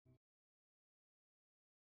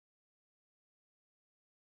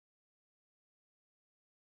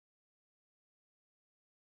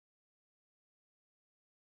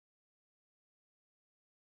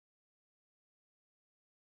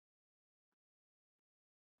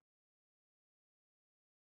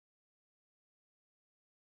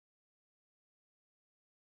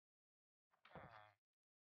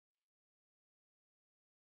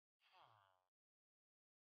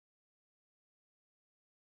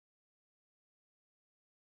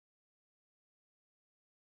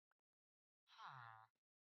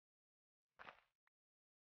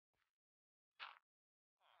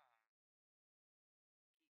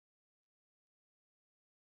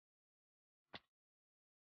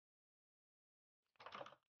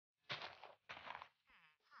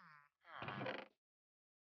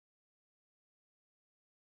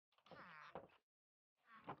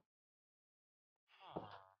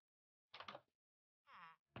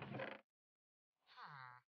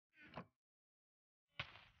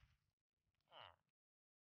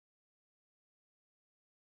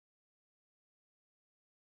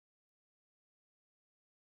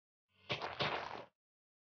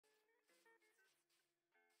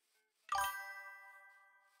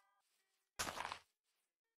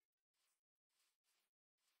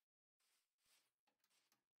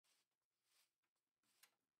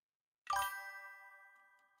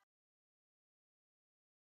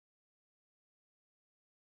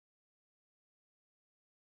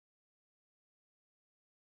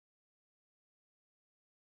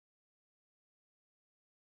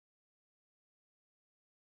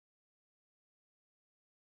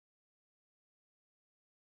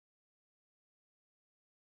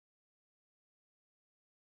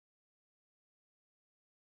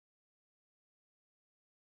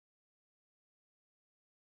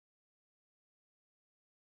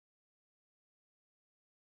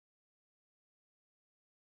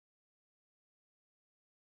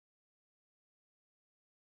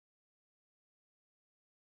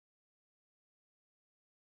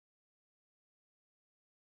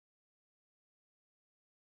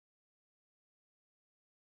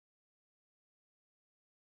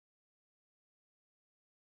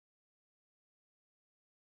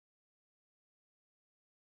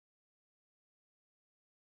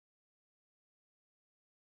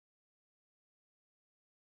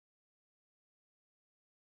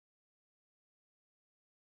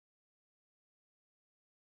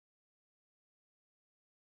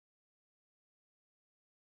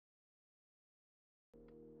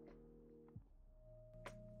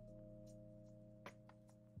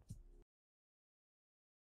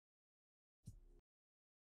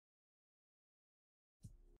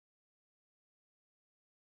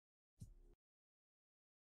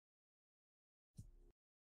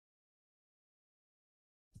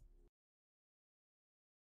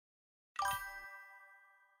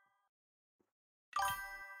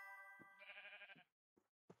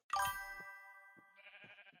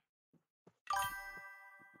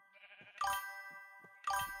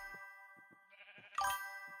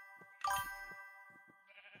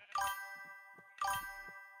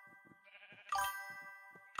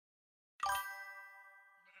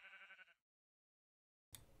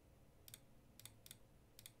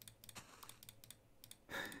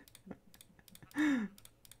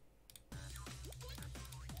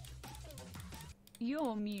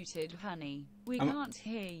You're muted, honey. We can't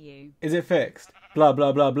hear you. Is it fixed? Blah,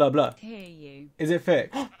 blah, blah, blah, blah. Hear you. Is it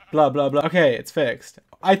fixed? Blah, blah, blah. Okay, it's fixed.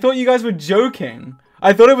 I thought you guys were joking.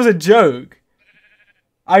 I thought it was a joke.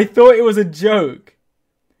 I thought it was a joke.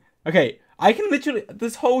 Okay, I can literally,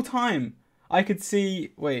 this whole time, I could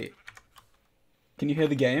see, wait. Can you hear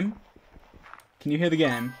the game? Can you hear the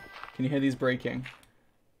game? Can you hear these breaking?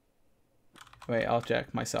 Wait, I'll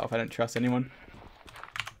check myself. I don't trust anyone.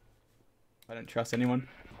 I don't trust anyone.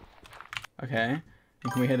 Okay.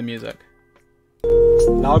 And can we hear the music?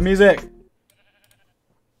 Loud music!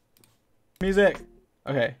 Music!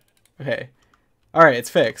 Okay. Okay. Alright, it's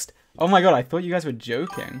fixed. Oh my god, I thought you guys were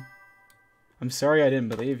joking. I'm sorry I didn't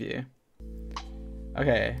believe you.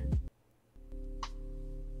 Okay.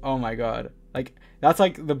 Oh my god. Like, that's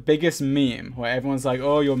like the biggest meme where everyone's like,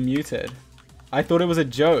 oh, you're muted. I thought it was a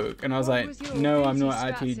joke, and I was like, no, I'm not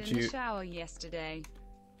actually yesterday.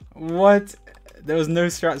 What? There was no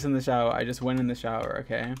strats in the shower. I just went in the shower,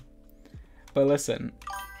 okay? But listen,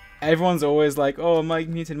 everyone's always like, oh, mic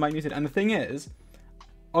muted, mic muted. And the thing is,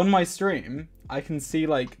 on my stream, I can see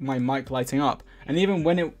like my mic lighting up. And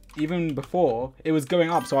even before, it was going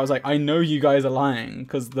up. So I was like, I know you guys are lying,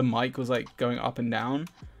 because the mic was like going up and down.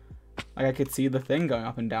 Like I could see the thing going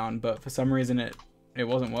up and down, but for some reason it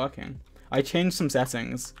wasn't working. I changed some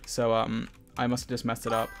settings, so I must have just messed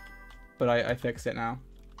it up. But I fixed it now.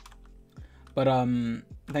 But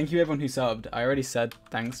thank you everyone who subbed. I already said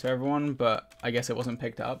thanks to everyone, but I guess it wasn't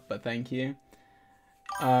picked up, but thank you.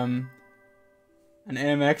 And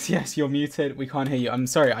AMX, yes, you're muted. We can't hear you. I'm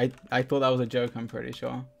sorry, I thought that was a joke, I'm pretty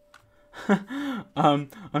sure. I'm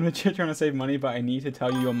legit trying to save money, but I need to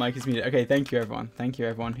tell you your mic is muted. Okay, thank you everyone. Thank you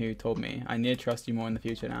everyone who told me. I need to trust you more in the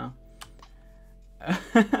future now.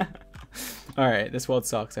 Alright, this world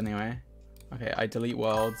sucks anyway. Okay, I delete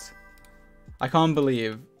worlds. I can't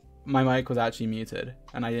believe my mic was actually muted,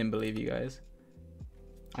 and I didn't believe you guys.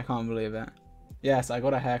 I can't believe it. Yes, I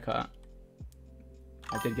got a haircut.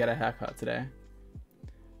 I did get a haircut today.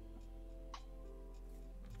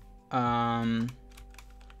 I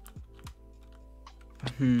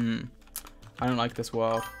don't like this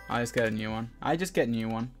world. I just get a new one. I just get a new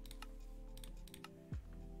one.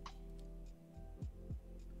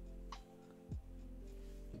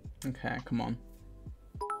 Okay, come on.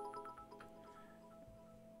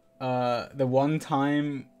 The one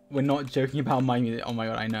time we're not joking about my music. Oh my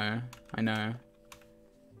god, I know. I know.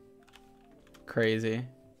 Crazy.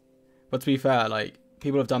 But to be fair, like,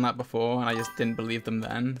 people have done that before and I just didn't believe them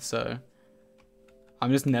then, so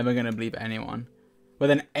I'm just never gonna believe anyone. But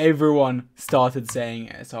then everyone started saying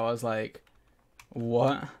it, so I was like,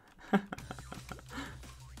 what?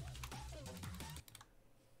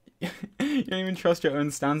 You don't even trust your own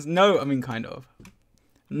stance? No, I mean, kind of.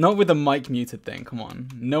 Not with the mic muted thing, come on.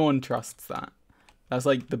 No one trusts that. That's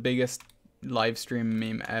like the biggest live stream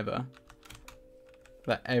meme ever.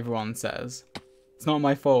 That everyone says. It's not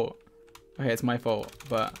my fault. Okay, it's my fault,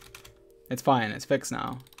 but it's fine. It's fixed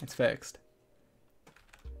now. It's fixed.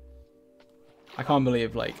 I can't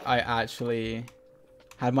believe, like, I actually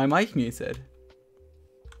had my mic muted.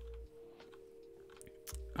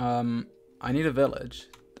 I need a village.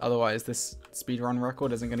 Otherwise, this speedrun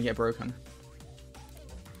record isn't going to get broken.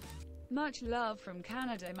 Much love from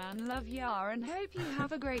Canada, man. Love ya, and hope you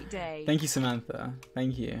have a great day. Thank you, Samantha.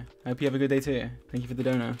 Thank you. I hope you have a good day too. Thank you for the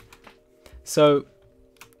dono. So,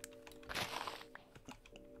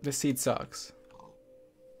 this seed sucks.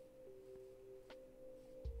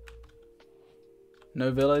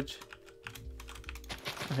 No village.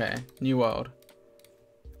 Okay, new world.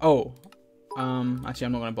 Oh, actually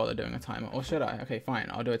I'm not gonna bother doing a timer. Or should I? Okay, fine.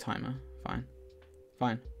 I'll do a timer. Fine.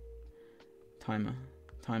 Fine. Timer.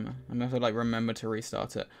 Timer. I'm gonna have to like remember to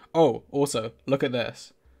restart it. Oh, also, look at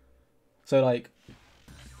this. So like.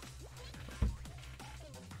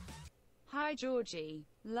 Hi Georgie.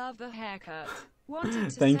 Love the haircut.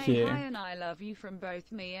 Wanted to Thank say you. hi and I love you from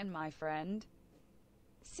both me and my friend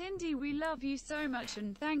Cindy. We love you so much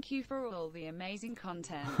and thank you for all the amazing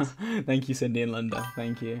content. Thank you, Cindy and Linda.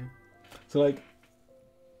 Thank you. So like,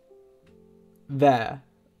 there,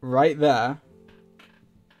 right there,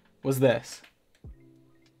 was this.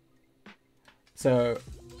 So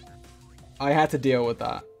I had to deal with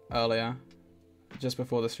that earlier, just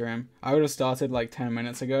before the stream. I would have started like 10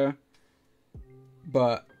 minutes ago,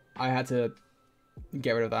 but I had to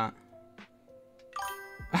get rid of that.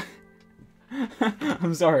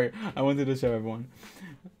 I'm sorry, I wanted to show everyone.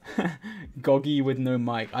 Goggy with no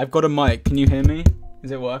mic. I've got a mic, can you hear me?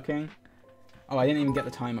 Is it working? Oh, I didn't even get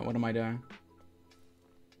the timer, what am I doing?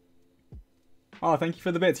 Oh, thank you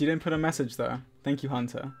for the bits, you didn't put a message though. Thank you,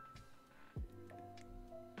 Hunter.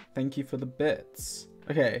 Thank you for the bits.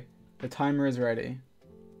 Okay, the timer is ready.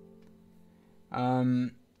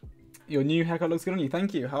 Your new haircut looks good on you.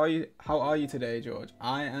 Thank you. How are you today, George?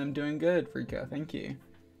 I am doing good, Freaka. Thank you.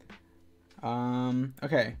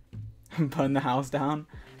 Okay. Burn the house down.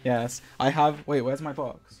 Yes. I have... Wait, where's my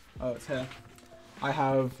box? Oh, it's here. I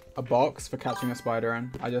have a box for catching a spider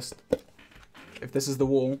in. I just... If this is the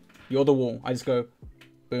wall, you're the wall. I just go,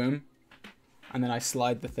 boom. And then I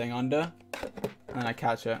slide the thing under. And then I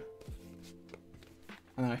catch it.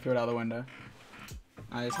 And then I throw it out the window.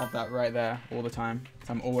 I just have that right there all the time.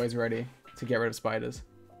 So I'm always ready to get rid of spiders.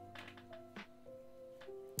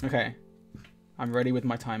 Okay. I'm ready with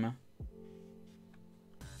my timer.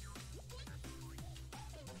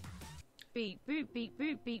 Beep boop beep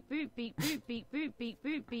boop beep boop beep boop beep boop beep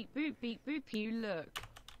boop beep boop beep boop. You look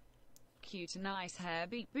cute and nice hair.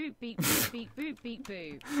 Beep boop beep boop beep boop beep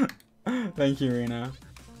boop. Thank you, Rena.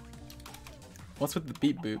 What's with the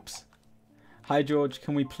beep boops? Hi George,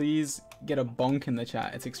 can we please get a bonk in the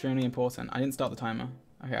chat? It's extremely important. I didn't start the timer.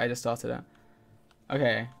 Okay, I just started it.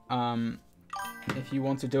 Okay, if you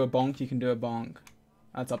want to do a bonk, you can do a bonk.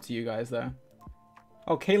 That's up to you guys though.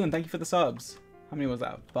 Oh, Kaylin, thank you for the subs. How many was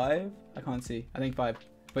that? 5? I can't see. I think 5.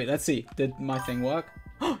 Wait, let's see. Did my thing work?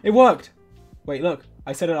 It worked! Wait, look.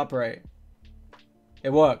 I set it up right.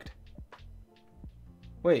 It worked.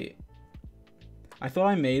 Wait. I thought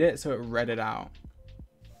I made it so it read it out.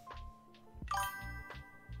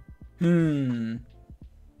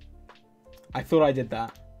 I thought I did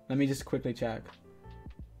that. Let me just quickly check.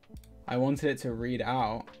 I wanted it to read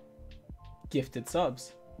out gifted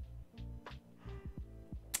subs.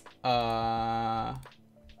 Alert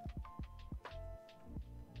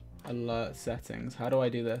settings. How do I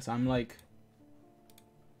do this? I'm like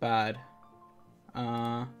bad.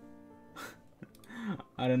 I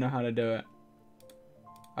don't know how to do it.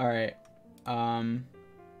 Alright.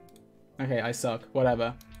 Okay, I suck.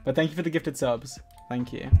 Whatever. But thank you for the gifted subs.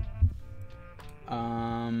 Thank you. What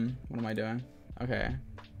am I doing? Okay.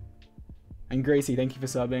 And Gracie, thank you for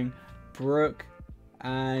subbing. Brooke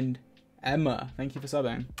and Emma, thank you for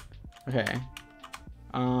subbing. Okay.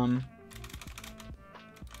 I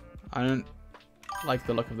don't like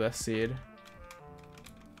the look of this seed.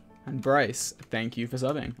 And Bryce, thank you for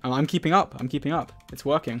subbing. I'm keeping up. I'm keeping up. It's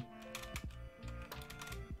working.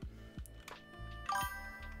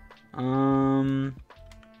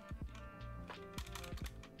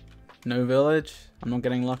 No village? I'm not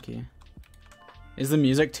getting lucky. Is the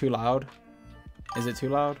music too loud? Is it too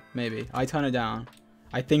loud? Maybe. I turn it down.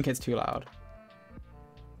 I think it's too loud.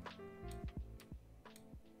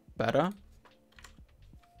 Better?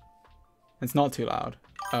 It's not too loud.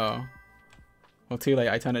 Oh. Well, too late.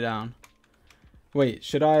 I turn it down. Wait,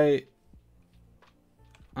 should I...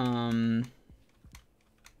 I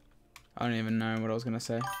don't even know what I was gonna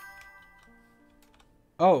say.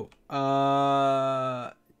 Oh,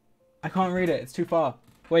 I can't read it. It's too far.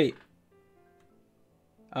 Wait.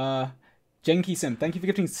 Jenky Sim, thank you for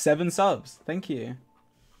gifting 7 subs. Thank you.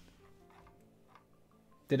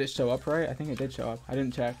 Did it show up right? I think it did show up. I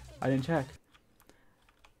didn't check. I didn't check.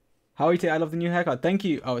 How are you today? I love the new haircut. Thank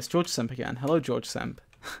you. Oh, it's George Semp again. Hello, George Semp.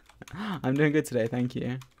 I'm doing good today. Thank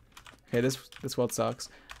you. Okay, this world sucks.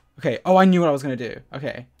 Okay. Oh, I knew what I was gonna do.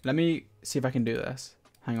 Okay, let me see if I can do this.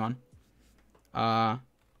 Hang on.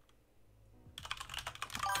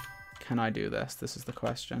 Can I do this? This is the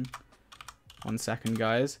question. 1 second,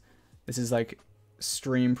 guys. This is like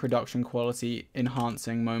stream production quality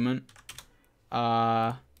enhancing moment.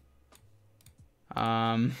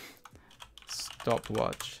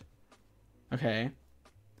 Stopwatch. Okay.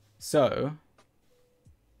 So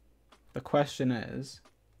the question is,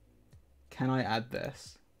 can I add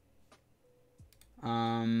this?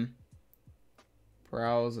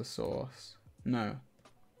 Browser source. No.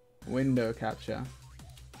 Window capture.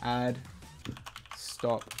 Add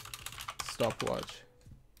stopwatch.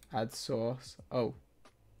 Add source. Oh.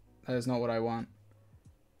 That is not what I want.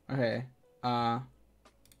 Okay. Oh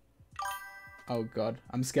god.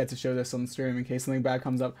 I'm scared to show this on stream in case something bad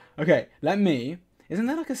comes up. Okay, let me... Isn't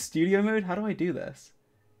there like a studio mode? How do I do this?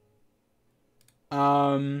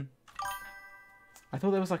 I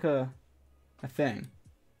thought there was like a thing.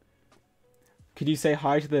 Could you say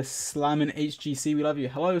hi to the Slammin' HGC? We love you.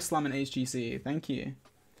 Hello, Slammin' HGC. Thank you.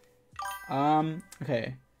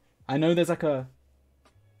 Okay. I know there's like a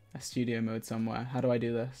studio mode somewhere. How do I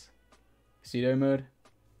do this? Studio mode?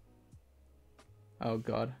 Oh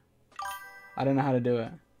god. I don't know how to do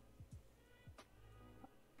it.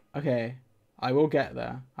 Okay. I will get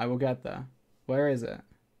there. I will get there. Where is it?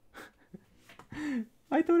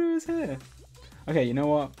 I thought it was here. Okay, you know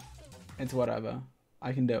what? It's whatever.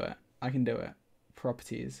 I can do it. I can do it.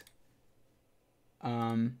 properties.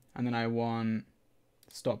 And then I want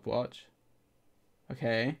stopwatch.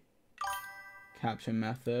 Okay. Capture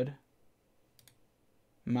method.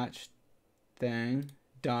 Match thing.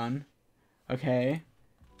 Done. Okay.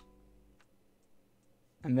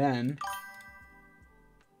 And then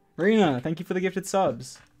Marina, thank you for the gifted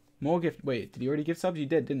subs. More gift. Wait, did you already give subs? You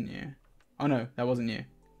did, didn't you? Oh no, that wasn't you.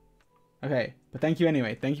 Okay, but thank you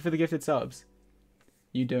anyway. Thank you for the gifted subs.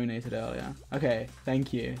 You donated earlier. Okay,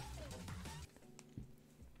 thank you.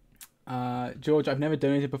 George, I've never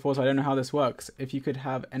donated before, so I don't know how this works. If you could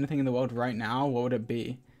have anything in the world right now, what would it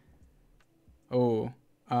be? Oh,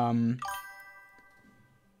 a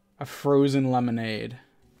frozen lemonade.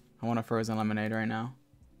 I want a frozen lemonade right now.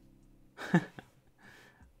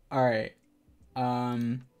 Alright.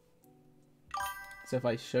 So if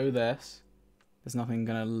I show this, there's nothing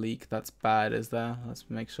gonna leak that's bad, is there? Let's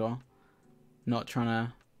make sure. Not trying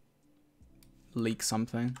to leak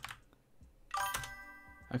something.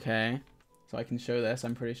 Okay. So I can show this,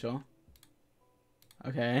 I'm pretty sure.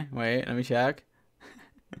 Okay, wait, let me check.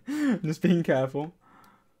 I'm just being careful.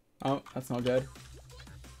 Oh, that's not good.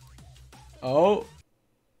 Oh.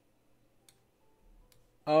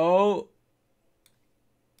 Oh.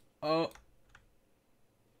 Oh.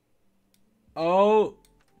 Oh.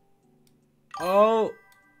 Oh.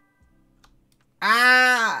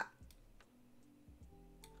 Ah.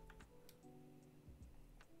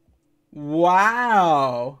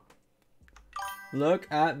 Wow. Look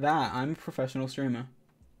at that. I'm a professional streamer.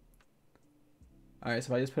 Alright,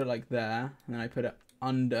 so if I just put it like there, and then I put it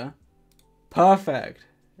under. Perfect.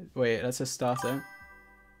 Wait, let's just start it.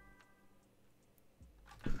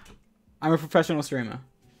 I'm a professional streamer.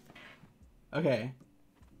 Okay.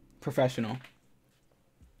 Professional.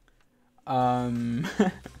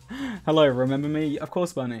 Hello, remember me? Of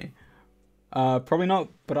course, Bunny. Probably not,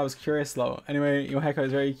 but I was curious though. Anyway, your haircut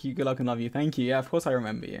is very cute. Good luck and love you. Thank you. Yeah, of course I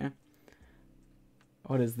remember you.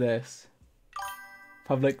 What is this?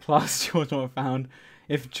 Public class GeorgeNotFound.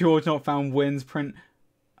 If GeorgeNotFound wins, print.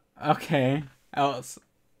 Okay. Else.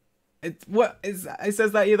 It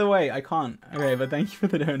says that either way. I can't. Okay, but thank you for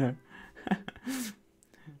the donor.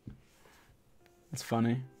 That's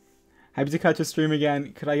funny. Happy to catch a stream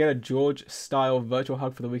again. Could I get a George style virtual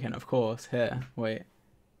hug for the weekend? Of course. Here. Wait.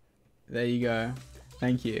 There you go.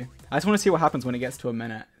 Thank you. I just want to see what happens when it gets to a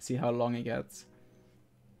minute. See how long it gets.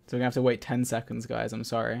 So we're going to have to wait 10 seconds, guys. I'm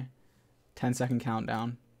sorry. 10-second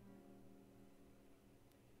countdown.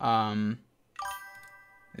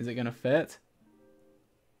 Is it going to fit?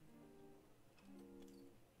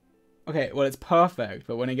 Okay, well, it's perfect.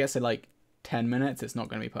 But when it gets to, like, 10 minutes, it's not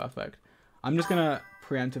going to be perfect. I'm just going to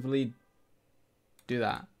preemptively do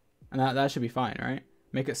that. And that should be fine, right?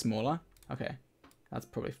 Make it smaller. Okay. That's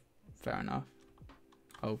probably fair enough.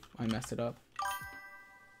 Oh, I messed it up.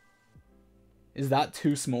 Is that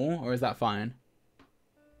too small or is that fine?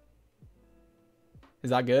 Is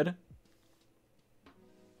that good?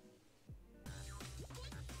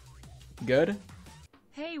 Good?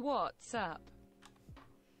 Hey, what's up?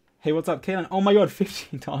 Hey, what's up, Caitlin? Oh my god,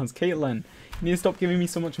 $15. Caitlin, you need to stop giving me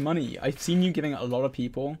so much money. I've seen you giving a lot of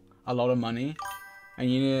people a lot of money.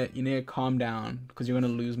 And you need to calm down because you're going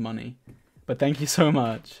to lose money. But thank you so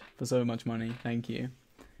much for so much money. Thank you.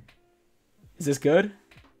 Is this good?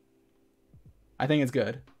 I think it's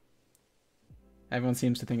good. Everyone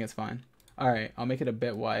seems to think it's fine. Alright, I'll make it a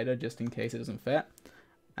bit wider just in case it doesn't fit.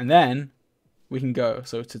 And then we can go.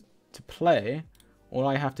 So to play, all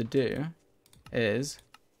I have to do is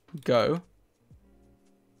go.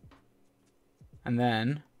 And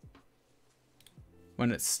then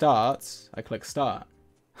when it starts, I click start.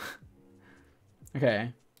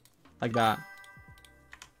 Okay. Like that.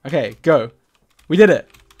 Okay, go. We did it.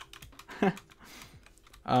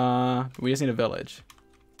 We just need a village.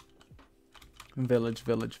 Village.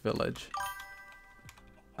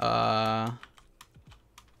 So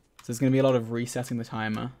there's gonna be a lot of resetting the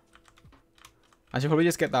timer. I should probably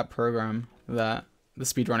just get that program, the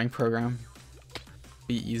speedrunning program.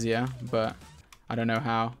 Be easier, but I don't know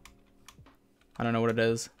how. I don't know what it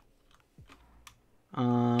is.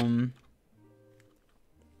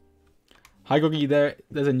 Hi Goggy,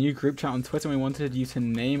 there's a new group chat on Twitter and we wanted you to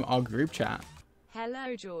name our group chat.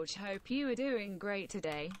 Hello George, hope you are doing great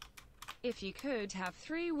today. If you could have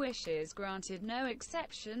 3 wishes granted, no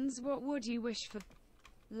exceptions, what would you wish for?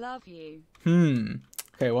 Love you.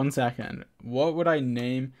 Okay, 1 second. What would I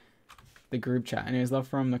name the group chat? Anyways, love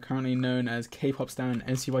from the currently known as K-pop stan and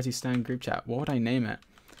NCYT stan group chat. What would I name it?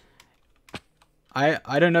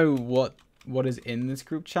 I don't know what is in this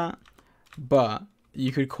group chat, but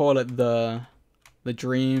you could call it the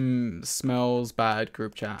Dream Smells Bad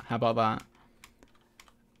group chat. How about that?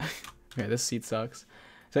 Okay, this seat sucks.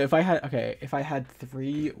 So if I had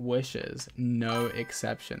 3 wishes, no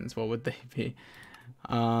exceptions, what would they be?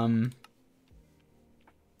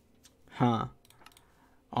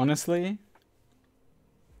 Honestly,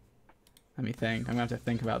 let me think. I'm gonna have to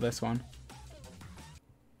think about this one.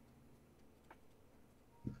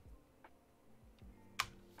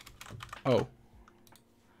 Oh.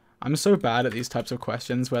 I'm so bad at these types of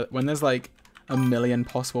questions where when there's like a million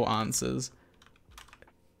possible answers.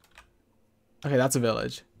 Okay, that's a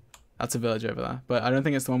village. That's a village over there. But I don't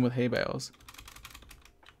think it's the one with hay bales.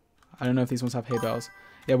 I don't know if these ones have hay bales.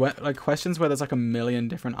 Yeah, like questions where there's like a million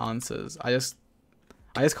different answers. I just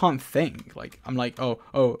can't think. Like I'm like,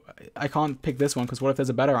 oh, I can't pick this one because what if there's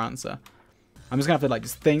a better answer? I'm just gonna have to like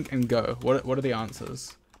just think and go. What are the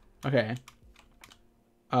answers? Okay.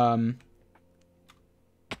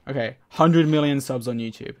 Okay, 100 million subs on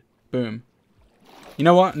YouTube. Boom. You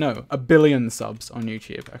know what? No, 1 billion subs on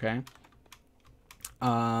YouTube. Okay.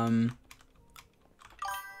 I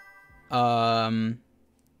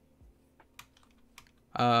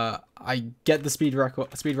get the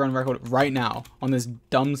speedrun record right now on this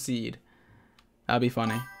dumb seed. That'd be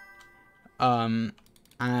funny. And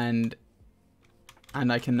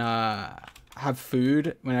I can have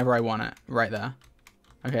food whenever I want it right there.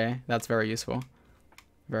 Okay, that's very useful.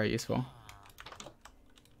 Very useful.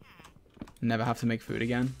 Never have to make food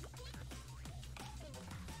again.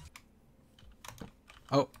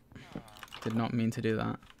 Oh, did not mean to do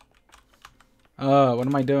that. Oh, what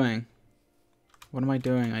am I doing? What am I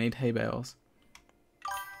doing? I need hay bales.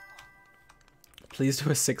 Please do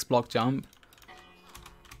a 6-block jump.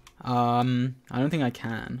 I don't think I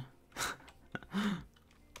can.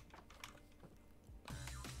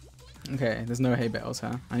 Okay, there's no hay bales,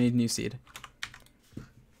 huh? I need new seed.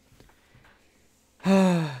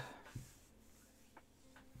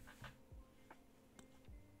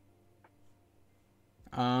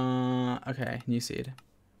 Okay, new seed.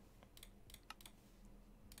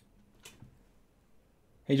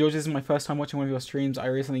 Hey George, this is my first time watching one of your streams. I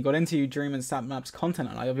recently got into Dream and Snap Maps content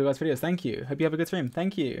and I love your guys' videos. Thank you. Hope you have a good stream.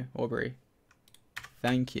 Thank you, Aubrey.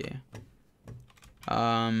 Thank you.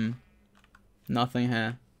 Nothing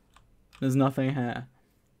here. There's nothing here.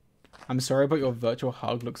 I'm sorry, but your virtual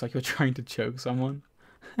hug looks like you're trying to choke someone.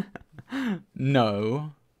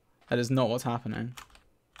 No. That is not what's happening.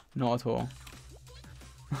 Not at all.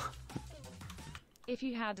 If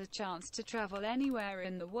you had a chance to travel anywhere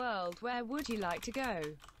in the world, where would you like to go?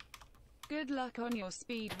 Good luck on your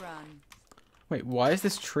speed run. Wait, why is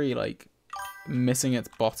this tree, like, missing its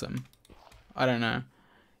bottom? I don't know.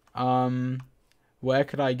 Where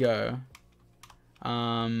could I go?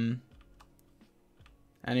 Anywhere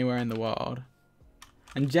in the world.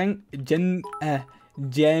 And Genki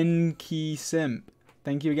Simp,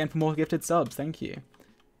 thank you again for more gifted subs. Thank you.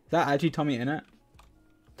 Is that actually Tommy Innit?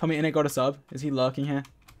 Tommy Innit got a sub. Is he lurking here?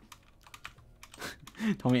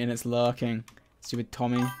 Tommy Innit's lurking. Stupid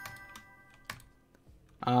Tommy.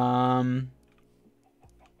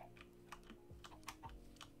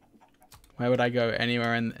 Where would I go?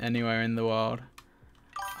 Anywhere in the world.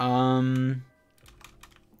 I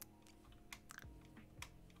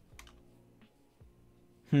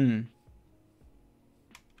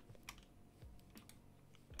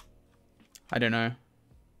don't know.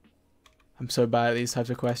 I'm so bad at these types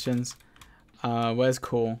of questions. Where's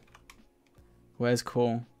cool? Where's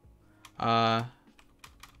cool?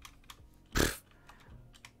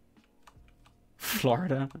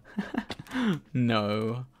 Florida?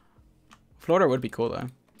 No. Florida would be cool though.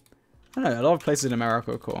 I don't know, a lot of places in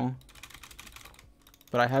America are cool.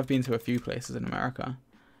 But I have been to a few places in America.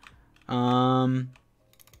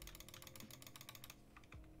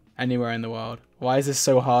 Anywhere in the world. Why is this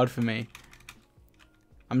so hard for me?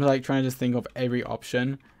 I'm like trying to just think of every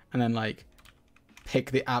option and then like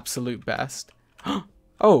pick the absolute best.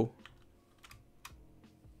 Oh!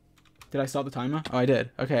 Did I start the timer? Oh, I did.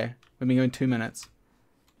 Okay. We've been going 2 minutes.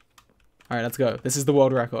 Alright, let's go. This is the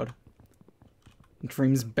world record.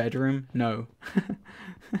 Dream's bedroom? No.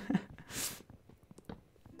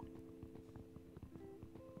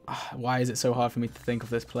 Why is it so hard for me to think of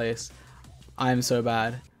this place? I am so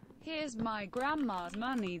bad. Here's my grandma's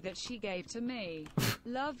money that she gave to me.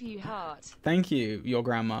 Love you, heart. Thank you, your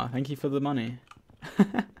grandma. Thank you for the money.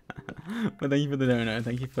 But thank you for the dono.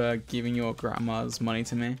 Thank you for giving your grandma's money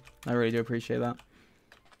to me. I really do appreciate that.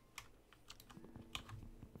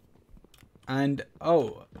 And,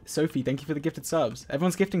 oh, Sophie, thank you for the gifted subs.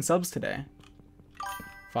 Everyone's gifting subs today.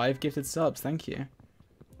 5 gifted subs. Thank you.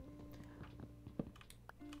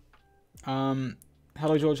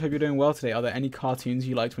 Hello, George. Hope you're doing well today. Are there any cartoons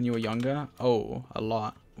you liked when you were younger? Oh, a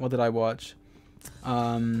lot. What did I watch?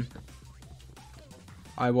 I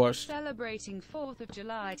watched... Celebrating 4th of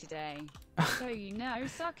July today. So you know,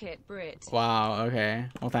 suck it, Brit. Wow, okay.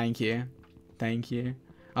 Well, thank you. Thank you.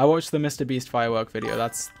 I watched the Mr. Beast firework video.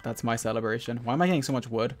 That's my celebration. Why am I getting so much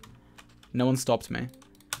wood? No one stopped me.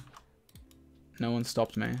 No one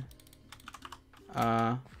stopped me.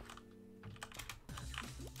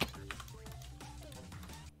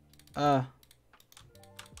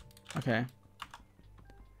 Okay.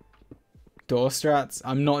 Door strats?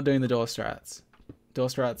 I'm not doing the door strats. Door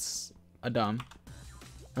strats are dumb.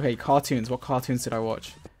 Okay, cartoons. What cartoons did I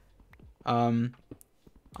watch? I'm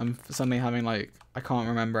suddenly having like, I can't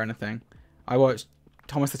remember anything. I watched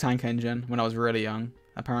Thomas the Tank Engine when I was really young.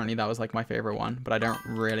 Apparently that was like my favorite one, but I don't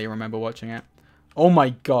really remember watching it. Oh my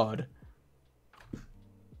god.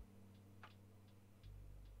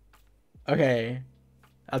 Okay.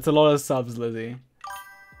 That's a lot of subs, Lizzie.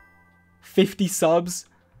 50 subs?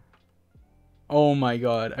 Oh my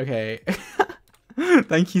god. Okay.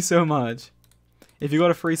 Thank you so much. If you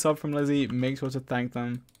got a free sub from Lizzie, make sure to thank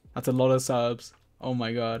them. That's a lot of subs. Oh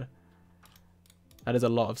my god. That is a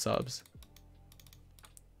lot of subs.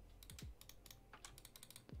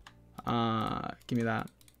 Give me that.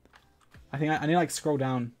 I think I need to like scroll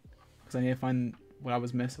down because I need to find what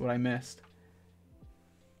I missed.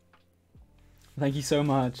 Thank you so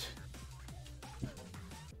much.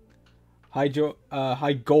 Hi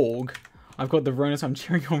Golg. I've got the Rona, so I'm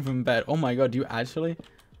cheering on from bed. Oh my god, do you actually?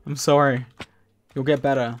 I'm sorry. You'll get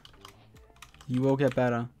better. You will get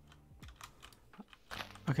better.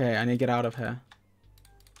 Okay, I need to get out of here.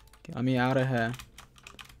 Get me out of here.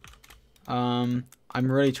 I'm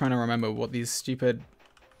really trying to remember what these stupid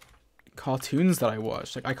cartoons that I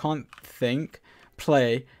watched. Like, I can't think,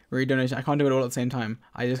 play, read donation. I can't do it all at the same time.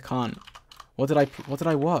 I just can't. What did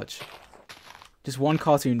I watch? Just one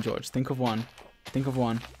cartoon, George. Think of one. Think of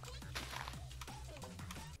one.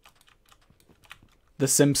 The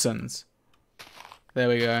Simpsons. There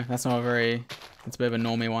we go. That's not a very... It's a bit of a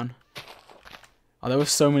normie one. Oh, there were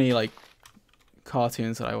so many, like,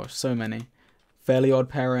 cartoons that I watched. So many. Fairly Odd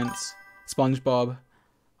Parents. SpongeBob.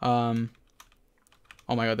 Oh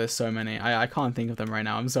my god, there's so many. I can't think of them right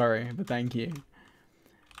now. I'm sorry, but thank you.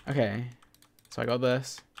 Okay. So I got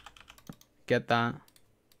this. Get that.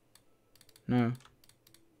 No.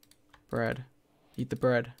 Bread. Eat the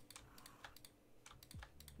bread.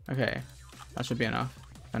 Okay. That should be enough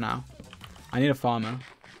for now. I need a farmer.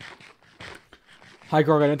 Hi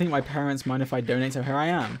Grog, I don't think my parents mind if I donate, so here I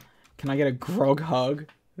am. Can I get a Grog hug?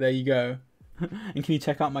 There you go. And can you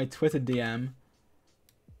check out my Twitter DM?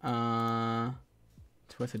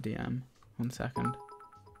 Twitter DM. 1 second.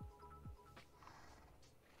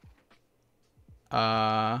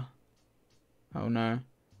 Oh no.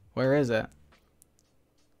 Where is it?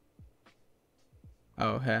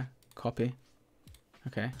 Oh, here. Copy.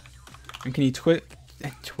 Okay. And can you twit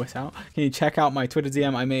out? Can you check out my Twitter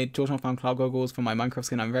DM? I made GeorgeNotFound cloud goggles for my Minecraft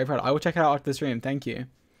skin. I'm very proud. I will check it out after the stream. Thank you.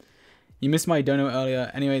 You missed my dono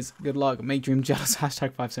earlier. Anyways, good luck. Make dream jealous.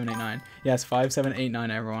 Hashtag 5789. Yes,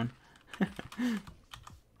 5789, everyone.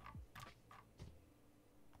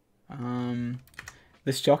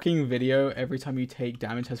 This shocking video, every time you take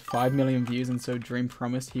damage, has 5 million views, and so Dream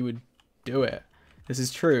promised he would do it. This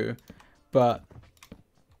is true, but...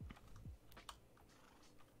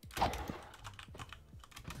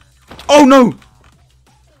 Oh no!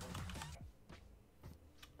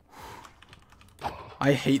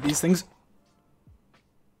 I hate these things.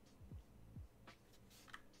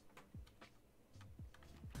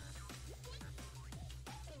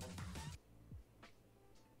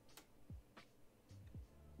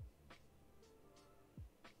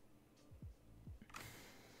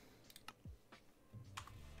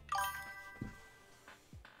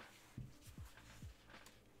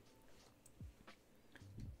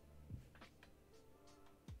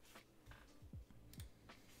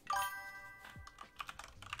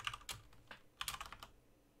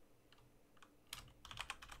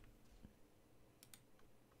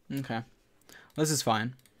 Okay. This is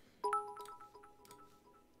fine.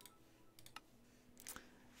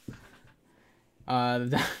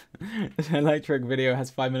 The electric video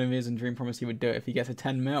has 5 million views and Dream promised he would do it. If he gets a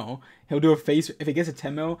 10 mil, he'll do a face... If he gets a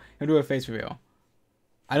 10 mil, he'll do a face reveal.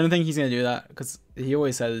 I don't think he's going to do that because he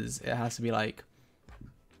always says it has to be like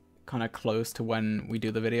kind of close to when we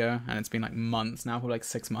do the video, and it's been like months now, for like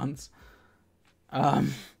 6 months.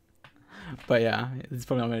 But yeah, it's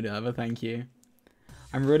probably not going to do that, but thank you.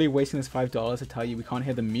 I'm really wasting this $5 to tell you we can't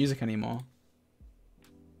hear the music anymore.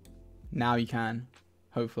 Now you can,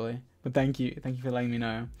 hopefully. But thank you for letting me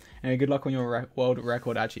know. And good luck on your world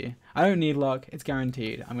record, actually. I don't need luck, it's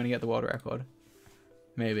guaranteed. I'm gonna get the world record.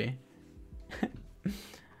 Maybe.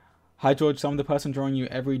 Hi George, so I'm the person drawing you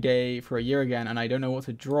every day for a year again, and I don't know what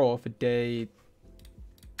to draw for day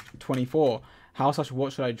 24.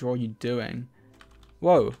 What should I draw you doing?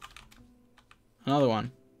 Whoa. Another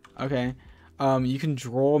one. Okay. You can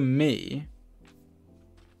draw me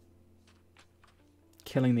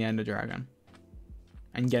killing the Ender Dragon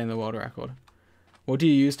and getting the world record. What do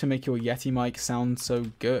you use to make your Yeti mic sound so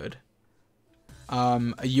good? A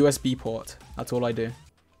USB port. That's all I do.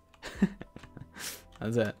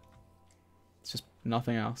 That's it. It's just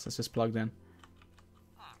nothing else. It's just plugged in.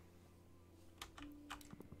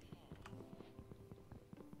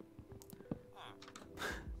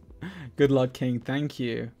 Good luck, King. Thank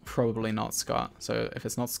you. Probably not Scott. So if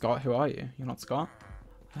it's not Scott, who are you? You're not Scott?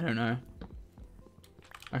 I don't know.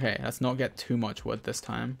 Okay, let's not get too much wood this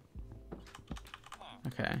time.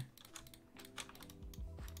 Okay.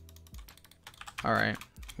 Alright.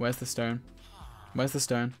 Where's the stone? Where's the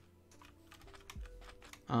stone?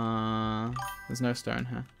 There's no stone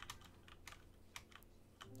here.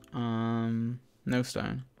 No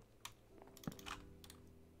stone.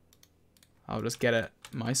 I'll just get it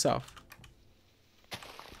myself.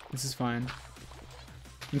 This is fine.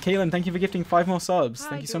 And Kaylin, thank you for gifting 5 more subs.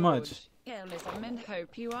 Thank you so much. Illism, and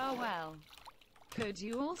hope you are well. Could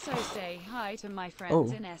you also say hi to my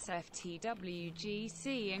friends in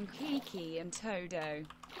SFTWGC and Kiki and Todo?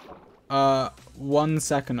 1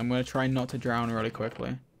 second. I'm gonna try not to drown really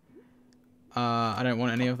quickly. I don't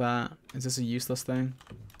want any of that. Is this a useless thing?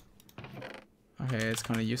 Okay, it's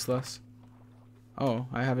kind of useless. Oh,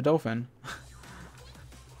 I have a dolphin.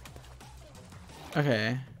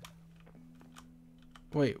 Okay.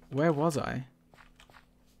 Wait, where was I?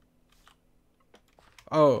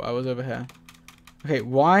 Oh, I was over here. Okay,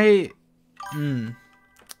 why?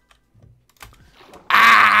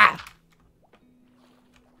 Ah!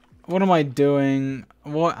 What am I doing?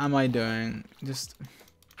 What am I doing? Just...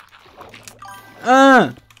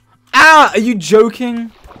 Ah! Are you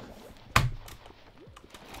joking?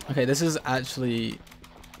 Okay, this is actually...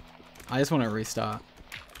 I just want to restart.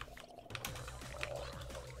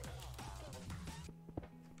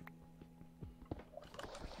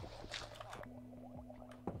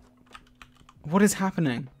 What is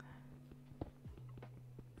happening?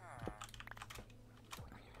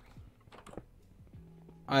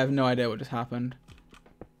 I have no idea what just happened.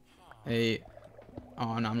 Oh no,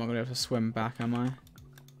 I'm not gonna be able to swim back, am I?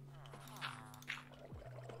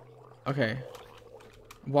 Okay.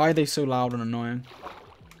 Why are they so loud and annoying?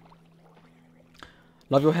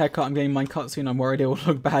 Love your haircut. I'm getting mine cut soon. I'm worried it will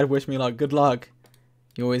look bad. Wish me luck. Good luck.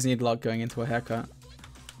 You always need luck going into a haircut.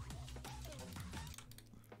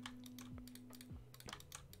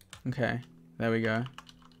 Okay, there we go.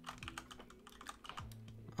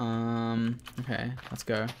 Okay, let's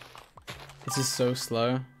go. This is so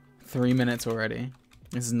slow. 3 minutes already.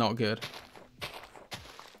 This is not good.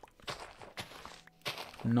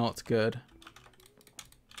 Not good.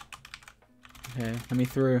 Okay, let me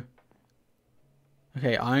through.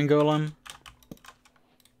 Okay, Iron Golem.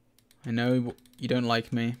 I know you don't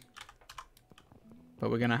like me,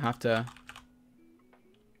 but we're gonna have to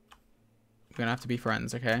be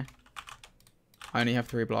friends, okay? I only have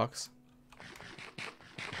 3 blocks.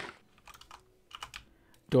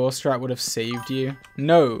 Door strat would have saved you.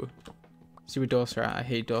 No! Stupid door strat. I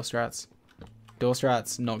hate door strats. Door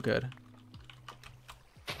strats, not good.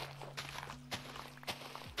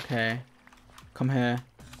 Okay. Come here.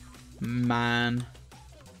 Man.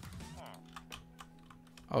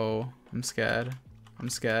 Oh, I'm scared. I'm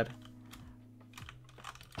scared.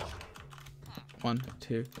 1,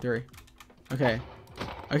 2, 3. Okay.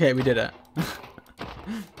 Okay, we did it.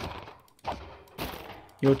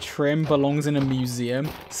 Your trim belongs in a museum.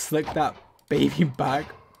 Slick that baby back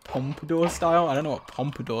pompadour style. I don't know what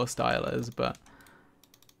pompadour style is, but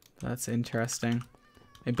that's interesting.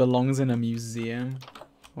 It belongs in a museum.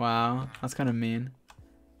 Wow, that's kind of mean.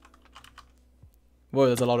 Whoa,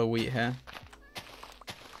 there's a lot of wheat here.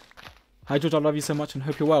 Hi George, I love you so much and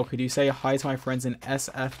hope you're well. Could you say hi to my friends in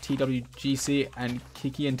SFTWGC and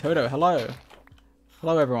Kiki and Toto? Hello.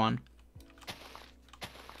 Hello everyone.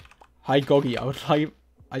 Hi Goggy, I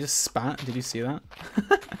just spat. Did you see that?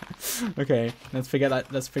 Okay, let's forget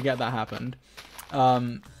that happened.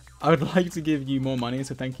 I would like to give you more money,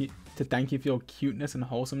 so thank you for your cuteness and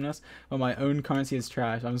wholesomeness, but my own currency is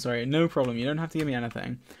trash. I'm sorry. No problem. You don't have to give me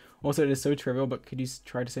anything. Also, it is so trivial, but could you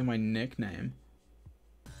try to say my nickname?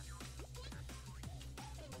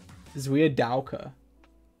 Zwiadowka.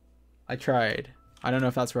 I tried. I don't know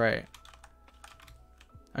if that's right.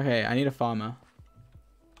 Okay, I need a farmer.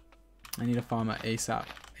 I need a farmer ASAP.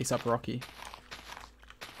 ASAP Rocky.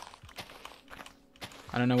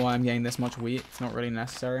 I don't know why I'm getting this much wheat. It's not really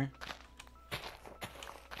necessary.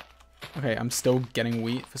 Okay, I'm still getting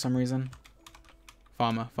wheat for some reason.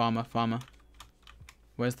 Farmer, farmer, farmer.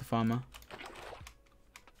 Where's the farmer?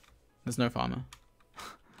 There's no farmer.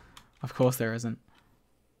 Of course there isn't.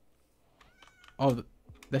 Oh,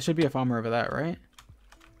 there should be a farmer over there, right?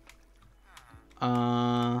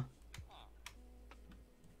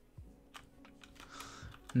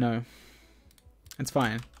 No. It's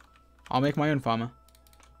fine. I'll make my own farmer.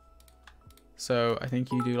 So I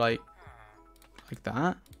think you do like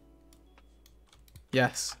that.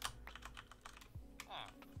 Yes.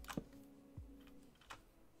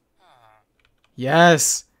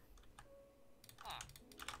 Yes.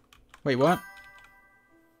 Wait, what?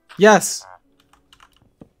 Yes.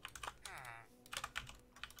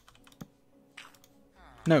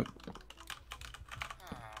 No.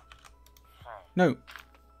 No.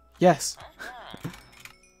 Yes.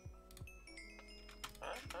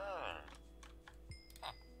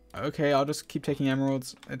 Okay, I'll just keep taking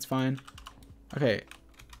emeralds. It's fine. Okay.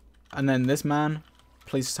 And then this man,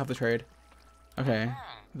 please just have the trade. Okay.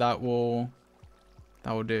 That will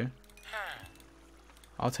do.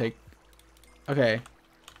 I'll take. Okay.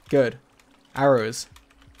 Good. Arrows.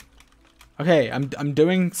 Okay, I'm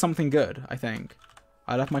doing something good, I think.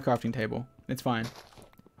 I left my crafting table. It's fine.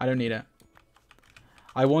 I don't need it.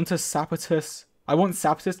 I want a Sapatus. I want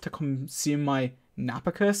Sapatus to consume my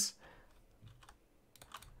Napicus.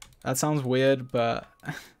 That sounds weird, but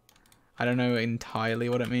I don't know entirely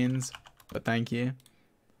what it means. But thank you.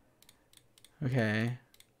 Okay.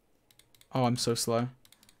 Oh, I'm so slow.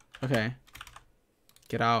 Okay.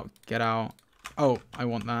 Get out. Get out. Oh, I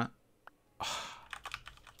want that.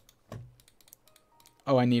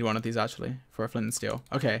 Oh, I need one of these actually for a flint and steel.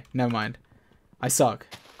 Okay, never mind. I suck.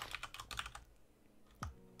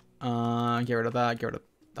 Get rid of that. Get rid of.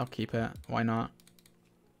 I'll keep it. Why not?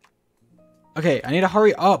 Okay, I need to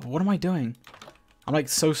hurry up. What am I doing? I'm like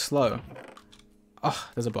so slow. Oh,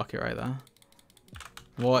 there's a bucket right there.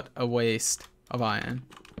 What a waste of iron.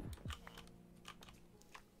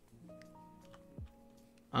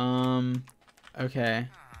 Okay.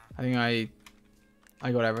 I think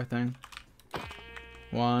I got everything.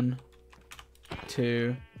 1,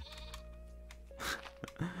 2,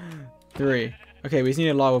 3. Okay, we just need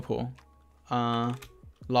a lava pool.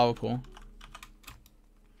 Lava pool.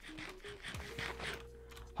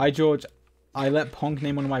 Hi George, I let Ponk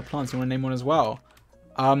name one of my plants. You want to name one as well?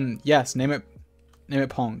 Yes, name it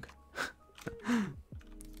Ponk.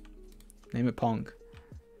 Name it Ponk.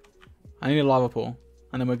 I need a lava pool,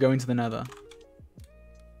 and then we're going to the Nether.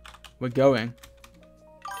 We're going.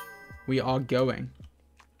 We are going.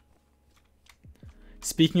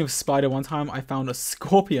 Speaking of spider, one time I found a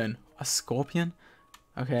scorpion. A scorpion?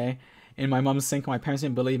 Okay. In my mum's sink, my parents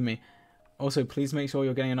didn't believe me. Also, please make sure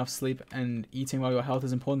you're getting enough sleep and eating while your health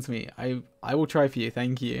is important to me. I will try for you,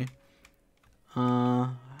 thank you. I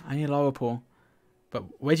need a lava pool.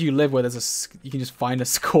 But where do you live where there's you can just find a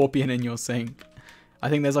scorpion in your sink? I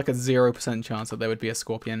think there's like a 0% chance that there would be a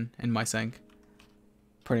scorpion in my sink.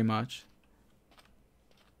 Pretty much.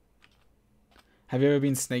 Have you ever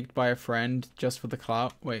been snaked by a friend just for the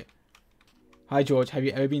clout? Wait. Hi George, have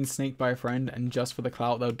you ever been snaked by a friend and just for the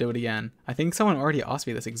clout they'll do it again? I think someone already asked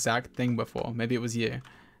me this exact thing before. Maybe it was you.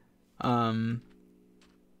 I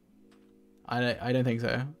don't think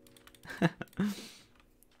so.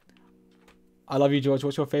 I love you George.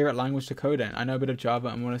 What's your favorite language to code in? I know a bit of Java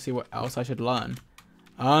and want to see what else I should learn.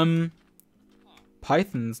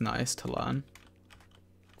 Python's nice to learn.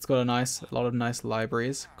 It's got a lot of nice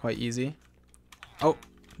libraries. Quite easy. Oh,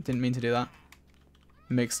 didn't mean to do that.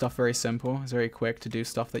 Makes stuff very simple. It's very quick to do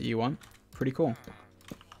stuff that you want. Pretty cool.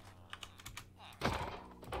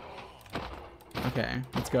 Okay,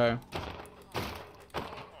 let's go.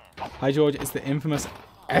 Hi George, it's the infamous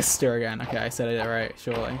Esther again. Okay, I said it right,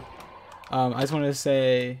 surely. I just wanted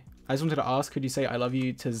to ask, could you say I love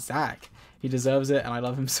you to Zach? He deserves it and I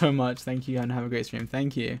love him so much. Thank you and have a great stream.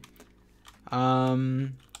 Thank you. How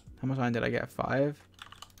much iron did I get? 5?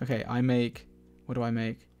 Okay, I make, what do I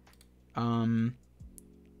make?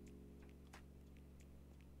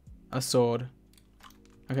 A sword.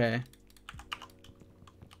 Okay.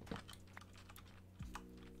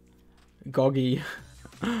 Goggy.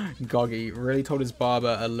 Goggy really told his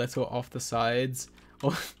barber a little off the sides.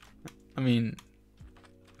 Or, I mean,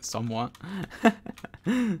 somewhat. A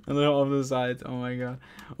little off the sides. Oh my god.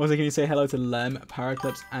 Also, can you say hello to Lem,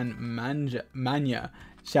 Paraclips, and Manya?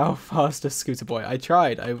 Shout faster, Scooter Boy. I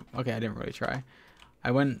tried. Okay, I didn't really try.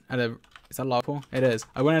 I went at a... Is that lawful? It is.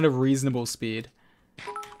 I went at a reasonable speed.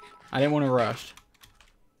 I didn't want to rush.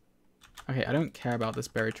 Okay, I don't care about this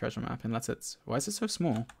buried treasure map unless it's... Why is it so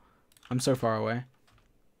small? I'm so far away.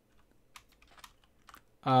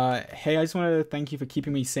 Hey, I just wanted to thank you for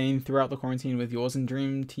keeping me sane throughout the quarantine with yours and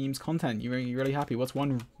Dream Team's content. You're really happy. What's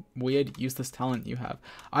one weird, useless talent you have?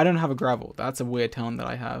 I don't have a gravel. That's a weird talent that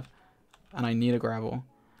I have. And I need a gravel.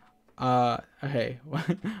 Okay.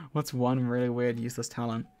 What's one really weird, useless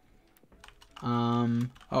talent?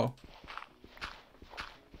 Oh.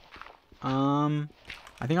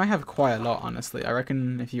 I think I have quite a lot, honestly. I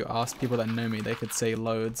reckon if you ask people that know me, they could say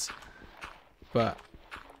loads. But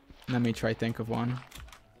let me try think of one.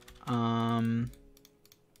 I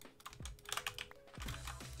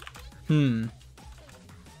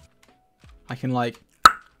can like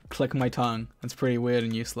click my tongue. That's pretty weird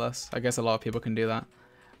and useless. I guess a lot of people can do that.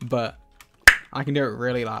 But I can do it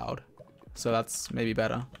really loud. So that's maybe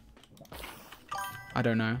better. I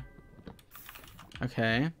don't know.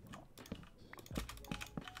 Okay.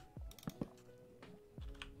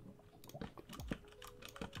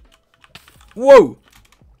 Whoa!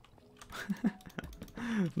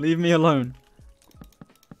 Leave me alone.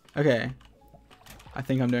 Okay. I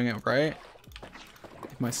think I'm doing it right.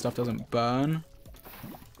 If my stuff doesn't burn.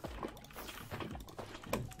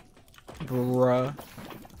 Bruh.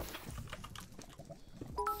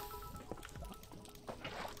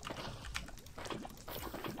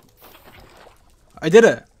 I did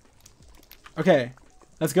it! Okay.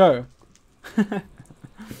 Let's go.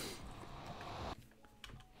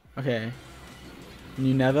 Okay.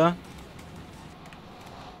 New nether.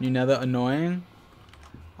 New nether annoying.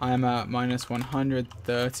 I am at minus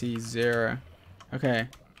 130, 0. Okay.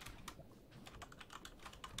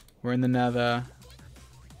 We're in the nether.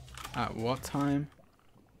 At what time?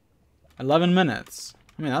 11 minutes.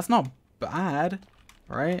 I mean, that's not bad,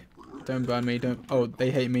 right? Don't burn me, don't... Oh, they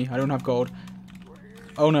hate me. I don't have gold.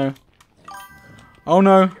 Oh, no. Oh,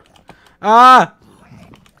 no. Ah!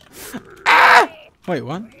 Ah! Wait,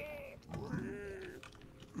 what?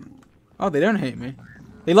 Oh, they don't hate me.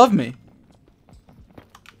 They love me.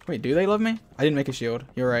 Wait, do they love me? I didn't make a shield.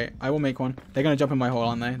 You're right. I will make one. They're gonna jump in my hole,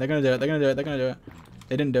 aren't they? They're gonna do it. They're gonna do it. They're gonna do it.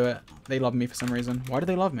 They didn't do it. They love me for some reason. Why do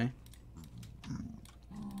they love me?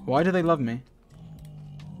 Why do they love me?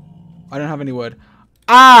 I don't have any wood.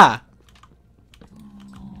 Ah!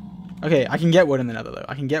 Okay, I can get wood in the nether, though.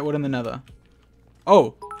 I can get wood in the nether.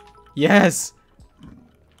 Oh! Yes!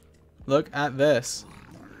 Look at this.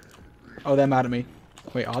 Oh, they're mad at me.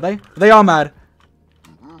 Wait, are they? They are mad.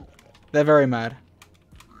 They're very mad.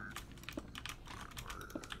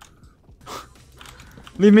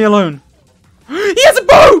 Leave me alone. He has a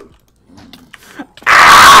bow!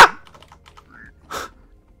 Ah!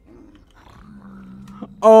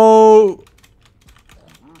 Oh.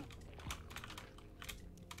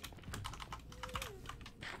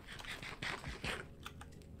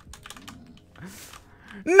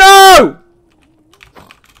 No!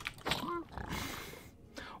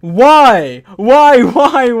 Why?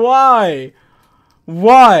 Why?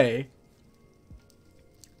 Why?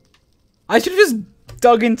 I should have just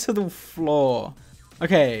dug into the floor.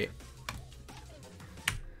 Okay.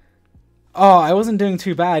 Oh, I wasn't doing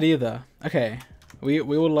too bad either. Okay. We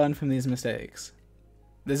will learn from these mistakes.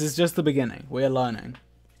 This is just the beginning. We're learning.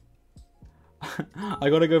 I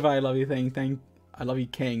gotta go for I love you thing. I love you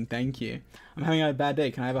king. Thank you. I'm having a bad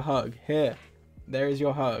day. Can I have a hug? Here. There is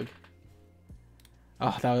your hug.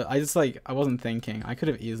 Oh, that was, I wasn't thinking. I could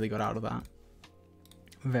have easily got out of that.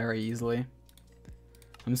 Very easily.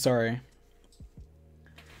 I'm sorry.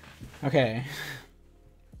 Okay.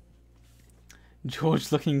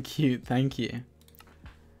 George looking cute. Thank you.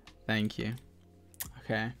 Thank you.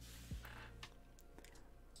 Okay.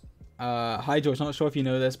 Hi George, not sure if you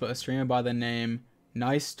know this, but a streamer by the name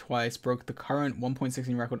Nice Twice broke the current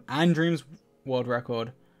 1.16 record and Dream's world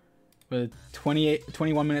record with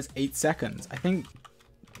 21 minutes 8 seconds. I think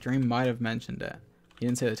Dream might have mentioned it. He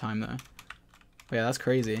didn't say the time though. But yeah, that's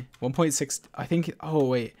crazy. 1.6, I think, oh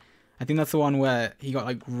wait. I think that's the one where he got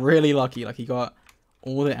like really lucky. Like he got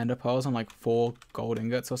all the ender pearls on like 4 gold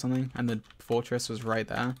ingots or something. And the fortress was right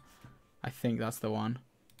there. I think that's the one.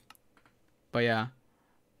 But yeah,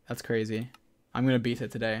 that's crazy. I'm going to beat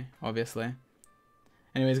it today, obviously.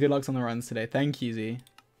 Anyways, good luck on the runs today. Thank you, Z.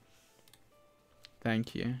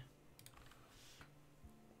 Thank you.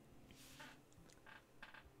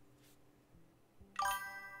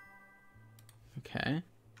 Okay.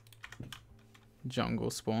 Jungle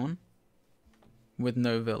spawn. With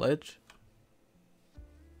no village.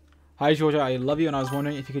 Hi Georgia, I love you and I was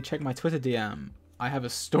wondering if you could check my Twitter DM. I have a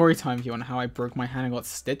story time for you on how I broke my hand and got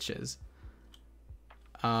stitches.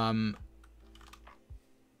 Oh.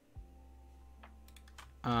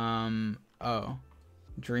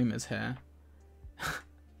 Dream is here.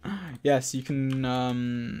 Yes, you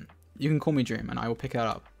can call me Dream and I will pick it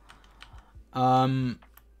up.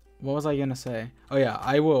 What was I gonna say? Oh yeah,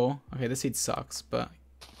 I will. Okay, this seed sucks, but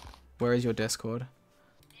where is your Discord?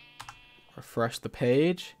 Refresh the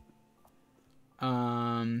page.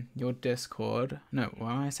 Your Discord. No,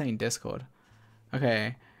 why am I saying Discord?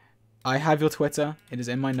 Okay, I have your Twitter. It is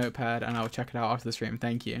in my notepad, and I will check it out after the stream.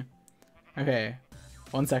 Thank you. Okay,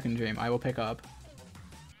 1 second, Dream. I will pick up.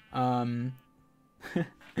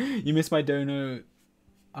 You missed my dono.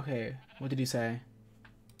 Okay, what did you say?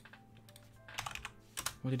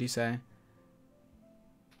 What did you say?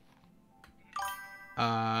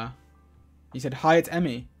 You said, hi, it's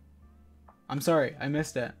Emmy. I'm sorry, I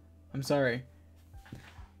missed it. I'm sorry.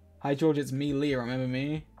 Hi, George, it's me, Lee. Remember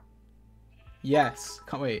me? Yes.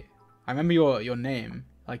 Can't wait. I remember your name.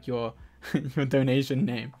 Like your your donation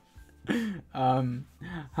name.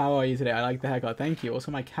 How are you today? I like the haircut. Thank you.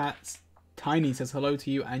 Also, my cat, Tiny, says hello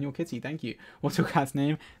to you and your kitty. Thank you. What's your cat's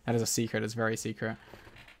name? That is a secret. It's very secret.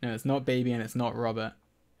 No, it's not Baby and it's not Robert.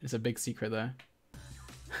 It's a big secret, though.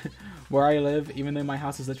 Where I live, even though my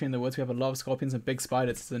house is literally in the woods, we have a lot of scorpions and big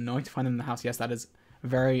spiders. It's annoying to find them in the house. Yes, that is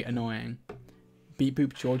very annoying. Beep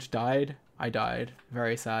boop, George died. I died.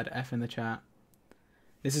 Very sad. F in the chat.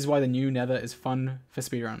 This is why the new Nether is fun for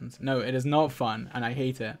speedruns. No, it is not fun, and I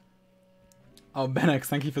hate it. Oh, Benex,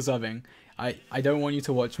 thank you for subbing. I don't want you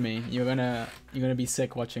to watch me. You're gonna be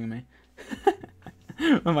sick watching me.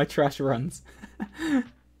 On my trash runs.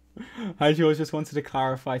 Hi, George. Just wanted to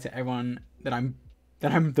clarify to everyone that I'm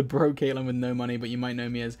the broke Caitlin with no money, but you might know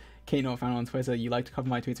me as GeorgeNotFound on Twitter. You liked to cover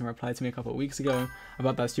my tweets and replied to me a couple of weeks ago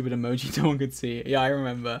about that stupid emoji no one could see. Yeah, I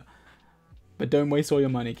remember. But don't waste all your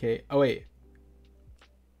money, Kate. Oh, wait.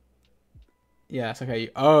 Yes, okay.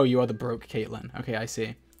 Oh, you are the broke Caitlin. Okay, I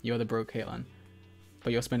see. You are the broke Caitlin.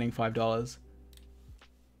 But you're spending $5.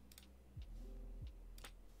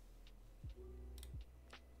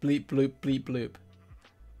 Bleep, bloop, bleep, bloop.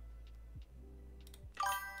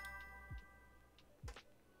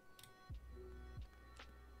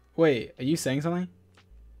 Wait, are you saying something?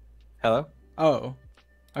 Hello? Oh.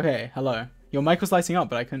 Okay, hello. Your mic was lighting up,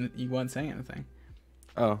 but you weren't saying anything.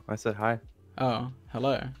 Oh, I said hi. Oh,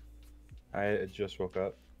 hello. I just woke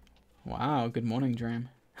up. Wow, good morning, Dream.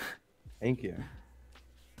 Thank you.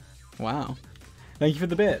 Wow. Thank you for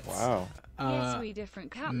the bits. Wow. Yes, we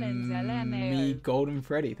different Catlins, LMAO. Me, Golden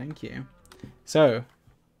Freddy, thank you. So,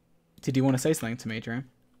 did you want to say something to me, Dream?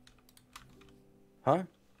 Huh?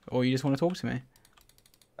 Or you just want to talk to me?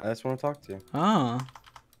 I just want to talk to you. Ah.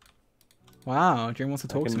 Wow, Dream wants to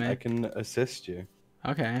talk to me. I can assist you.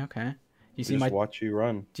 Okay, okay. You see just watch you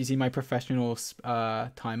run. Do you see my professional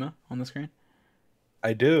timer on the screen?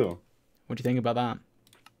 I do. What do you think about that?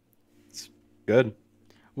 It's good.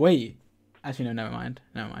 Wait. Actually, no, never mind.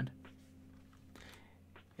 Never mind.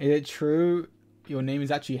 Is it true your name is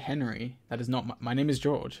actually Henry? That is not my name is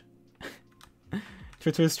George.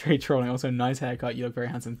 Twitter is straight trolling. Also, nice haircut. You look very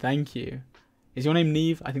handsome. Thank you. Is your name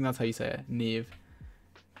Neve? I think that's how you say it. Neve.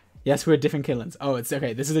 Yes, we're different Caitlins. Oh, it's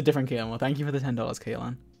okay. This is a different Caitlin. Well, thank you for the $10,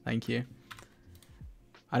 Caitlin. Thank you.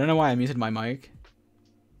 I don't know why I muted my mic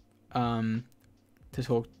to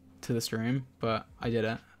talk to the stream, but I did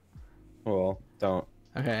it. Well, don't.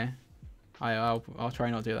 Okay. I'll try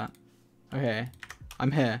not to do that. Okay.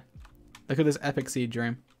 I'm here. Look at this epic seed,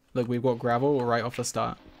 Dream. Look, we've got gravel right off the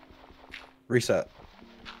start. Reset.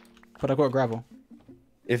 But I've got gravel.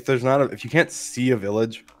 If if you can't see a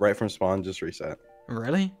village right from spawn, just reset.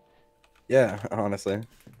 Really? Yeah, honestly.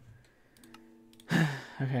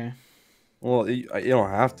 Okay. Well, you don't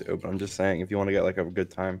have to, but I'm just saying if you want to get like a good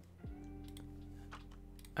time.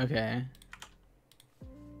 Okay.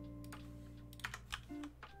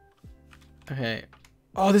 Okay.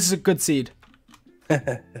 Oh, this is a good seed.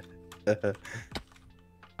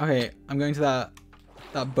 Okay, I'm going to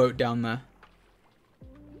that boat down there.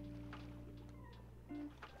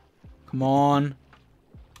 Come on.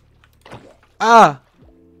 Ah!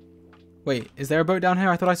 Wait, is there a boat down here?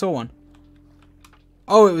 I thought I saw one.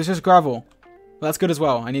 Oh, it was just gravel. Well, that's good as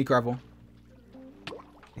well. I need gravel.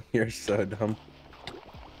 You're so dumb.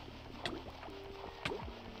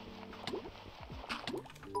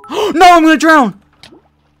 No, I'm gonna drown!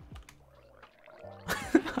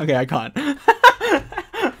 Okay, I can't.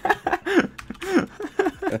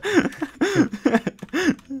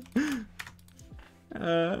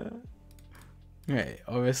 Okay,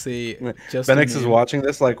 obviously, just Benix is watching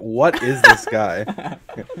this like, what is this guy?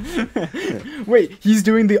 Wait, he's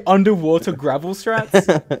doing the underwater gravel strats?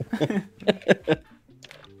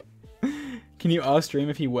 Can you ask Dream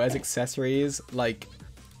if he wears accessories like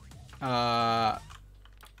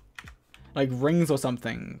Like rings or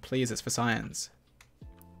something, please. It's for science.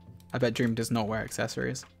 I bet Dream does not wear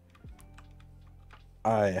accessories.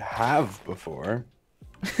 I have before.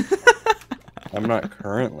 I'm not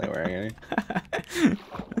currently wearing any.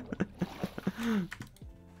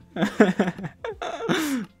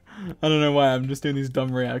 I don't know why I'm just doing these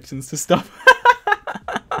dumb reactions to stuff.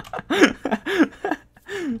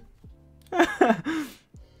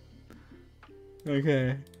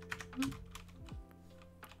 Okay.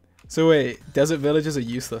 So wait, desert villages are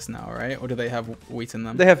useless now, right? Or do they have wheat in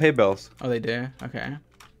them? They have hay bales. Oh, they do? Okay.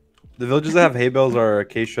 The villages that have hay bales are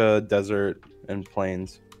Acacia, Desert, and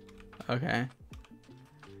Plains. Okay.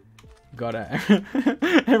 Got it.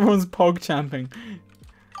 Everyone's pog champing.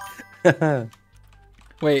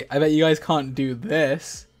 Wait, I bet you guys can't do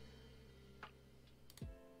this.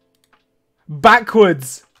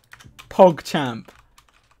 Backwards! Pog champ.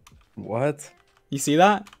 What? You see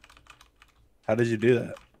that? How did you do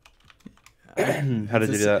that? How did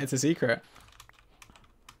you do that? It's a secret.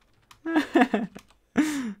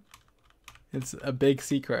 It's a big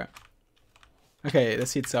secret. Okay,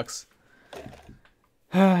 this seed sucks.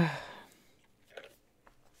 You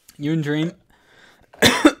and Dream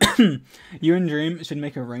you and Dream should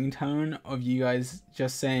make a ringtone of you guys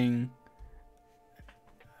just saying,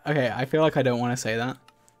 okay, I feel like I don't want to say that.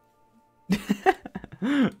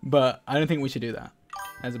 But I don't think we should do that.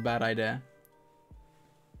 That's a bad idea.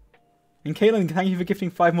 And Caitlin, thank you for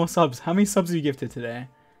gifting 5 more subs. How many subs have you gifted today?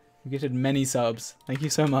 You gifted many subs. Thank you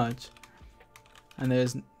so much. And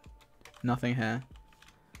there's nothing here.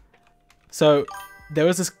 So there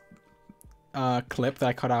was this clip that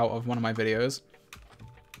I cut out of one of my videos.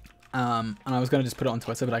 And I was going to just put it on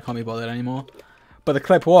Twitter, but I can't be bothered anymore. But the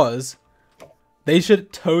clip was, they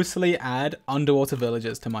should totally add underwater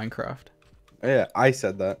villages to Minecraft. Yeah, I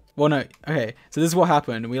said that. Well, no. Okay, so this is what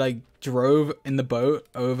happened. We like drove in the boat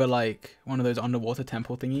over like one of those underwater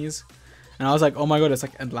temple thingies. And I was like, oh my god, it's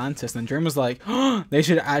like Atlantis. And Dream was like, oh, they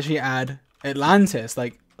should actually add Atlantis.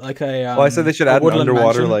 Like a well, I said they should add an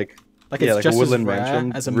underwater mansion. like it's like just a woodland as rare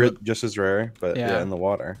mansion, as a just as rare, but yeah, in the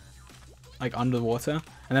water. Like underwater.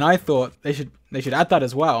 And then I thought they should add that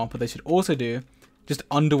as well, but they should also do just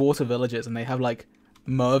underwater villages, and they have like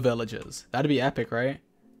mer villages. That'd be epic, right?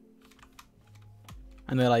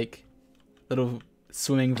 And they're like little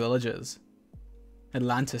swimming villages.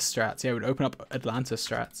 Atlantis strats. Yeah, we'd open up Atlantis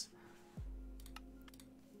strats.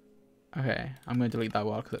 Okay, I'm going to delete that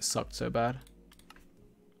word because it sucked so bad.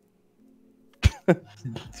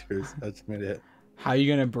 Seriously, that's an idiot. How are you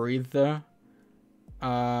going to breathe though?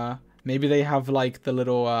 Maybe they have like the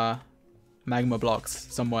little magma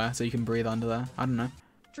blocks somewhere so you can breathe under there. I don't know.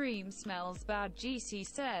 Dream smells bad. GC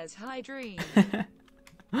says, hi Dream.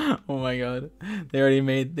 Oh my god.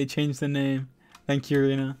 They changed the name. Thank you,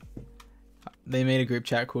 Rena. They made a group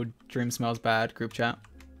chat called Dream Smells Bad group chat.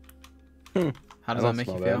 How does that make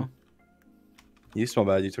you feel? You smell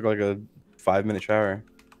bad. You took like a 5-minute shower.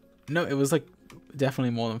 No, it was like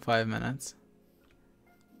definitely more than 5 minutes.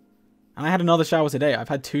 And I had another shower today. I've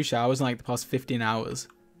had 2 showers in like the past 15 hours.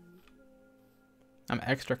 I'm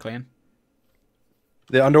extra clean.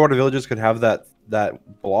 The underwater villages could have that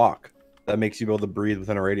block that makes you be able to breathe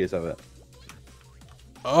within a radius of it.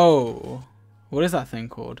 Oh, what is that thing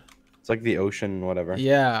called? It's like the ocean, whatever.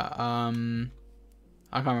 Yeah, I can't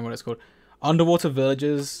remember what it's called. Underwater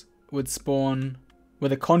villages would spawn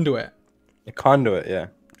with a conduit. A conduit, yeah.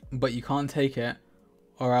 But you can't take it,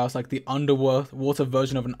 or else like the underwater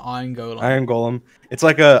version of an iron golem. Iron golem. It's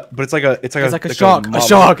like a shark. A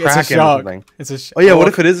shark. It's a shark. Oh yeah, what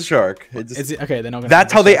if it is a shark? Okay, they're not gonna.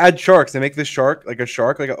 That's how they add sharks. They make this shark like a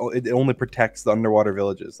shark. It only protects the underwater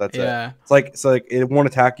villages. That's it. It's like it won't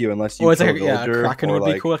attack you unless you. Or it's like a kraken would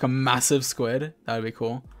be cool, like a massive squid. That would be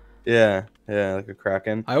cool. Yeah, like a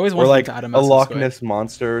kraken. I always wanted to add a massive Loch Ness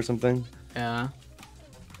monster or something. Yeah.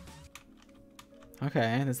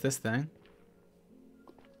 Okay, there's this thing.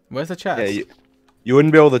 Where's the chest? Yeah, you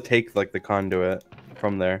wouldn't be able to take like the conduit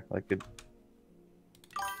from there. Like it.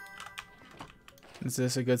 Is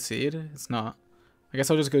this a good seed? It's not. I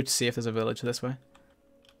guess I'll just go to see if there's a village this way.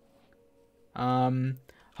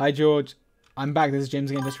 Hi George, I'm back. This is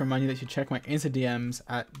James again. Just to remind you that you should check my Insta DMs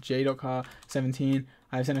at j.car17.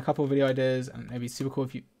 I've sent a couple of video ideas, and it'd be super cool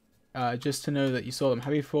if you, just to know that you saw them.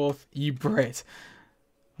 Happy 4th, you Brit.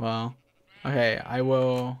 Well, okay, I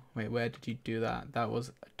will. Wait, where did you do that? That was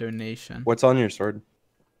a donation. What's on your sword?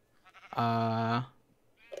 1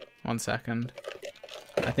 second.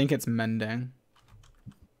 I think it's mending.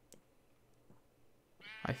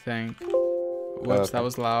 I think. Whoops, that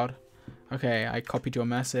was loud. Okay, I copied your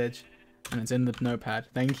message, and it's in the notepad.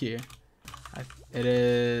 Thank you. It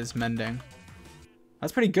is mending.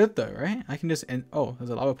 That's pretty good though, right? I can just oh, there's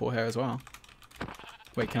a lava pool here as well.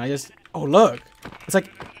 Wait, can I just? Oh look, it's like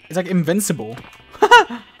invincible.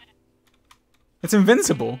 It's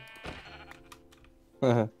invincible.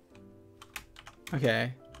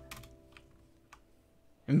 Okay.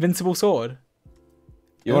 Invincible sword.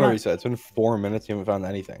 You want to reset? It's been 4 minutes. You haven't found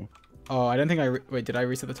anything. Oh, I don't think wait, did I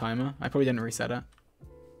reset the timer? I probably didn't reset it.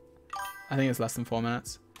 I think it's less than 4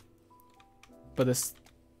 minutes. But this...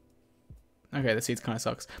 Okay, the seeds kind of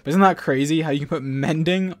sucks. But isn't that crazy how you can put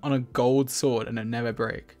mending on a gold sword and it never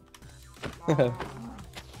break?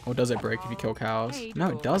 Or does it break if you kill cows? Hey, no,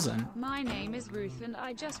 it doesn't. My name is Ruth and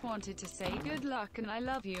I just wanted to say good luck and I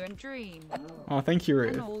love you and Dream. Oh, thank you,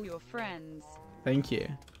 Ruth. And all your friends. Thank you.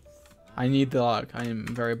 I need the luck. I am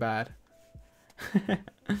very bad.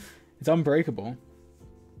 It's unbreakable.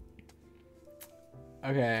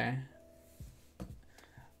 Okay.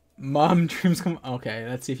 Mom Dreams okay,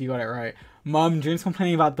 let's see if you got it right. Mom Dreams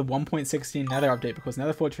complaining about the 1.16 Nether update because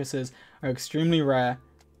Nether fortresses are extremely rare.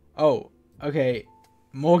 Oh, okay.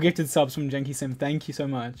 More gifted subs from Jenky Sim. Thank you so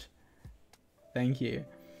much. Thank you.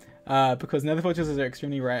 Because Nether fortresses are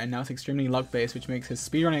extremely rare and now it's extremely luck based, which makes his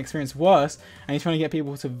speedrunning experience worse. And he's trying to get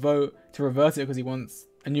people to vote to reverse it because he wants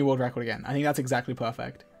a new world record again. I think that's exactly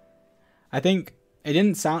perfect. I think it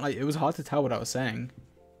didn't sound like it was hard to tell what I was saying,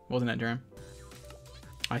 wasn't it, Dream?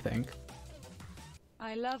 I think.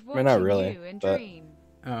 I love watching not really, you and but... Dream.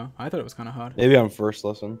 Oh, I thought it was kind of hard. Maybe on first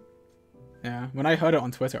listen. Yeah, when I heard it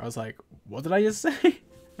on Twitter, I was like, what did I just say?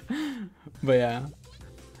 But yeah.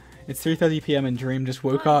 It's 3:30 PM and Dream just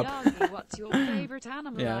woke up. Yagi, what's your favorite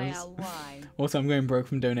animal? Yes. ILY? Also, I'm going broke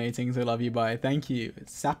from donating, so love you, bye. Thank you.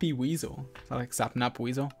 It's Sappy Weasel. Is that like Sapnap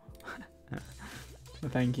Weasel?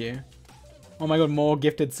 Thank you. Oh my god, more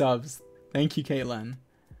gifted subs. Thank you, Caitlin.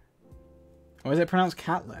 Or is it pronounced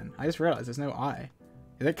Catlin? I just realized there's no I.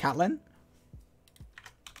 Is it Catlin?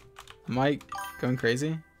 Am I going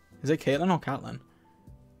crazy? Is it Caitlin or Catlin?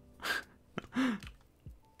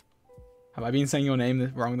 Have I been saying your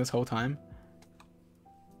name wrong this whole time?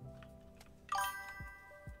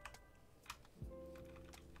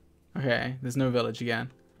 Okay, there's no village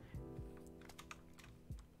again.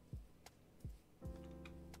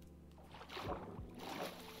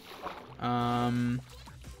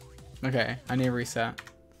 Okay, I need a reset.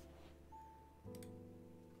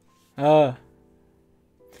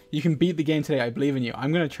 You can beat the game today, I believe in you.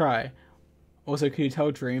 I'm gonna try. Also, could you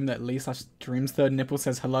tell Dream that Lee/Dream's third nipple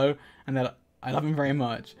says hello and that I love him very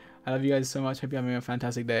much. I love you guys so much. Hope you're having a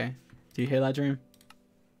fantastic day. Do you hear that, Dream?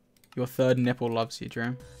 Your third nipple loves you,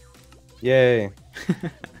 Dream. Yay.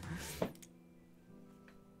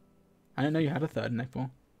 I didn't know you had a third nipple.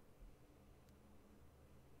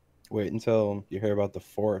 Wait until you hear about the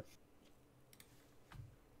fourth.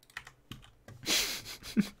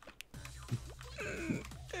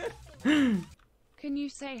 Can you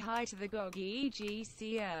say hi to the Goggy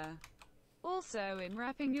EGCR? Also, in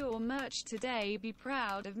wrapping your merch today, be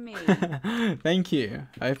proud of me. Thank you.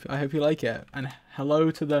 I hope you like it. And hello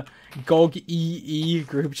to the GOG EE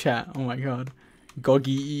group chat. Oh my god. GOG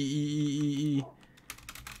EE.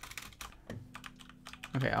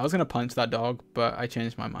 Okay, I was gonna punch that dog, but I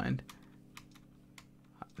changed my mind.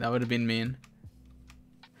 That would have been mean.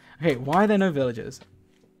 Okay, why are there no villagers?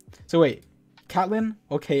 So wait, Catlin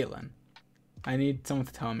or Caitlin? I need someone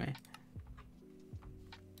to tell me.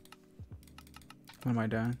 What am I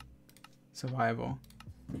doing? Survival.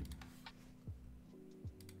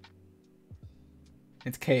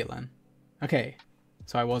 It's Caitlin. Okay,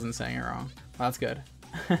 so I wasn't saying it wrong. That's good.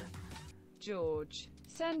 George,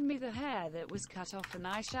 send me the hair that was cut off and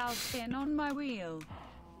I shall spin on my wheel.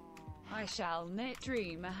 I shall knit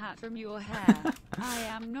Dream a hat from your hair. I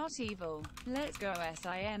am not evil. Let's go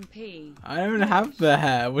SIMP. I don't have the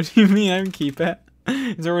hair. What do you mean I don't keep it?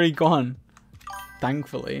 It's already gone.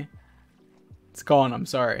 Thankfully. It's gone, I'm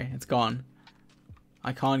sorry. It's gone.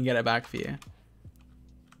 I can't get it back for you.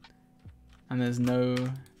 And there's no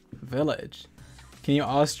village. Can you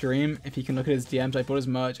ask Dream if he can look at his DMs? I bought his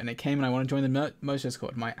merch and it came and I want to join the merch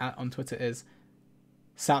Discord. My @ on Twitter is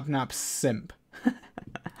sapnapsimp.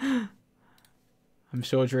 I'm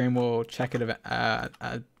sure Dream will check it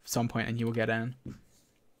at some point and he will get in.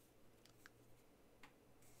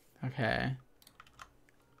 Okay.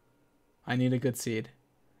 I need a good seed.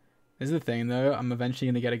 This is the thing though, I'm eventually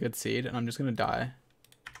going to get a good seed and I'm just going to die.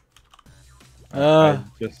 I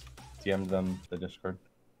just DM'd them the Discord.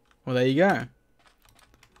 Well, there you go.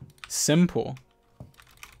 Simple.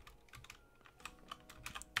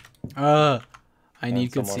 I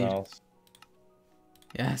need good seed. Else.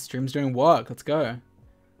 Yes, Dream's doing work. Let's go.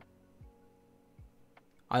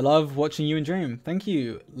 I love watching you and Dream. Thank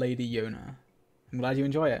you, Lady Yona. I'm glad you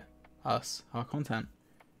enjoy it. Our content.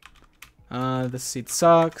 This seed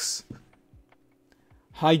sucks.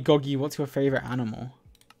 Hi Goggy, what's your favorite animal?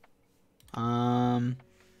 Kind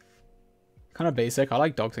of basic. I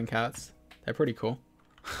like dogs and cats. They're pretty cool.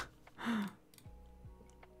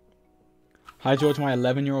 Hi George, my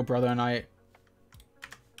 11-year-old brother and I.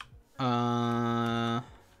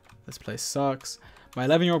 This place sucks. My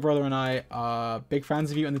 11-year-old brother and I are big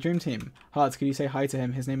fans of you and the Dream Team. Hearts, could you say hi to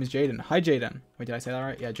him? His name is Jaden. Hi Jaden. Wait, did I say that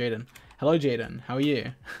right? Yeah, Jaden. Hello Jaden. How are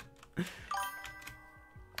you?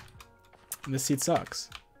 This seed sucks.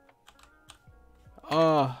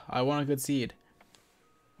 Oh, I want a good seed.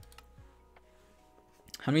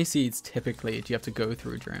 How many seeds typically do you have to go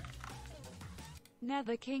through, Dream?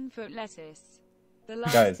 Nether Kingfoot lettuce.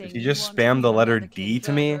 Guys, if you just spam the letter D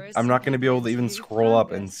to me, I'm not going to be able to even scroll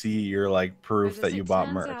up and see your like proof that you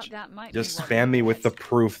bought merch. Just spam me with the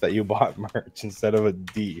proof that you bought merch instead of a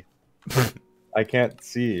D. I can't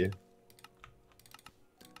see. Oh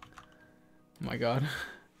my god.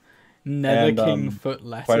 Nether King foot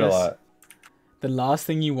lettuce. Quite a lot. The last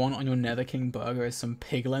thing you want on your Nether King burger is some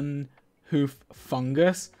piglin hoof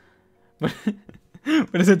fungus. But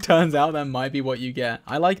as it turns out, that might be what you get.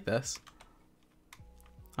 I like this.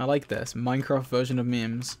 I like this Minecraft version of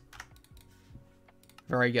memes.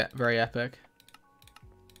 Very epic.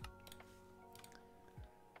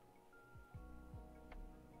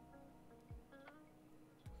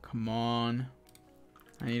 Come on.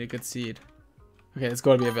 I need a good seed. Okay, there's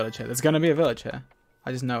got to be a village here. There's going to be a village here.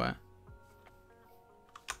 I just know it.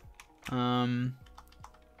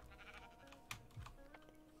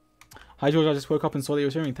 Hi George, I just woke up and saw that you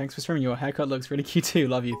were streaming. Thanks for streaming. Your haircut looks really cute too.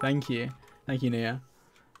 Love you. Thank you. Thank you, Nia.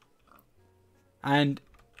 And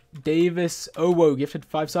Davis Owo gifted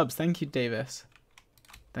 5 subs. Thank you, Davis.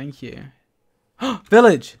 Thank you.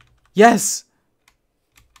 Village! Yes!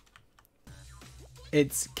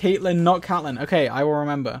 It's Caitlin, not Catlin. Okay, I will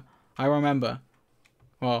remember. I will remember.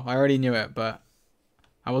 Well, I already knew it, but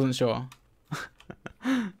I wasn't sure.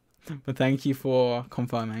 But thank you for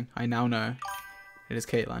confirming. I now know it is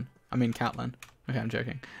Caitlin. I mean Catlin. Okay, I'm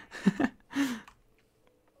joking.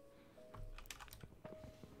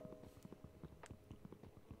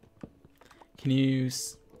 Can you...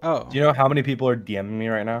 Oh. Do you know how many people are DMing me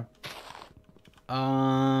right now?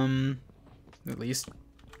 At least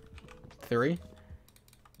 3.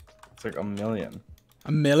 It's like 1 million.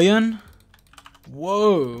 1 million?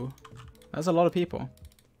 Whoa. That's a lot of people.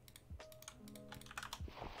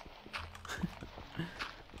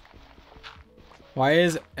 Why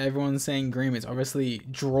is everyone saying green? It's obviously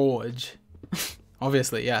George.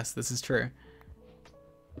 Obviously, yes, this is true.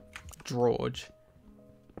 George.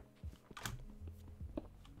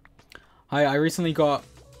 Hi, I recently got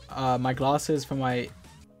my glasses for my...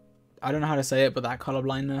 I don't know how to say it, but that color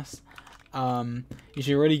blindness. You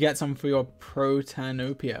should really get some for your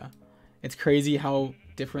protanopia. It's crazy how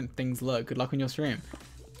different things look. Good luck on your stream.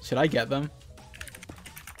 Should I get them?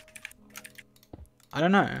 I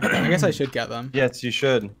don't know. I guess I should get them. Yes, you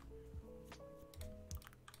should.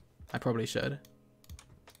 I probably should.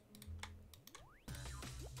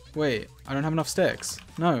 Wait, I don't have enough sticks.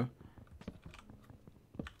 No.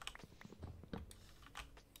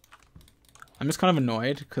 I'm just kind of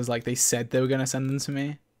annoyed because like they said they were going to send them to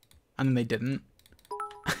me and then they didn't.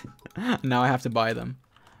 Now I have to buy them.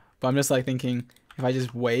 But I'm just like thinking if I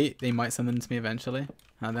just wait, they might send them to me eventually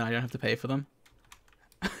and then I don't have to pay for them.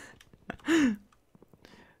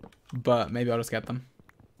 But maybe I'll just get them.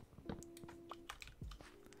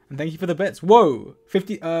 And thank you for the bits. Whoa!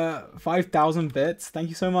 5,000 bits. Thank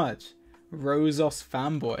you so much. Rosos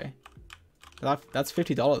fanboy. That's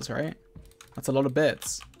 $50, right? That's a lot of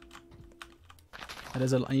bits. That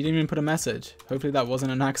is you didn't even put a message. Hopefully that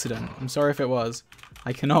wasn't an accident. I'm sorry if it was.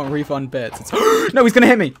 I cannot refund bits. No, he's gonna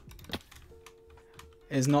hit me!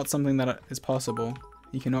 It is not something that is possible.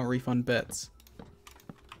 You cannot refund bits.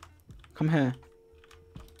 Come here.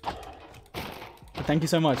 But thank you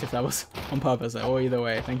so much if that was on purpose or either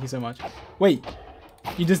way. Thank you so much. Wait,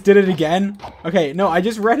 you just did it again? Okay, no, I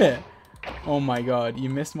just read it. Oh my god, you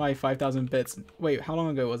missed my 5,000 bits. Wait, how long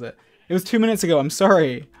ago was it? It was 2 minutes ago. I'm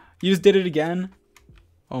sorry. You just did it again?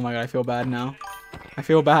 Oh my god, I feel bad now. I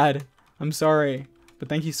feel bad. I'm sorry. But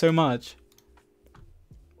thank you so much.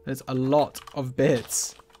 There's a lot of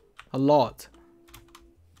bits. A lot.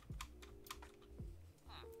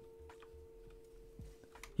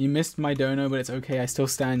 You missed my dono, but it's okay. I still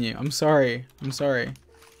stan you. I'm sorry. I'm sorry.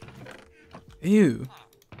 Ew.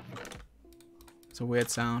 It's a weird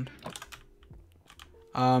sound.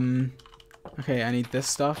 Okay, I need this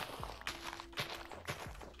stuff.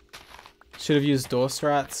 Should have used door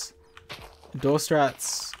strats. Door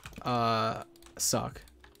strats suck.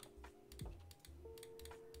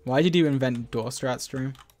 Why did you invent door strat,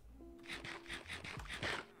 stream?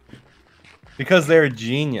 Because they're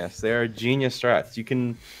genius. They are genius strats. You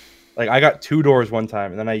can, like, I got 2 doors one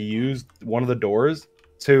time, and then I used one of the doors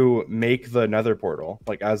to make the nether portal,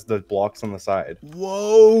 like, as the blocks on the side.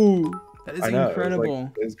 Whoa! That is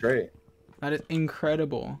incredible. It was great. That is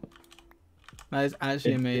incredible. That is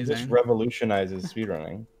actually amazing. It just revolutionizes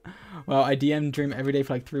speedrunning. Well, I DM'd Dream every day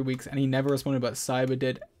for like 3 weeks, and he never responded, but Cyber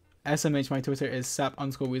did. SMH, my Twitter is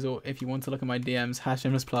sap_weasel. If you want to look at my DMs,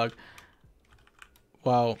 #shameless plug.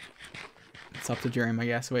 Well, it's up to Dream, I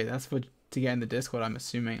guess. Wait, that's to get in the Discord, I'm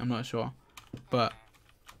assuming. I'm not sure. But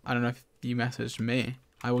I don't know if you messaged me.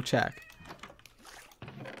 I will check.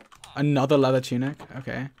 Another leather tunic.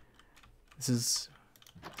 Okay. This is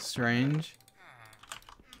strange.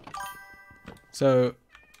 So,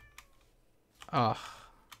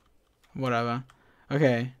 whatever.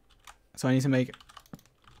 Okay. So I need to make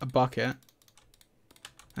a bucket.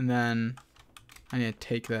 And then I need to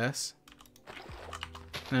take this.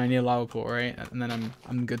 And then I need a lava pool, right? And then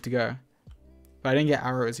I'm good to go. But I didn't get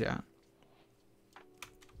arrows yet.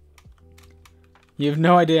 You have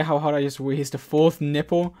no idea how hard I just raised a 4th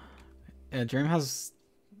nipple. Yeah, Dream has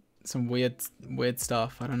some weird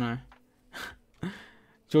stuff. I don't know.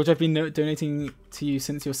 George, I've been donating to you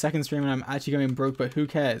since your 2nd stream, and I'm actually going broke, but who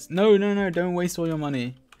cares? No, don't waste all your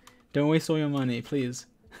money. Don't waste all your money, please.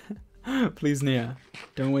 Please, Nia.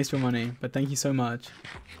 Don't waste your money, but thank you so much.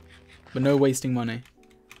 But no wasting money.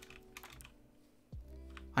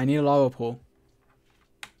 I need a lava pool.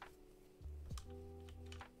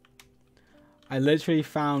 I literally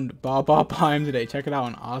found Bar Biome today. Check it out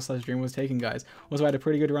on r/dreamwasTaken, guys. Also, I had a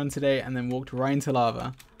pretty good run today and then walked right into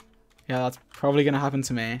lava. Yeah, that's probably going to happen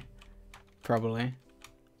to me. Probably.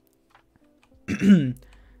 Oh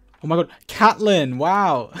my god. Catlin!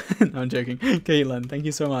 Wow! No, I'm joking. Caitlin, thank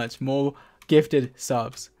you so much. More gifted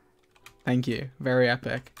subs. Thank you. Very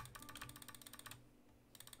epic.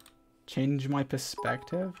 Change my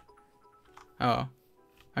perspective? Oh.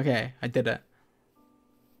 Okay, I did it.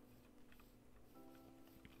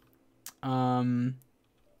 And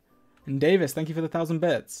Davis, thank you for the 1,000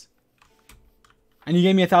 bits. And you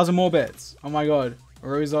gave me 1,000 more bits. Oh my god.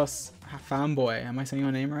 Rosos fanboy. Am I saying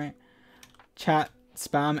your name right? Chat,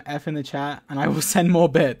 spam F in the chat, and I will send more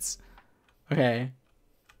bits. Okay.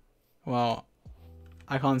 Well,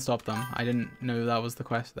 I can't stop them. I didn't know that was the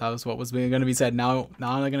quest. That was what was going to be said. Now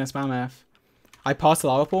they're going to spam F. I passed the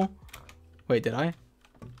lava pool? Wait, did I?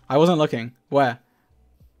 I wasn't looking. Where?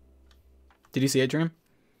 Did you see it, Dream?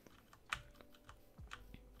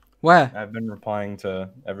 Where? I've been replying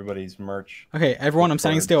to everybody's merch. Okay, everyone, I'm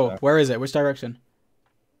standing still. Stuff. Where is it? Which direction?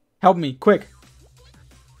 Help me, quick.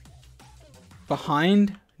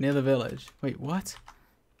 Behind? Near the village. Wait, what?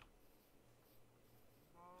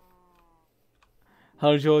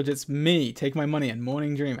 Hello, George, it's me. Take my money and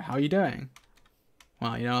Morning Dream. How are you doing?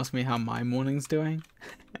 Well, you don't ask me how my morning's doing.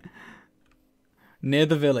 Near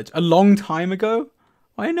the village. A long time ago?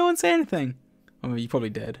 Why didn't no one say anything? Oh, you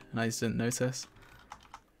probably did, and I just didn't notice.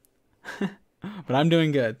 But I'm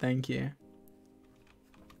doing good, thank you.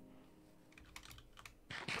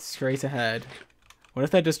 Straight ahead. What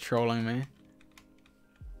if they're just trolling me?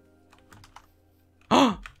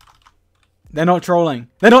 Oh! They're not trolling.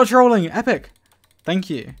 They're not trolling! Epic! Thank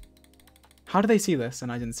you. How do they see this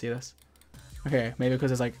and I didn't see this? Okay, maybe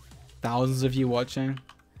because there's like thousands of you watching.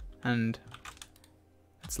 And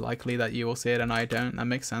it's likely that you will see it and I don't. That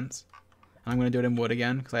makes sense. And I'm going to do it in wood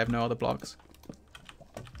again because I have no other blocks.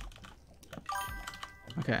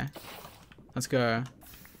 Okay. Let's go.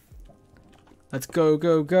 Let's go,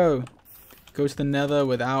 go, go. Go to the nether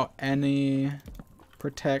without any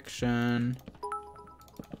protection.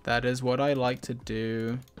 That is what I like to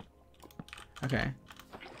do. Okay.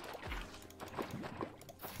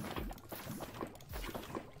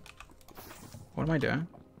 What am I doing?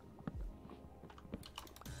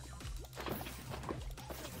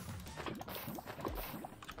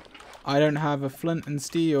 I don't have a flint and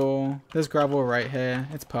steel. There's gravel right here.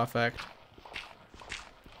 It's perfect.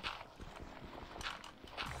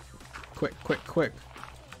 Quick, quick, quick.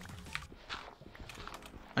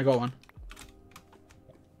 I got one.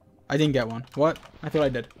 I didn't get one. What? I thought I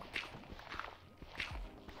did.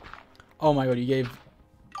 Oh my god, you gave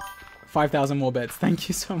 5,000 more bits. Thank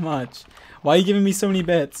you so much. Why are you giving me so many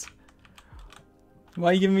bits? Why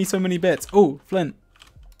are you giving me so many bits? Oh, flint.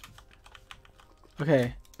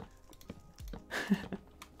 Okay.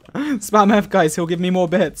 Spam F, guys. He'll give me more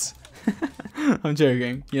bits. I'm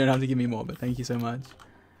joking. You don't have to give me more, but thank you so much.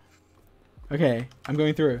 Okay. I'm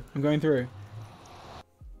going through. I'm going through.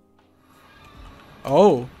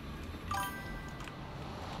 Oh.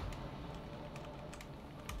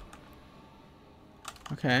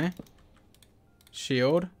 Okay.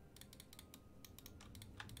 Shield.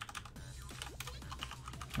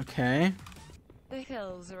 Okay. The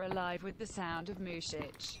hills are alive with the sound of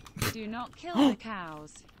mooshich. Do not kill the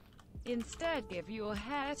cows. Instead, give your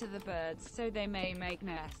hair to the birds so they may make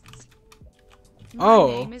nests. My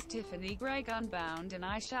name is Tiffany Greg Unbound, and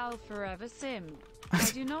I shall forever simp. I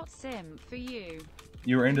do not simp for you.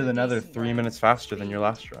 You were into the nether 3 minutes faster than your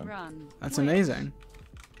last run. That's amazing.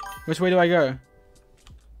 Which way do I go?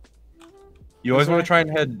 You always want to try and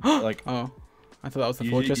head like. Oh, I thought that was the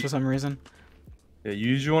fortress for some reason. Yeah, you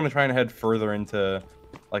usually want to try and head further into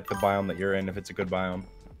like the biome that you're in if it's a good biome.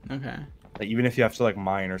 Okay. Like even if you have to like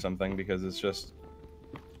mine or something because it's just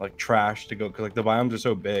like trash to go. Cause like the biomes are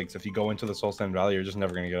so big, so if you go into the Soul Sand Valley, you're just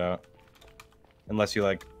never gonna get out unless you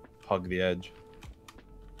like hug the edge.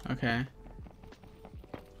 Okay.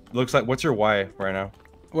 Looks like what's your Y right now?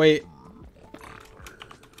 Wait.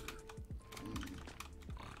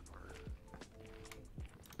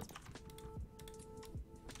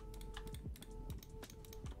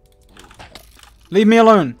 Leave me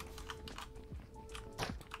alone.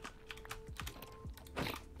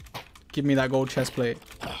 Give me that gold chest plate.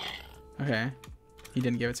 Okay. He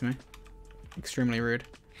didn't give it to me. Extremely rude.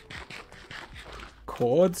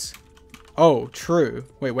 Chords? Oh, true.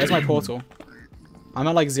 Wait, where's my portal? I'm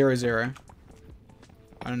at like 0, 0.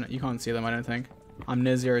 I don't know. You can't see them, I don't think. I'm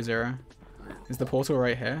near 0, 0. Is the portal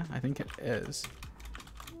right here? I think it is.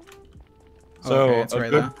 So okay, it's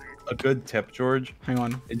right there. A good tip, George. Hang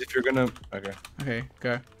on. Is if you're gonna Okay,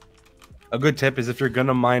 go. A good tip is if you're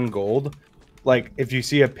gonna mine gold, like if you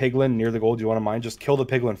see a piglin near the gold you want to mine, just kill the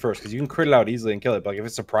piglin first because you can crit it out easily and kill it. But like, if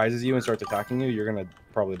it surprises you and starts attacking you, you're gonna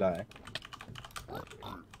probably die.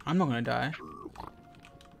 I'm not gonna die.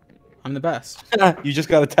 I'm the best. You just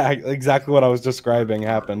got attacked. Exactly what I was describing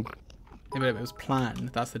happened. Yeah, but it was planned.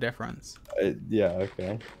 That's the difference. Yeah.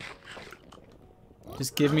 Okay.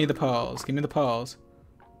 Just give me the pearls. Give me the pearls.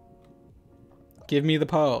 Give me the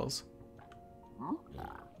pearls.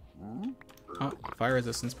 Oh, fire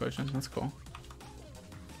resistance potion. That's cool.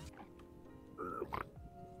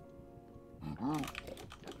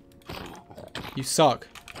 You suck.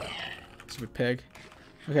 Stupid pig.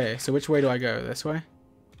 Okay, so which way do I go? This way?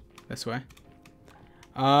 This way.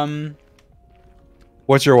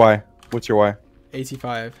 What's your Y? What's your Y?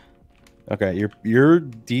 85. Okay, you're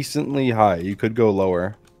decently high. You could go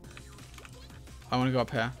lower. I want to go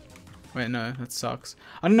up here. Wait, no, that sucks.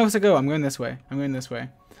 I don't know where to go. I'm going this way. I'm going this way.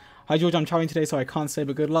 Hi, George. I'm traveling today, so I can't say,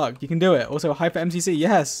 but good luck. You can do it. Also, hi for MCC.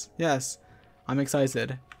 Yes, yes. I'm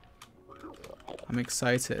excited. I'm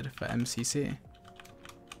excited for MCC.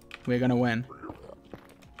 We're gonna win.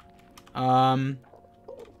 Oh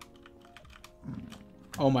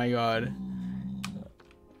my god.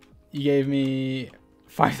 You gave me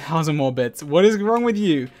 5,000 more bits. What is wrong with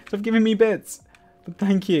you? Stop giving me bits. But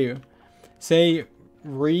thank you. Say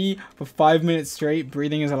re for 5 minutes straight.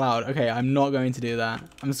 Breathing is allowed. Okay, I'm not going to do that.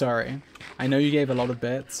 I'm sorry. I know you gave a lot of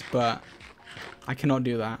bits, but I cannot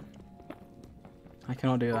do that. I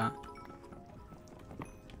cannot do that.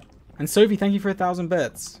 And Sophie, thank you for 1,000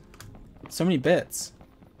 bits. So many bits.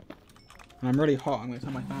 And I'm really hot. I'm going to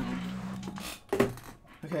turn my fan on.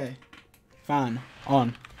 Okay. Fan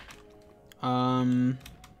on.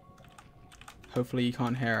 Hopefully you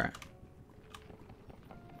can't hear it.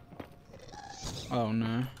 Oh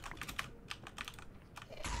no.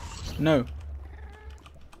 No.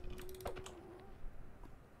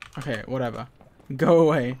 Okay, whatever. Go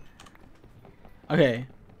away. Okay.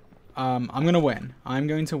 I'm gonna win. I'm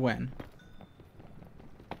going to win.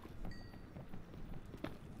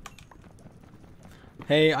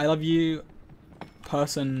 Hey, I love you,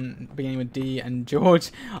 person beginning with D, and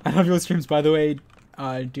George. I love your streams, by the way.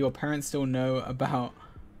 Do your parents still know about...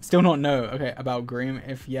 Still not know, okay, about Greem?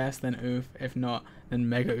 If yes, then oof. If not, then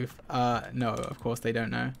mega oof. No, of course they don't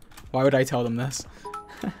know. Why would I tell them this?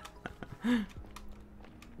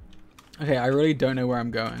 Okay, I really don't know where I'm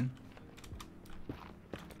going.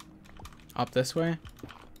 Up this way?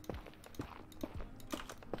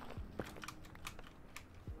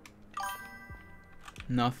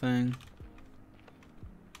 Nothing.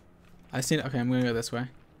 I see it. Okay, I'm gonna go this way.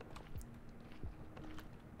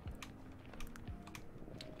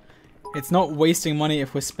 It's not wasting money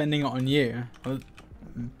if we're spending it on you. Well,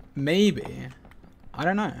 maybe. I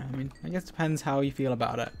don't know. I mean, I guess it depends how you feel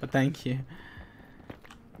about it. But thank you.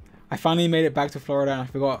 I finally made it back to Florida and I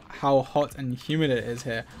forgot how hot and humid it is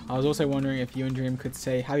here. I was also wondering if you and Dream could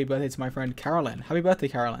say happy birthday to my friend Carolyn. Happy birthday,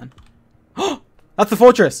 Carolyn. Oh, that's the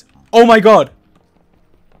fortress. Oh my god.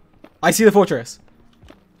 I see the fortress.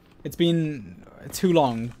 It's been too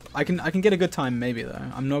long. I can get a good time maybe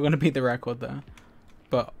though. I'm not going to beat the record though.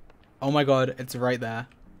 But, oh my god, it's right there.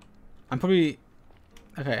 I'm probably...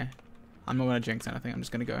 Okay. I'm not going to jinx anything. I'm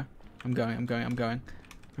just going to go. I'm going. I'm going.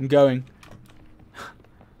 I'm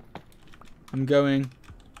going.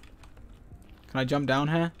 Can I jump down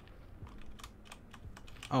here?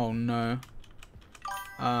 Oh no.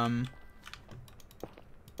 Let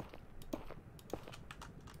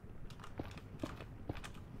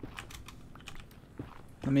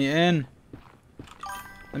me in.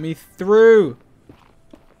 Let me through.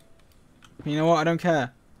 You know what? I don't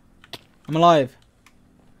care. I'm alive.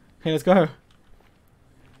 Okay, let's go.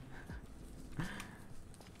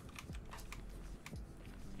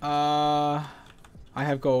 I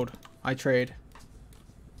have gold. I trade.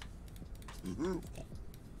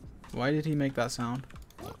 Why did he make that sound?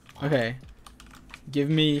 Okay. Give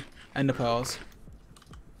me ender pearls.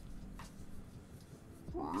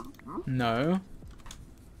 No.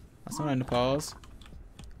 That's not ender pearls.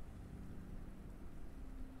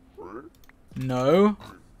 No.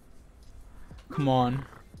 Come on.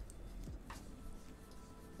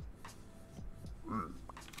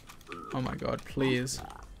 Oh my god, please.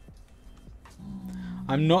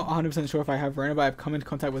 I'm not 100% sure if I have Rona, but I've come into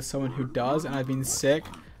contact with someone who does, and I've been sick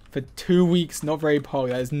for 2 weeks. Not very pog.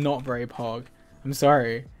 That is not very pog. I'm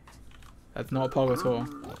sorry. That's not pog at all.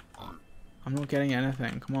 I'm not getting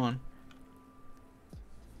anything. Come on.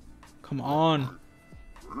 Come on.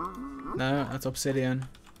 No, that's obsidian.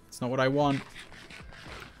 It's not what I want.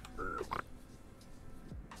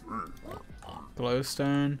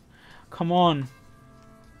 Glowstone. Come on.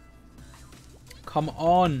 Come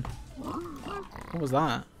on. What was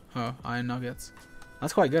that? Oh, iron nuggets.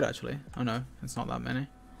 That's quite good, actually. Oh no, it's not that many.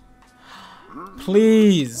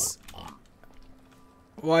 Please!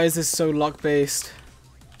 Why is this so luck-based?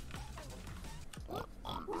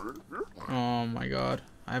 Oh my god.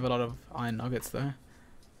 I have a lot of iron nuggets, though.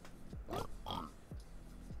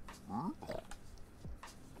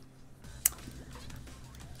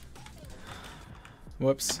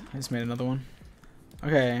 Whoops, I just made another one.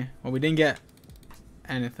 Okay, well we didn't get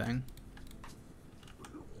anything.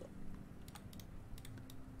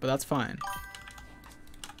 But that's fine.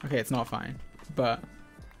 Okay, it's not fine. But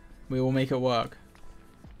we will make it work.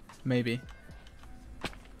 Maybe.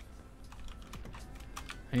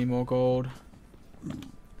 Any more gold?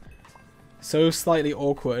 So slightly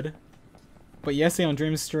awkward. But yesterday on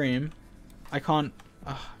Dream's stream, I can't...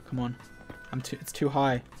 come on. It's too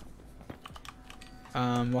high.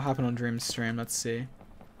 What happened on Dream's stream? Let's see.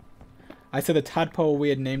 I said the tadpole we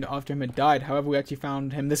had named after him had died. However, we actually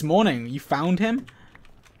found him this morning. You found him?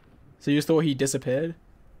 So you just thought he disappeared?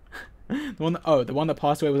 The one that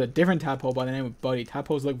passed away was a different tadpole by the name of Buddy.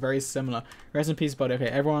 Tadpoles look very similar. Rest in peace, Buddy. Okay,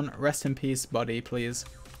 everyone, rest in peace, Buddy, please.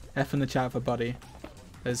 F in the chat for Buddy.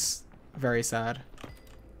 It's very sad.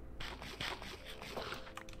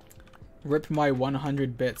 Rip my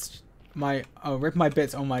 100 bits. Rip my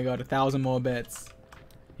bits. Oh my god, 1,000 more bits.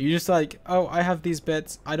 You just like, oh, I have these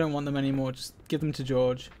bits. I don't want them anymore. Just give them to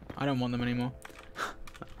George. I don't want them anymore.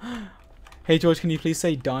 Hey George, can you please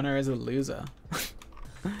say Donna is a loser?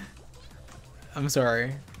 I'm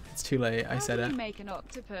sorry. It's too late. I said it. How do you make an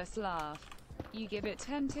octopus laugh? You give it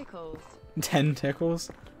 10 tickles. 10 tickles?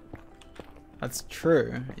 That's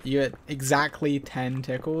true. You get exactly 10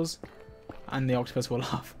 tickles and the octopus will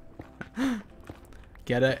laugh.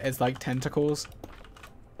 Get it? It's like tentacles.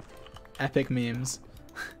 Epic memes.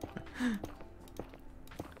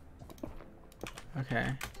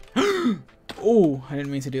 Okay. Oh, I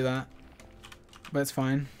didn't mean to do that. But it's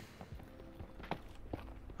fine.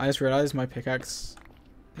 I just realized my pickaxe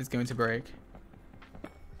is going to break.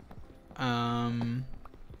 I'm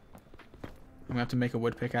gonna have to make a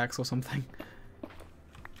wood pickaxe or something.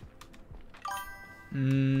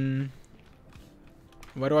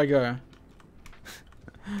 Where do I go?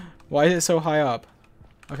 Why is it so high up?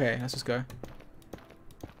 Okay, let's just go.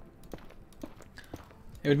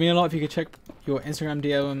 It would mean a lot if you could check your Instagram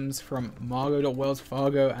DMs from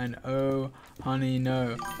Margo.WellsFargo and oh honey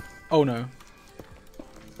no. Oh no.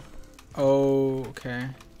 Oh, okay.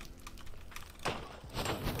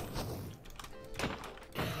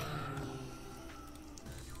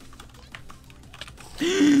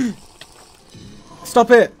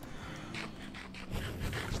 Stop it!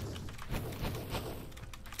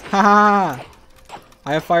 Haha!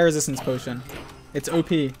 I have fire resistance potion. It's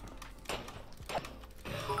OP.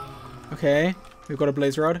 Okay, we've got a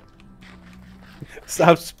blaze rod.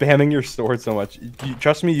 Stop spamming your sword so much.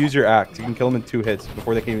 Trust me, use your axe. You can kill them in 2 hits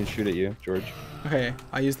before they can even shoot at you, George. Okay,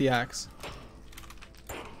 I use the axe.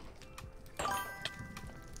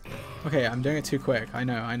 Okay, I'm doing it too quick. I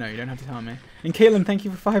know, you don't have to tell me. And Caitlin, thank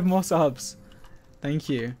you for 5 more subs. Thank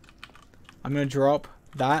you. I'm gonna drop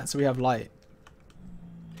that so we have light.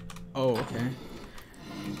 Oh, okay.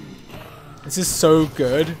 This is so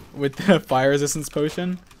good with the fire resistance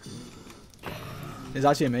potion. It's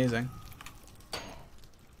actually amazing.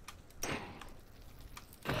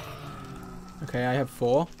 Okay, I have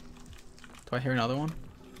 4. Do I hear another one?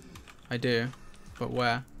 I do. But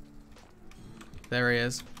where? There he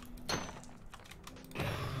is.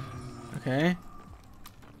 Okay.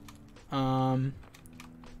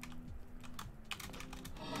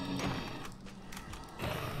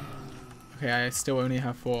 Okay, I still only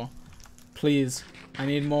have 4. Please, I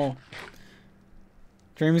need more.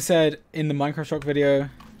 Dream said in the Minecraft Shock video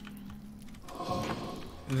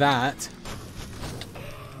that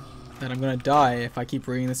I'm gonna die if I keep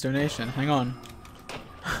reading this donation. Hang on.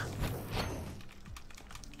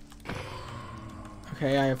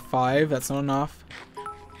 Okay, I have 5. That's not enough.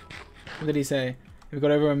 What did he say? If we got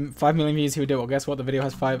over 5 million views, he would do it. Well, guess what? The video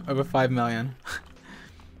has over 5 million.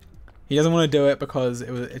 He doesn't want to do it because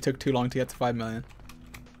it took too long to get to 5 million,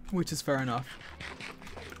 which is fair enough.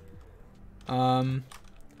 Wow,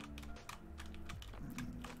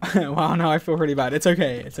 now I feel really bad. It's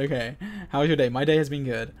okay. It's okay. How was your day? My day has been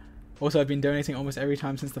good. Also, I've been donating almost every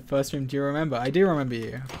time since the first stream. Do you remember? I do remember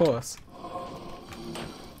you, of course.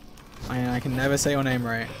 I can never say your name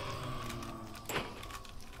right.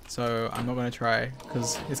 So I'm not going to try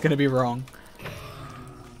because it's going to be wrong.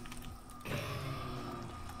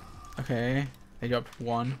 Okay, they dropped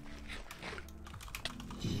 1.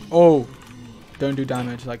 Oh, don't do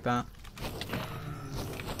damage like that.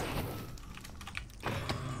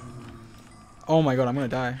 Oh my god, I'm gonna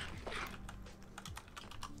die.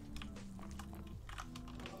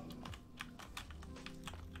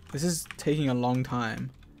 This is taking a long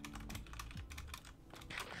time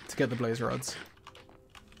to get the blaze rods.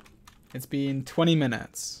 It's been 20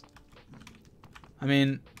 minutes. I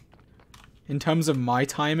mean, in terms of my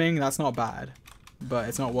timing, that's not bad, but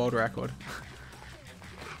it's not world record.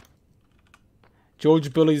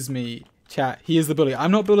 George bullies me, chat. He is the bully.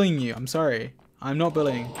 I'm not bullying you. I'm sorry. I'm not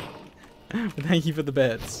bullying. But thank you for the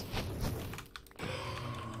bits.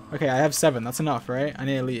 Okay, I have 7. That's enough, right? I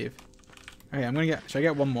need to leave. Okay, I'm gonna get... Should I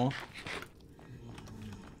get 1 more?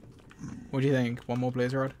 What do you think? 1 more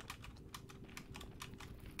blaze rod?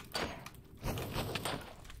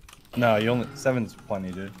 No, you only... 7's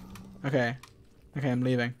plenty, dude. Okay. Okay, I'm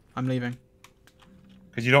leaving. I'm leaving.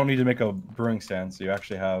 Because you don't need to make a brewing stand, so you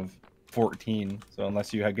actually have 14. So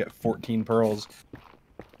unless you get 14 pearls...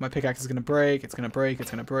 My pickaxe is gonna break. It's gonna break. It's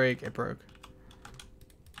gonna break. It broke.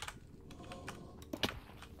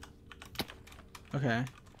 Okay.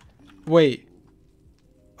 Wait.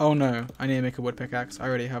 Oh no. I need to make a wood pickaxe. I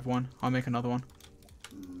already have one. I'll make another one.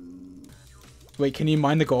 Wait, can you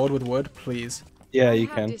mine the gold with wood, please? Yeah, you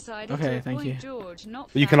can. Okay, thank you.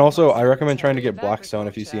 But you can also, I recommend trying to get blackstone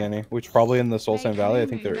if you see any, which probably in the Soul Sand Valley, I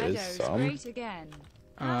think there is some.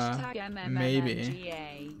 Maybe.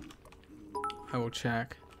 I will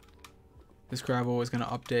check. This gravel was gonna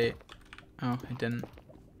update. Oh, it didn't.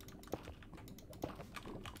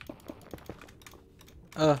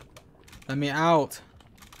 Let me out.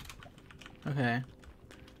 Okay.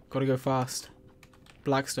 Gotta go fast.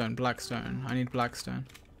 Blackstone, blackstone. I need blackstone.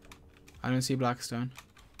 I don't see blackstone.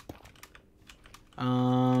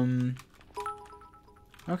 Okay,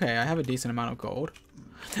 I have a decent amount of gold.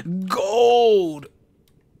 Gold!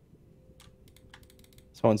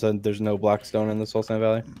 Someone said there's no blackstone in the Soul Sand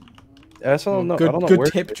Valley. I don't know. Good, I don't know good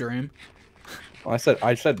where tip, Dream. I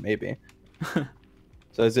said maybe.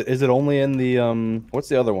 So is it only in the what's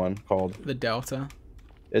the other one called? The Delta.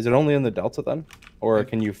 Is it only in the Delta then, or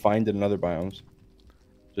can you find it in other biomes?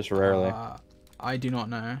 Just rarely. I do not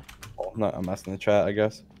know. Well, I'm asking the chat, I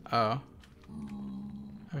guess. Oh.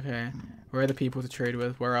 Okay. Where are the people to trade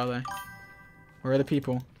with? Where are they? Where are the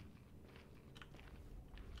people?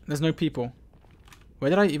 There's no people. Where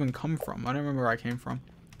did I even come from? I don't remember where I came from.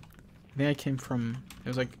 I think I came from... It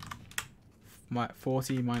was like...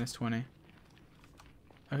 40 minus 20.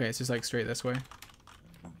 Okay, it's just like straight this way.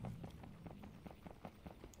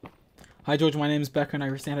 Hi George, my name's Becca and I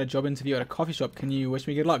recently had a job interview at a coffee shop. Can you wish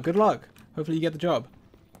me good luck? Good luck! Hopefully you get the job.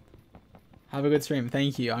 Have a good stream.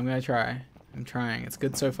 Thank you. I'm gonna try. I'm trying. It's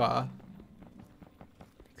good so far.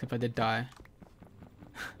 Except I did die.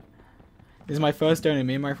 This is my first donor.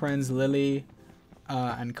 Me and my friends Lily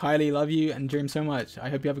and Kylie love you and Dream so much. I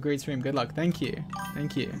hope you have a great stream. Good luck. Thank you.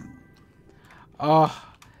 Thank you.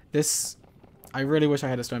 Oh, this... I really wish I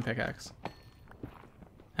had a stone pickaxe.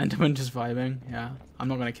 Enderman just vibing. Yeah, I'm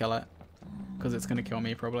not gonna kill it. Because it's gonna kill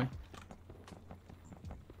me, probably.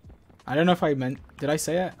 I don't know if I meant... Did I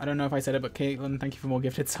say it? I don't know if I said it, but Caitlin, thank you for more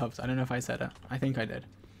gifted subs. I don't know if I said it. I think I did.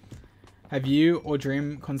 Have you or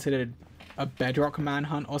Dream considered a bedrock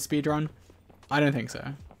manhunt or speedrun? I don't think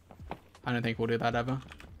so. I don't think we'll do that ever.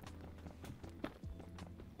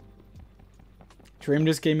 Dream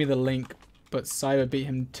just gave me the link, but Cyber beat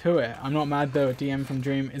him to it. I'm not mad though. A DM from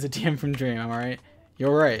Dream is a DM from Dream, am I right?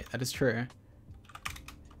 You're right, that is true.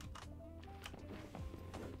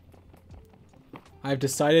 I've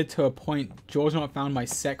decided to appoint GeorgeNotFound my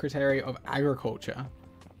Secretary of Agriculture.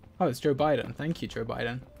 Oh, it's Joe Biden. Thank you, Joe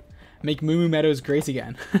Biden. Make Moo Moo Meadows great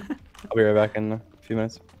again. I'll be right back in a few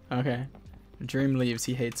minutes. Okay. Dream leaves.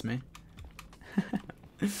 He hates me.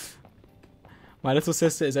 My little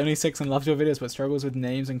sister is only 6 and loves your videos, but struggles with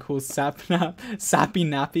names and calls Sappy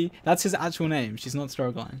Nappy. That's his actual name. She's not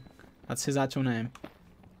struggling. That's his actual name.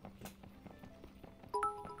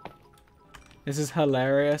 This is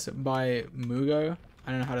hilarious by Mugo.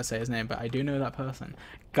 I don't know how to say his name, but I do know that person.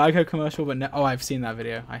 Geico commercial, but no. Oh, I've seen that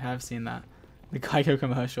video. I have seen that. The Geico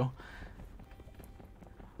commercial.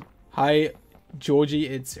 Hi, Georgie.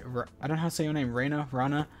 It's I don't know how to say your name.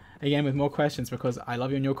 Rana. Again with more questions because I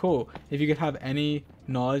love you and you're cool. If you could have any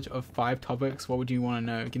knowledge of 5 topics, what would you want to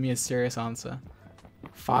know? Give me a serious answer.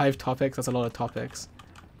 5 topics? That's a lot of topics.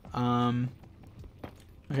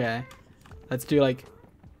 Okay. Let's do like...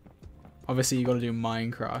 Obviously you got to do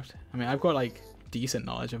Minecraft. I mean, I've got like decent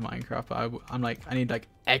knowledge of Minecraft, but I'm like, I need like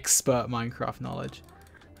expert Minecraft knowledge.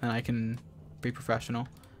 And I can be professional.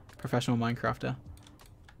 Professional Minecrafter.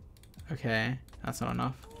 Okay. That's not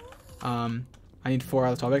enough. I need 4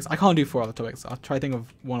 other topics. I can't do 4 other topics. I'll try to think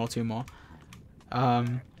of 1 or 2 more. I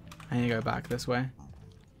need to go back this way.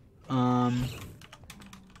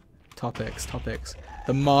 Topics.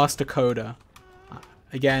 The Master Coder.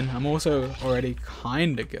 Again, I'm also already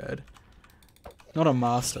kinda good. Not a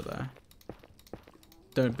master though.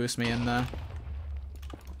 Don't boost me in there.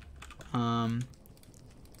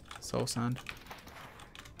 Soul Sand.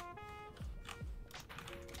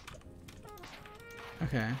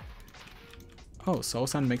 Okay. Oh, Soul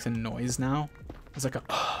Sand makes a noise now. It's like a...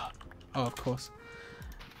 Oh, of course.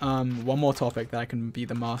 One more topic that I can be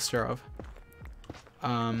the master of.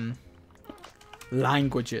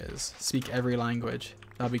 Languages. Speak every language.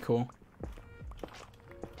 That'd be cool.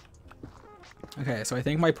 Okay, so I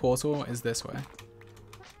think my portal is this way.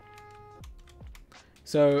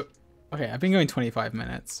 So, okay, I've been going 25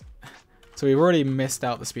 minutes. So we've already missed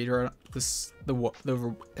out the speedrun,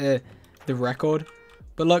 the record.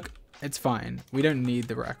 But look, it's fine. We don't need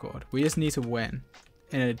the record. We just need to win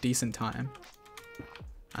in a decent time.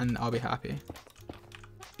 And I'll be happy.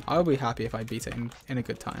 I'll be happy if I beat it in a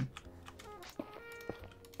good time.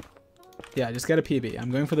 Yeah, just get a PB. I'm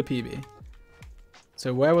going for the PB.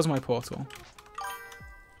 So where was my portal?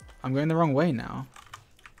 I'm going the wrong way now.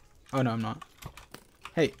 Oh no, I'm not.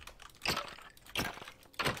 Hey.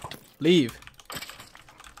 Leave.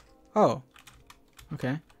 Oh.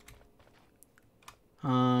 Okay.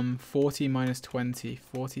 40 minus 20.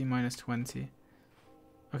 40 minus 20.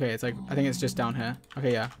 Okay, it's like, I think it's just down here.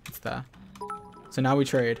 Okay, yeah, it's there. So now we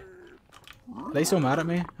trade. Are they still mad at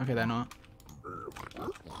me? Okay, they're not.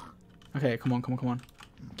 Okay, come on.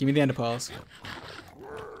 Give me the ender pearls.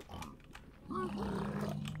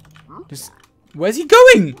 Just, where's he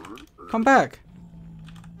going? Come back.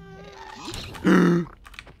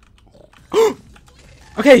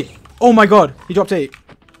 Okay. Oh my god. He dropped 8.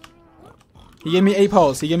 He gave me 8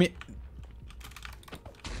 pearls. He gave me...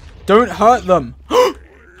 Don't hurt them.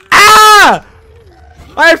 Ah!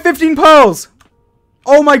 I have 15 pearls.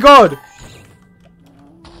 Oh my god.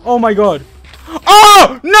 Oh my god.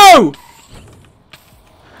 Oh! No!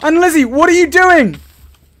 And Lizzie, what are you doing?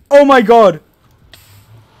 Oh my god.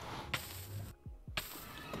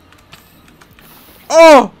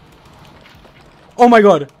 Oh! Oh my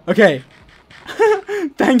god. Okay.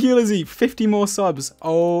 Thank you, Lizzie. 50 more subs.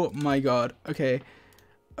 Oh my god. Okay.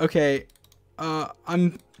 Okay.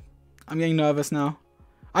 I'm getting nervous now.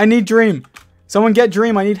 I need Dream. Someone get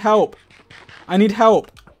Dream. I need help. I need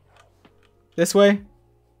help. This way.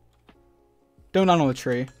 Don't land on the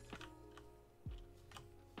tree.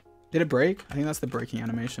 Did it break? I think that's the breaking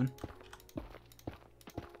animation.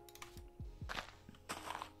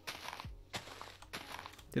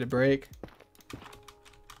 Did it break?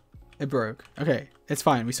 It broke. Okay, it's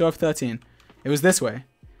fine. We still have 13. It was this way.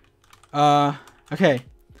 Okay.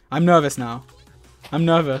 I'm nervous now. I'm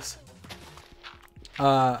nervous.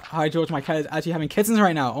 Hi George, my cat is actually having kittens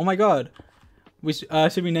right now. Oh my god.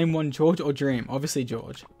 Should we name one George or Dream? Obviously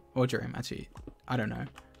George. Or Dream, actually. I don't know.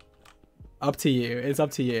 Up to you. It's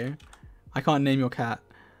up to you. I can't name your cat.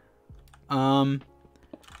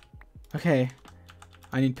 Okay.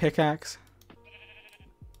 I need pickaxe.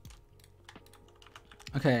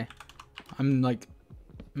 Okay. I'm like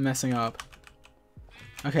messing up.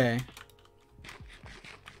 Okay.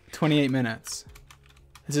 28 minutes.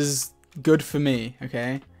 This is good for me,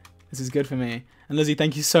 okay? This is good for me. And Lizzie,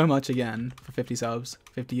 thank you so much again for 50 subs.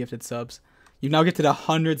 50 gifted subs. You've now gifted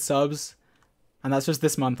 100 subs. And that's just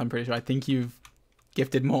this month, I'm pretty sure. I think you've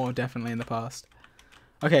gifted more, definitely, in the past.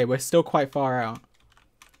 Okay, we're still quite far out.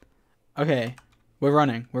 Okay, we're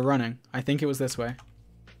running. We're running. I think it was this way.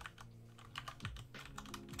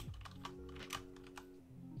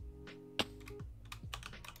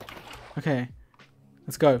 Okay,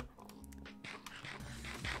 let's go.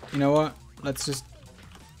 You know what? Let's just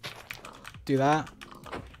do that.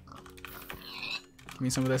 Give me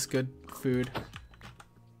some of this good food.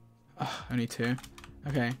 Oh, only 2.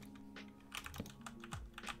 Okay.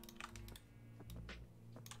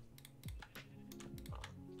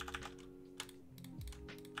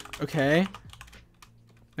 Okay.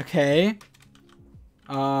 Okay.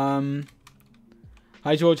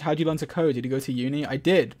 Hi George, how do you learn to code? Did you go to uni? I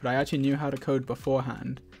did, but I actually knew how to code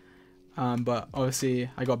beforehand. But obviously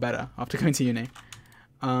I got better after going to uni.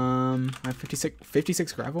 I have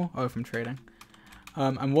 56 gravel? Oh, from trading.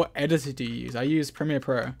 And what editor do you use? I use Premiere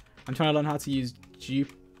Pro. I'm trying to learn how to use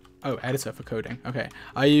editor for coding. Okay.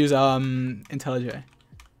 I use IntelliJ.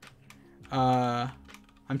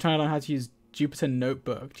 I'm trying to learn how to use Jupyter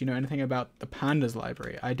Notebook. Do you know anything about the Pandas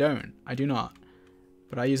library? I don't. I do not.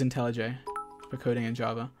 But I use IntelliJ for coding in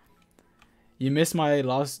Java. You missed my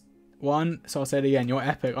last one, so I'll say it again. You're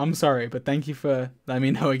epic. I'm sorry, but thank you for letting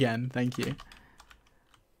me know again. Thank you.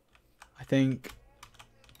 I think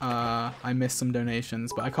I missed some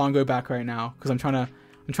donations, but I can't go back right now because I'm trying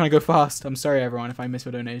to go fast. I'm sorry everyone if I miss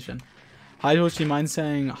your donation. Hi George, do you mind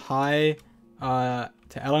saying hi to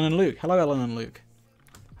Ellen and Luke? Hello Ellen and Luke.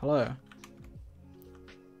 Hello.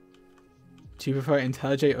 Do you prefer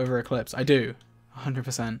IntelliJ over Eclipse? I do.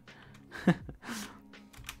 100%.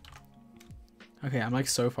 Okay, I'm like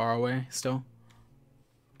so far away still.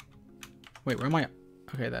 Wait, where am I?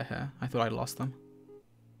 Okay, they're here. I thought I lost them.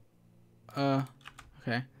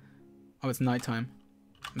 Okay. Oh, it's nighttime.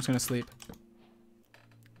 I'm just gonna sleep.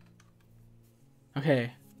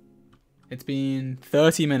 Okay. It's been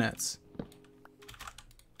 30 minutes.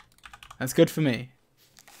 That's good for me.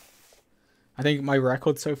 I think my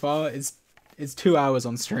record so far is 2 hours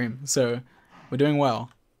on stream, so we're doing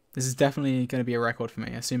well. This is definitely going to be a record for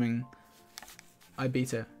me, assuming I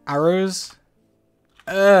beat it. Arrows?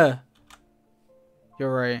 You're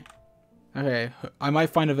right. Okay, I might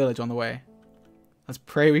find a village on the way. Let's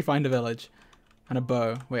pray we find a village. And a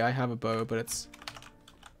bow. Wait, I have a bow, but it's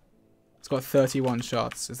got 31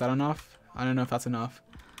 shots. Is that enough? I don't know if that's enough.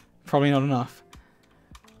 Probably not enough.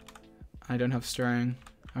 I don't have string.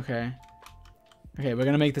 Okay. Okay, we're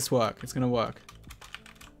gonna make this work. It's gonna work.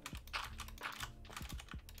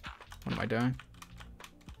 What am I doing?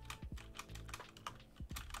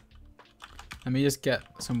 Let me just get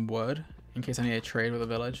some wood in case I need to trade with a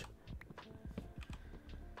village.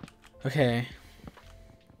 Okay.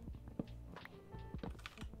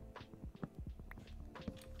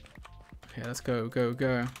 Okay, let's go, go,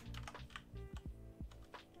 go.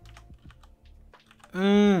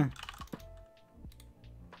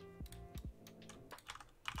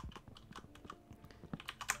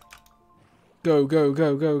 Go, go,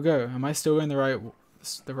 go, go, go. Am I still going the right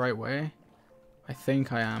way? I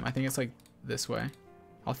think I am. I think it's like this way.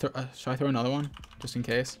 I'll throw. Should I throw another one just in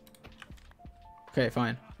case? Okay,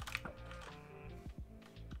 fine.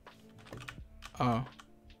 Oh.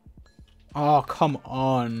 Oh, come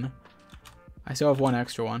on. I still have one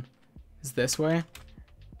extra one. Is this way?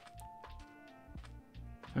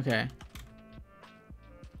 Okay.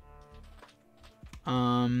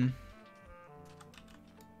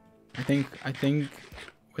 I think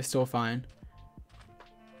we're still fine.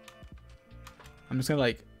 I'm just gonna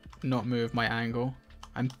like not move my angle.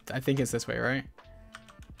 I think it's this way, right?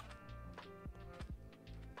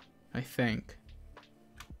 I think.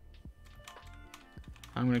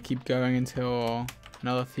 I'm gonna keep going until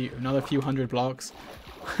another few hundred blocks.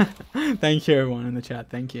 Thank you everyone in the chat.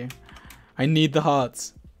 Thank you. I need the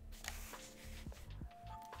hearts.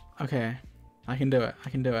 Okay, I can do it. I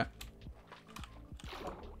can do it.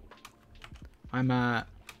 I'm now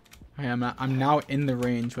in the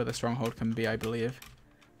range where the stronghold can be, I believe.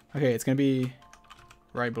 Okay, it's gonna be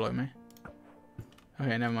right below me.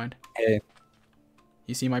 Okay, never mind. Hey.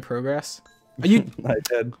 You see my progress? Are you? I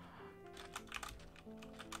did.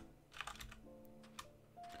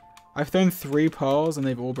 I've thrown 3 pearls and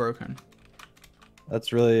they've all broken.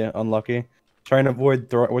 That's really unlucky. Trying to avoid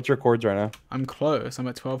what's your chords right now? I'm close. I'm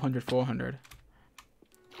at 1200, 400.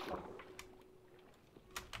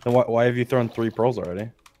 Then why have you thrown 3 pearls already?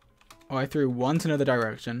 Oh, I threw one to another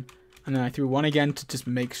direction, and then I threw one again to just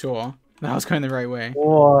make sure that I was going the right way.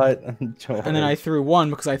 What? And then I threw one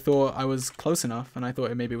because I thought I was close enough, and I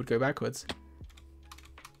thought it maybe would go backwards.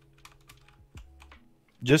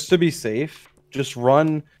 Just to be safe, just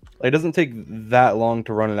run. Like, it doesn't take that long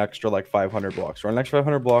to run an extra like 500 blocks. Run an extra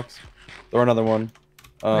 500 blocks. Throw another one.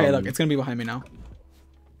 Okay, look, it's gonna be behind me now.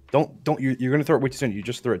 Don't. You're gonna throw it way too soon. You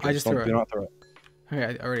just threw it. I just threw it. Do not throw it.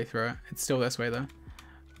 Okay, I already threw it. It's still this way though.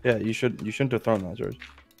 Yeah, you shouldn't have thrown that, George.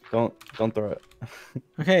 Don't throw it.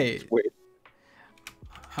 Okay. Wait.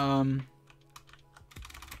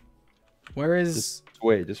 Where is? Just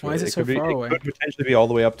wait. Just why wait. is it so far away? It could potentially be all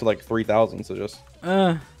the way up to like 3,000. So just.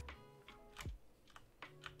 Hello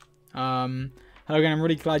again. I'm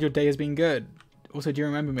really glad your day has been good. Also, do you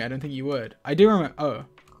remember me? I don't think you would. I do remember. Oh,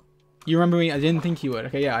 you remember me? I didn't think you would.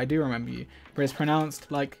 Okay, yeah, I do remember you. But it's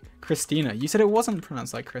pronounced like Christina. You said it wasn't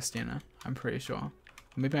pronounced like Christina. I'm pretty sure.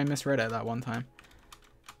 Maybe I misread it that one time.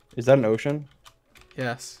 Is that an ocean?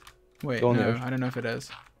 Yes. Wait, Go in the no, ocean. I don't know if it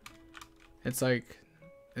is. It's like,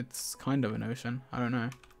 it's kind of an ocean. I don't know.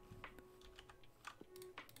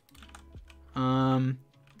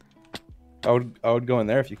 I would go in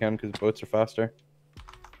there if you can, because boats are faster.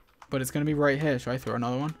 But it's gonna be right here. Should I throw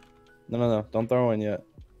another one? No. Don't throw in yet.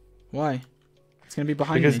 Why? It's gonna be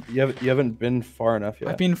behind me. Because you haven't been far enough yet.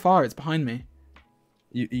 I've been far. It's behind me.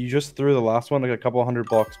 You just threw the last one like a couple hundred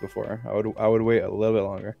blocks before. I would wait a little bit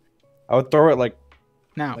longer. I would throw it like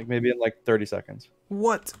Now. like maybe in like 30 seconds.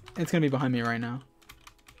 What? It's gonna be behind me right now.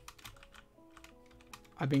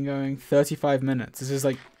 I've been going 35 minutes. This is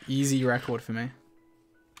like easy record for me.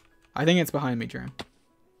 I think it's behind me, Dream.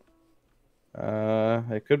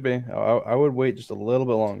 It could be. I would wait just a little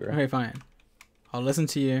bit longer. Okay, fine. I'll listen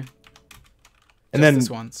to you. And then this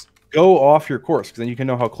once. Go off your course, because then you can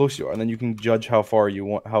know how close you are, and then you can judge how far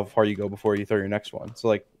you go before you throw your next one.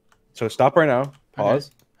 So stop right now. Pause.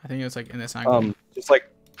 Okay. I think it's like in this angle. Just like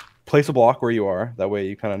place a block where you are. That way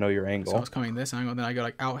you kind of know your angle. So I was coming this angle, then I go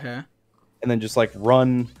like out here. And then just like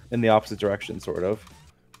run in the opposite direction, sort of.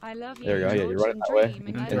 I love you. There you go. Yeah, you run it that way.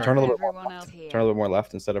 And turn a little bit more left. Turn a little bit more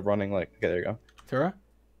left instead of running like. Okay, there you go. Throw it.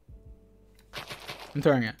 I'm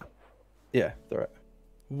throwing it. Yeah, throw it.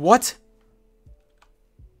 What?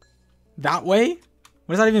 That way?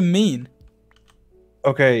 What does that even mean?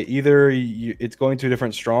 Okay, either it's going to a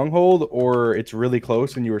different stronghold, or it's really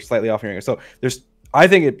close and you were slightly off your angle. So I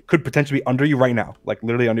think it could potentially be under you right now, like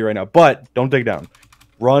literally under you right now. But don't dig down.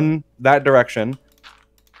 Run that direction.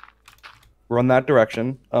 Run that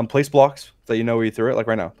direction. Place blocks so you know where you threw it, like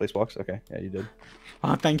right now. Place blocks. Okay, yeah, you did.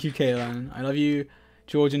 Oh, thank you, Kaylin. I love you,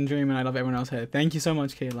 George and Dream, and I love everyone else here. Thank you so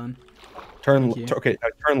much, Kaylin. Okay, now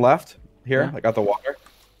turn left here, like at the water.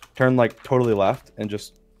 Turn like totally left and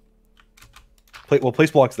just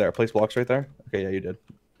place blocks there. Place blocks right there. Okay, yeah, you did.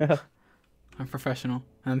 I'm professional.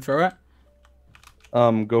 And throw it.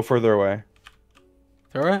 Go further away.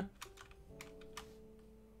 Throw it.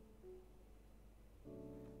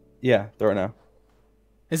 Yeah, throw it now.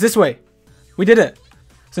 It's this way. We did it.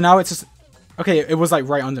 So now it's just okay. It was like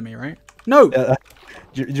right under me, right? No. Do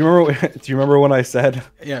you remember? Do you remember when I said?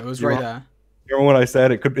 Yeah, it was right there. You remember when I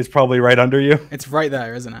said it's probably right under you? It's right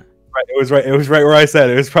there, isn't it? Right. It was right. It was right where I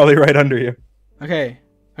said it was probably right under you. Okay.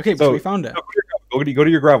 Okay, so we found it. Go to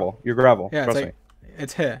your gravel. Your gravel. Yeah, Trust it's like, me.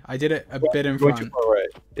 it's here. I did it a bit in Going front. too far right.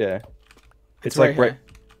 Yeah. It's like right.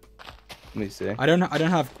 Let me see. I don't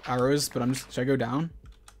have arrows, but I'm just. Should I go down?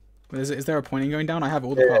 Is there a pointing going down? I have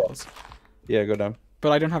all the calls. Yeah, go down.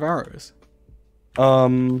 But I don't have arrows.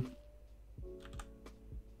 Why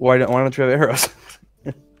don't you have arrows?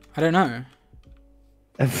 I don't know.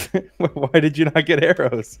 Why did you not get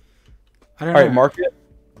arrows? I don't know. All right, mark it.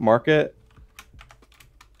 Mark it.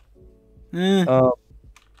 How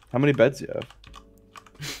many beds do you have?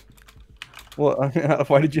 Well,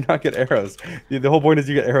 why did you not get arrows? The whole point is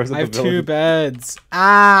you get arrows at I the have village. 2 beds.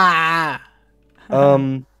 Ah!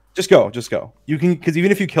 Just go. You can, because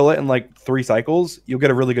even if you kill it in like 3 cycles, you'll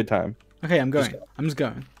get a really good time. Okay, I'm going. I'm just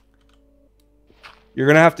going. You're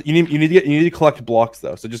gonna have to. You need to collect blocks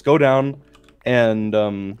though. So just go down and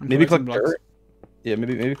maybe collect dirt. Yeah,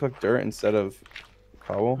 maybe collect dirt instead of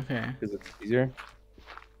cobble. Okay. Because it's easier.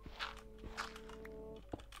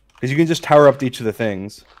 Because you can just tower up to each of the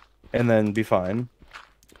things, and then be fine.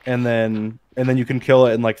 And then you can kill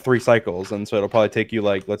it in like 3 cycles, and so it'll probably take you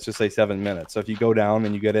like, let's just say 7 minutes. So if you go down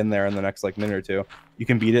and you get in there in the next like minute or 2, you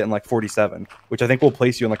can beat it in like 47, which I think will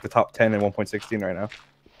place you in like the top 10 in 1.16 right now.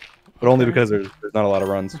 But only because there's not a lot of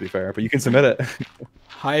runs, to be fair. But you can submit it.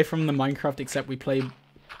 Hi from the Minecraft, except we play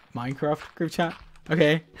Minecraft group chat.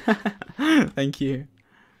 Okay. Thank you.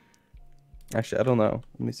 Actually, I don't know.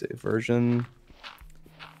 Let me see. Version.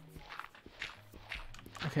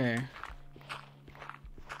 Okay.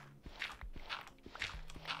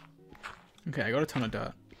 Okay, I got a ton of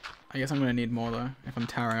dirt. I guess I'm gonna need more though if I'm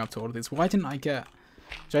towering up to all of these. Why didn't I get?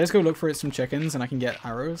 Should I just go look for some chickens and I can get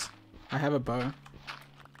arrows? I have a bow.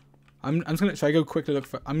 I'm just gonna. Should I go quickly look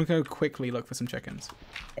for? I'm gonna go quickly look for some chickens.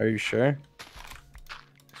 Are you sure?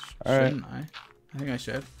 Shouldn't I? I think I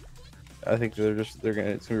should. I think it's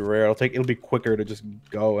gonna be rare. It'll be quicker to just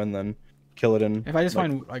go and then kill it in. If I just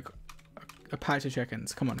find like a patch of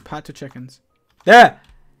chickens, come on, patch of chickens. There,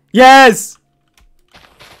 yes.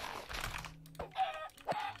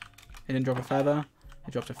 It didn't drop a feather.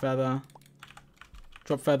 It dropped a feather.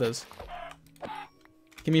 Drop feathers.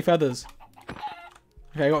 Give me feathers.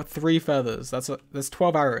 Okay, I got 3 feathers. That's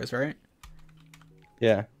 12 arrows, right?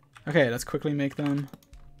 Yeah. Okay, let's quickly make them.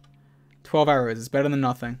 12 arrows is better than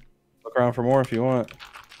nothing. Look around for more if you want.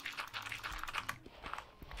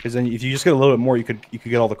 Because then, if you just get a little bit more, you could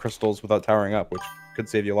get all the crystals without towering up, which could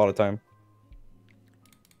save you a lot of time.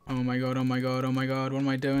 Oh my god! Oh my god! Oh my god! What am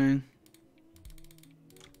I doing?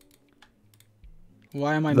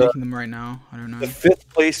 Why am I making them right now? I don't know. The 5th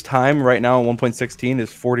place time right now in 1.16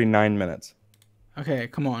 is 49 minutes. Okay,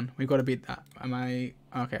 come on. We've got to beat that. Am I...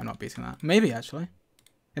 Okay, I'm not beating that. Maybe, actually.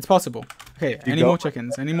 It's possible. Okay, any more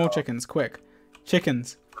chickens? Any more chickens? Quick.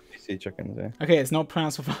 Chickens. You see chickens, eh? Okay, it's not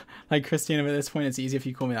pronounced like Christina, but at this point it's easy if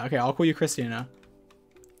you call me that. Okay, I'll call you Christina.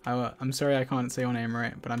 I'm sorry I can't say your name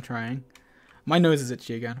right, but I'm trying. My nose is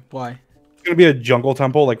itchy again. Why? It's going to be a jungle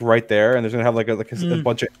temple, like, right there, and there's going to have, like, a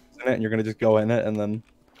bunch of in it, and you're going to just go in it, and then...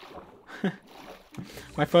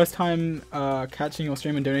 My first time catching your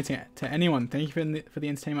stream and donating it to anyone. Thank you for the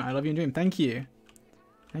entertainment. I love you and dream. Thank you.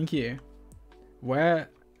 Thank you. Where?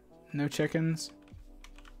 No chickens?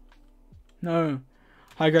 No.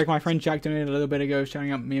 Hi Greg, my friend Jack donated a little bit ago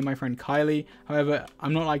shouting out me and my friend Kylie. However,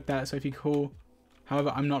 I'm not like that, so if you call...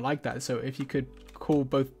 However, I'm not like that, so if you could call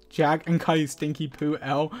both Jack and Kylie Stinky Poo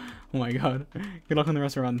L. Oh my god. Good luck on the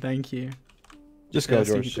restaurant. Thank you. Just go,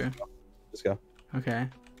 George. Just go. Okay.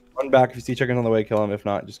 Run back. If you see chickens on the way, kill them. If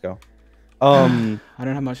not, just go. I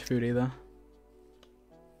don't have much food either.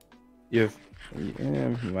 You have...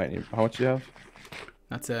 Yeah, you might need... How much do you have?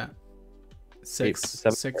 That's it.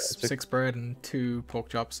 Six bread and 2 pork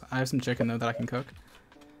chops. I have some chicken though that I can cook.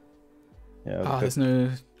 Yeah. Oh, there's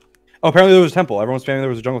no... Oh, apparently there was a temple. Everyone's saying there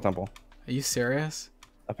was a jungle temple. Are you serious?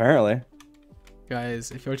 Apparently.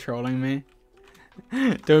 Guys, if you're trolling me,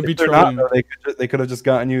 don't be trolling. Not, they could have just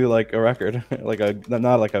gotten you like a record, like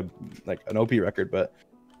not like an OP record, but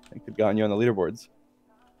they could have gotten you on the leaderboards.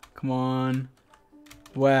 Come on.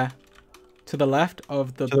 Where? To the left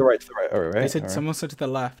of the... To the right, to the right. All right, They said someone said to the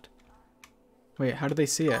left. Wait, how did they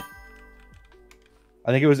see it?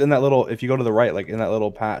 I think it was in that little... If you go to the right, like in that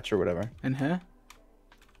little patch or whatever. In here?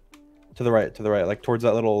 To the right, like towards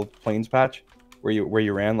that little plains patch where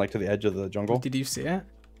you ran, like to the edge of the jungle. Did you see it?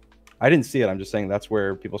 I didn't see it. I'm just saying that's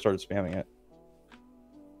where people started spamming it.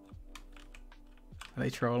 Are they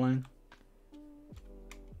trolling?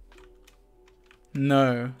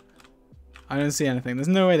 No. I don't see anything. There's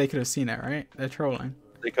no way they could have seen it, right? They're trolling.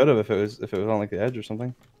 They could have if it was on like the edge or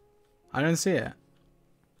something. I don't see it.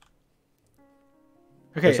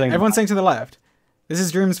 Okay, everyone's saying to the left. This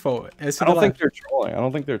is Dream's fault. I don't think they're trolling. I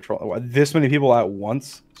don't think they're trolling. This many people at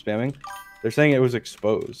once spamming. They're saying it was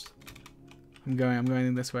exposed. I'm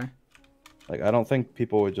going this way. Like, I don't think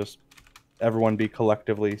people would just... Everyone be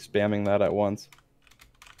collectively spamming that at once.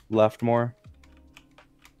 Left more.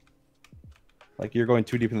 Like, you're going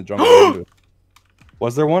too deep in the jungle.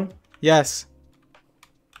 Was there one? Yes.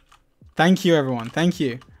 Thank you, everyone. Thank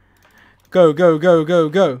you. Go, go, go, go,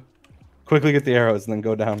 go. Quickly get the arrows and then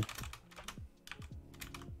go down.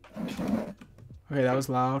 Okay, that was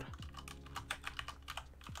loud.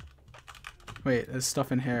 Wait, there's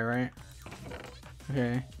stuff in here, right?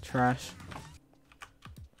 Okay, trash.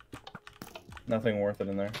 Nothing worth it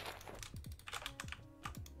in there.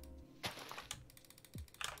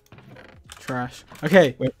 Trash.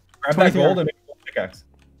 Okay. Wait, grab that gold and make a gold pickaxe.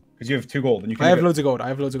 Because you have 2 gold. And you can I have loads of gold. I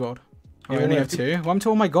have loads of gold. Oh, I only have 2? What happened to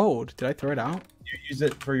all my gold? Did I throw it out? You use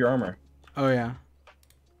it for your armor. Oh, yeah.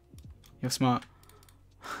 You're smart.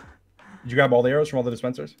 Did you grab all the arrows from all the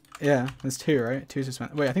dispensers? Yeah, there's 2, right? 2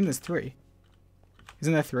 dispensers. Wait, I think there's 3.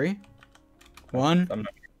 Isn't there 3? 1,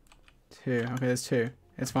 2. Okay, there's 2.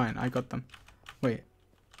 It's fine. I got them. Wait.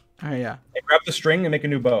 Okay, yeah. Hey, grab the string and make a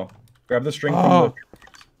new bow. Grab the string from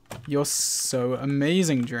the... You're so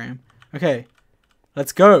amazing, Dream. Okay.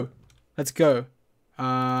 Let's go. Let's go.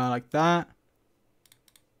 Like that.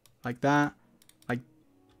 Like that. Like...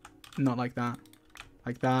 Not like that.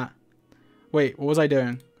 Like that. Wait, what was I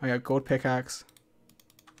doing? I got gold pickaxe.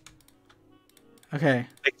 Okay.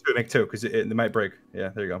 make two, because it might break. Yeah,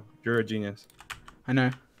 there you go. You're a genius. I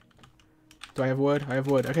know. Do I have wood? I have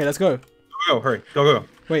wood. Okay, let's go. Go, hurry. Go.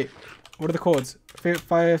 Wait, what are the chords?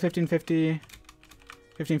 1550,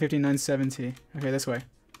 1550, 970. Okay, this way.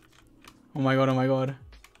 Oh my god, oh my god.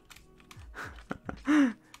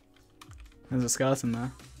 There's a skeleton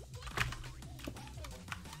there.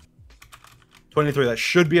 23, that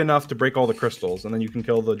should be enough to break all the crystals, and then you can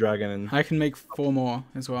kill the dragon. And I can make 4 more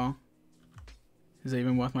as well. Is it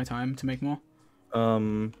even worth my time to make more? I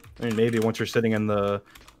mean, maybe once you're sitting in the,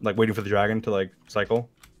 like, waiting for the dragon to, like, cycle.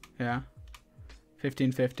 Yeah.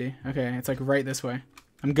 1550. Okay, it's like right this way.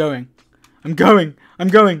 I'm going. I'm going. I'm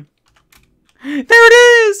going. There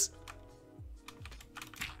it is!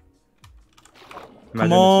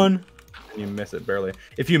 Come on. You miss it barely.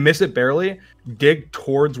 If you miss it barely, dig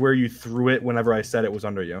towards where you threw it whenever I said it was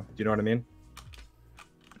under you. Do you know what I mean?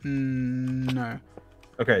 No.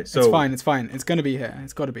 Okay, so it's fine. It's fine. It's gonna be here.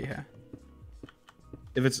 It's got to be here.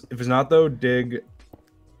 If it's not though, dig.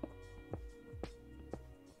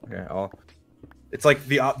 Okay, it's like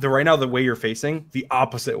the right now the way you're facing the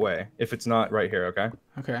opposite way. If it's not right here, okay.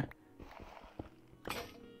 Okay.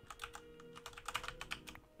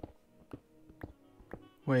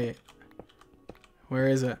 Wait. Where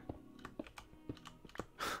is it?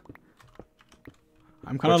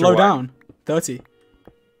 I'm kind of low down. 30.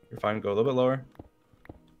 You're fine. Go a little bit lower.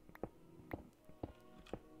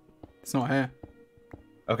 It's not here.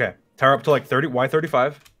 Okay. Tower up to like 30. Why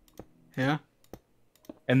 35? Yeah.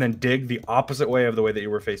 And then dig the opposite way of the way that you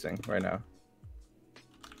were facing right now.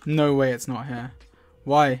 No way it's not here.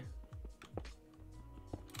 Why?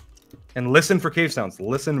 And listen for cave sounds.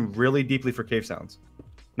 Listen really deeply for cave sounds.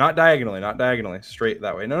 Not diagonally, not diagonally. Straight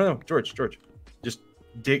that way. No, George. Just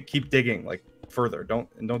dig. Keep digging like further. Don't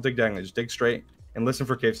dig diagonally. Just dig straight and listen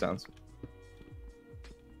for cave sounds.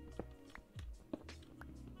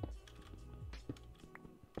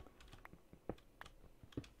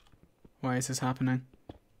 Why is this happening?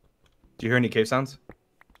 Do you hear any cave sounds?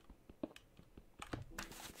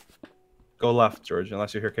 Go left, George,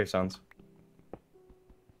 unless you hear cave sounds.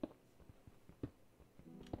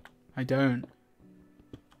 I don't.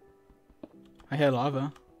 I hear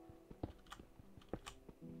lava.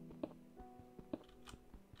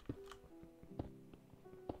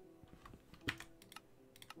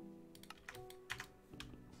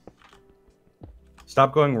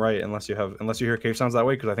 Stop going right unless you hear cave sounds that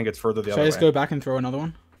way, because I think it's further the other way. Should I just go back and throw another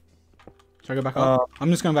one? Should I go back up? I'm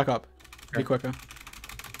just going back up. Okay. Be quicker.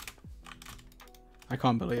 I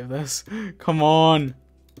can't believe this. Come on.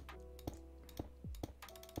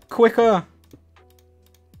 Quicker.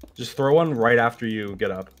 Just throw one right after you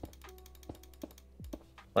get up.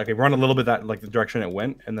 Like run a little bit that like the direction it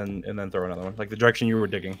went, and then throw another one, like the direction you were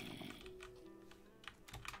digging.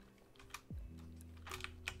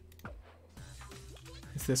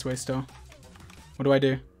 It's this way still. What do I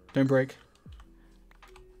do? Don't break.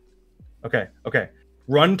 Okay.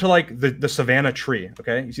 Run to like the savannah tree.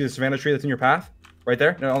 Okay, you see the savannah tree that's in your path, right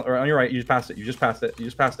there. No, on your right. You just passed it.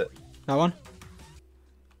 That one.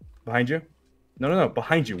 Behind you. No,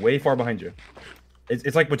 behind you, way far behind you.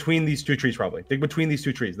 It's like between these two trees, probably. Dig between these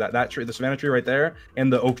two trees. That tree, the savannah tree right there,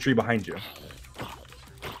 and the oak tree behind you.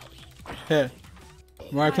 Here.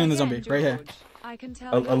 Where I'm killing the zombie. Right here. I can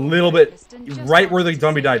tell A little bit, right where the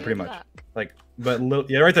zombie died, pretty much. Like, but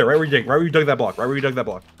yeah, right there, right where you dug that block.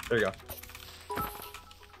 There you go.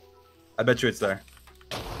 I bet you it's there.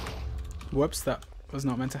 Whoops, that was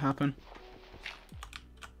not meant to happen.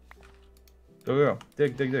 Go.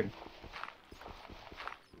 Dig.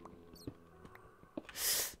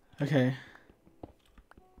 Okay.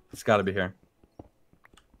 It's got to be here.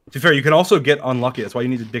 To be fair, you can also get unlucky. That's why you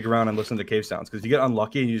need to dig around and listen to cave sounds. Because if you get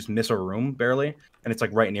unlucky and you just miss a room barely, and it's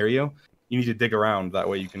like right near you, you need to dig around. That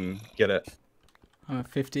way you can get it. I'm at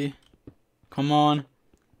 50. Come on.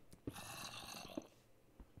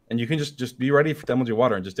 And you can just be ready for Demo's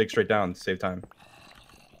water and just dig straight down to save time.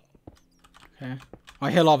 Okay.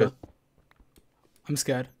 I hear lava. I'm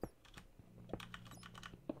scared.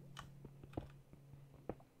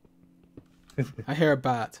 I hear a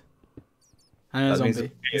bat. And a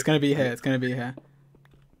zombie. It's gonna be here.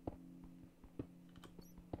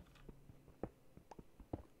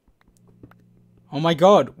 Oh my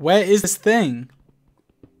god, where is this thing?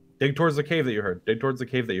 Dig towards the cave that you heard.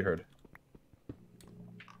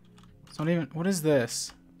 It's not even... What is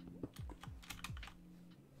this?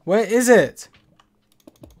 Where is it?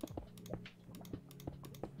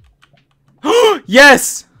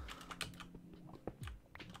 Yes!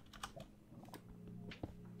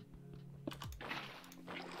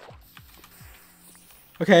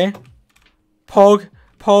 Okay. Pog.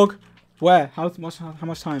 Where? How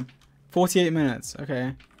much time? 48 minutes.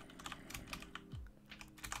 Okay.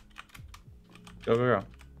 Go, go, go.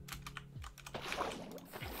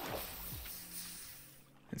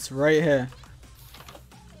 It's right here.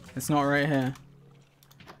 It's not right here.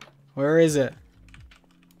 Where is it?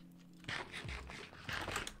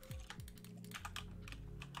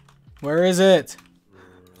 Where is it?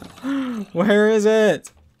 Where is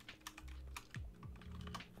it?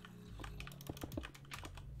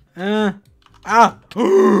 Ah!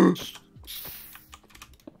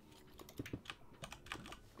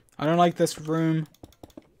 I don't like this room.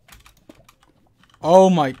 Oh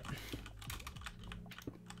my.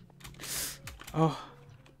 Oh.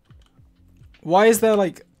 Why is there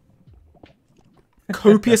like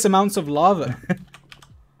copious amounts of lava?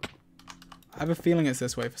 I have a feeling it's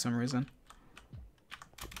this way for some reason.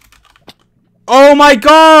 Oh my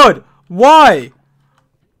god! Why?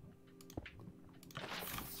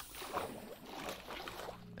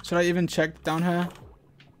 Should I even check down here?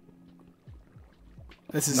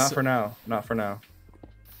 This is not for now. Not for now.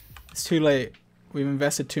 It's too late. We've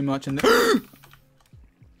invested too much in the.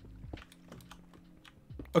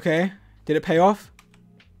 Okay. Did it pay off?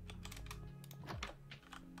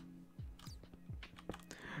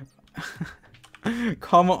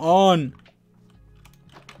 Come on.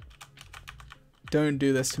 Don't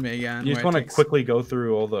do this to me again. You just want to quickly go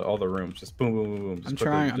through all the rooms. Just boom, boom, boom, boom. I'm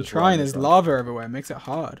trying. There's lava everywhere. It makes it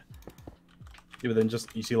hard. Yeah, but then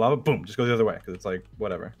just you see lava, boom, just go the other way because it's like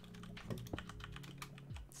whatever.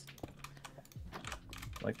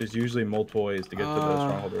 Like there's usually multiple ways to get to the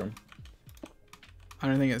stronghold room. I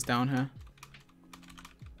don't think it's down here.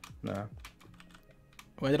 No.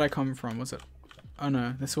 Where did I come from? Was it? Oh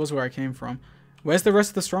no, this was where I came from. Where's the rest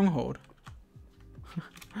of the stronghold?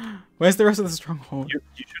 Where's the rest of the stronghold? You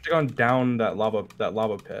should have gone down that lava pit,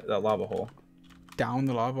 that lava hole. Down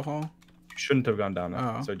the lava hole? You shouldn't have gone down it.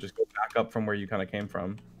 Oh. So just go back up from where you kind of came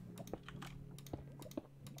from.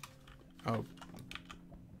 Oh.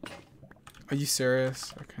 Are you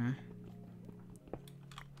serious? Okay.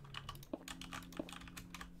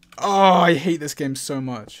 Oh, I hate this game so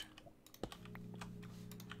much.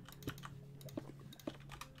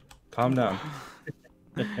 Calm down.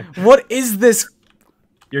 What is this?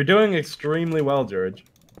 You're doing extremely well, George.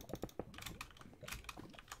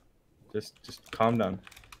 Just calm down.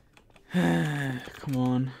 Come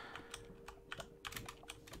on.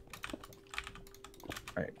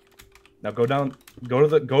 All right. Now go down.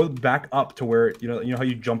 Go back up to where you know how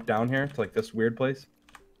you jump down here to like this weird place.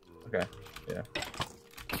 Okay. Yeah.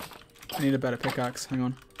 I need a better pickaxe. Hang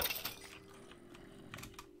on.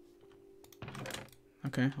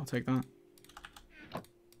 Okay, I'll take that.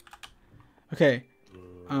 Okay.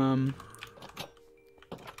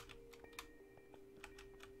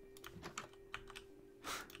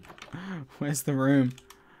 Where's the room?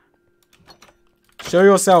 Show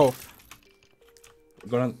yourself.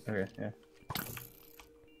 Go down. Okay, yeah.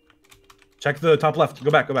 Check the top left. Go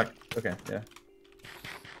back. Okay, yeah.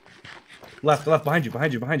 Left, behind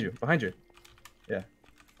you. Yeah.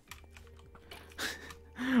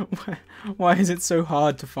 Why is it so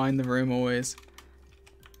hard to find the room always?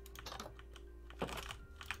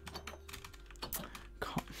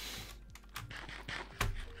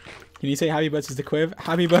 Can you say happy birthday to Quiv?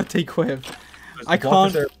 Happy birthday, Quiv. I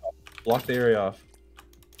can't. Block the area off.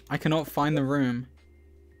 I cannot find the room.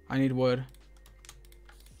 I need wood.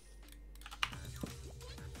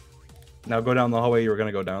 Now go down the hallway you were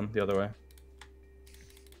gonna go down the other way.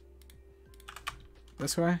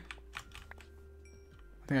 This way? I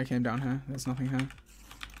think I came down here. There's nothing here.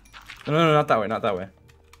 No, not that way. Not that way.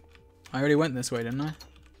 I already went this way, didn't I?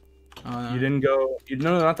 Oh, no. You didn't go.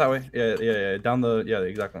 No, not that way. Yeah. Down the. Yeah,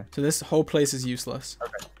 exactly. So this whole place is useless.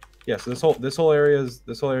 Okay. Yeah. So this whole area is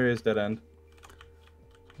dead end.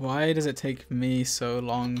 Why does it take me so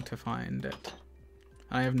long to find it?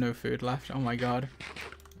 I have no food left. Oh my god.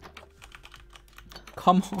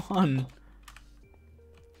 Come on.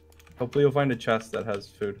 Hopefully you'll find a chest that has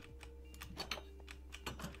food.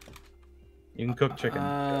 You can cook chicken.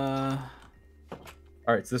 All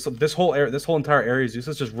right. So this whole entire area is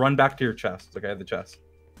useless. Just run back to your chest. Okay, the chest.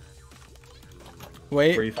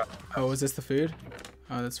 Wait. Oh, is this the food?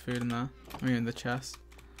 Oh, there's food in there. I mean, in the chest.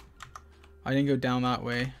 I didn't go down that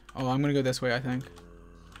way. Oh, I'm gonna go this way, I think.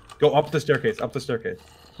 Go up the staircase. Up the staircase.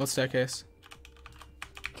 What staircase?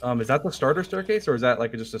 Is that the starter staircase or is that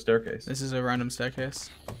like just a staircase? This is a random staircase.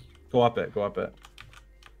 Go up it. Go up it.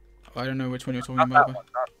 Oh, I don't know which one you're talking Not about. that one,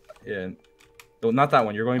 yeah. No, not that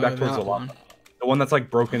one. You're going back towards the lava. The one that's like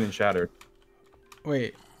broken and shattered.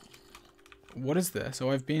 Wait. What is this? Oh,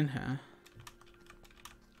 I've been here.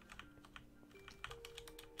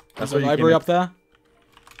 There's a library up there.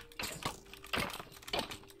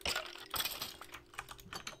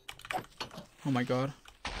 Oh my god.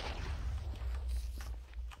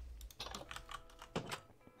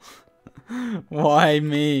 Why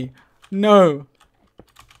me? No!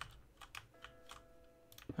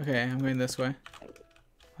 Okay, I'm going this way.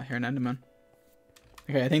 I hear an Enderman.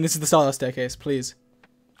 Okay, I think this is the start of the staircase, please.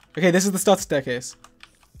 Okay, this is the start of the staircase.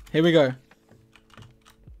 Here we go.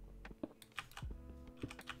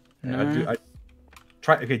 No.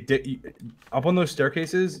 Try. Okay, up on those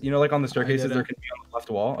staircases. You know, like on the staircases, there can be on the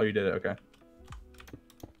left wall. Oh, you did it. Okay.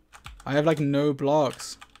 I have like no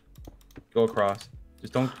blocks. Go across.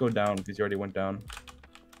 Just don't go down because you already went down.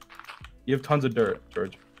 You have tons of dirt,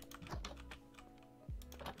 George.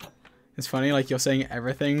 It's funny, like you're saying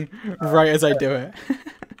everything right as I do it.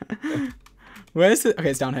 Where is it?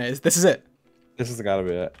 Okay, it's down here. This is it. This has gotta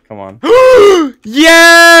be it. Come on.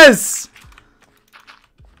 Yes!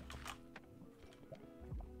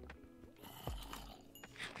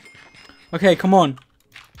 Okay, come on.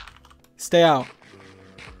 Stay out.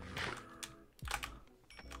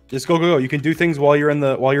 Just go. You can do things while you're in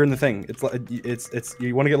the thing. It's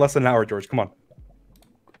you want to get less than an hour, George. Come on.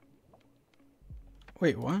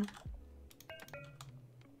 Wait, what?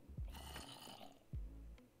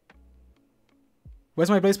 Where's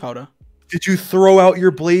my blaze powder? Did you throw out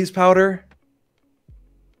your blaze powder?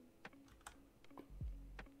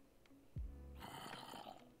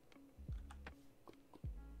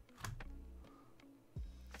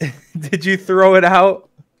 Did you throw it out?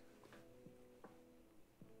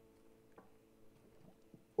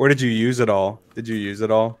 Or did you use it all? Did you use it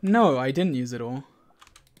all? No, I didn't use it all.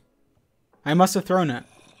 I must have thrown it.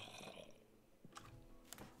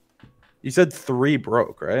 You said 3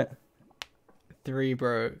 broke, right? 3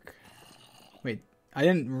 broke. Wait, I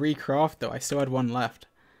didn't recraft though. I still had 1 left.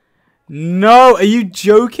 No, are you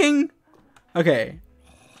joking? Okay.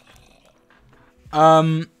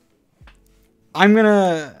 I'm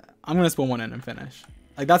gonna spawn 1 in and finish.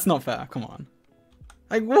 Like, that's not fair. Come on.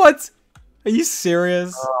 Like, what? Are you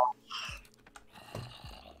serious?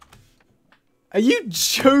 Are you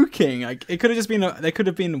joking? Like, it could have just been there could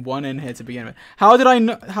have been 1 in here to begin with. How did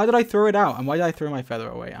I throw it out? And why did I throw my feather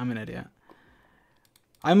away? I'm an idiot.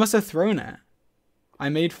 I must have thrown it. I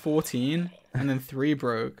made 14 and then 3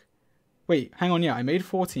 broke. Wait, hang on, yeah, I made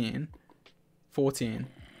 14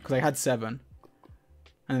 because I had 7.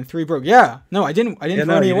 And then 3 broke. Yeah. No, I didn't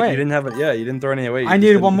throw any away. You didn't have it. Yeah, you didn't throw any away. I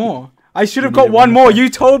needed 1 more. I should have got 1 more. You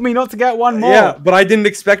told me not to get 1 more. Yeah, but I didn't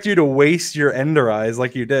expect you to waste your ender eyes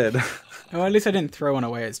like you did. Well, at least I didn't throw 1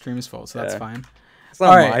 away. It's Stream's fault, so that's fine. It's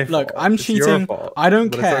not my fault. Look, I'm cheating. I don't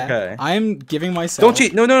care. It's okay. I'm giving myself. Don't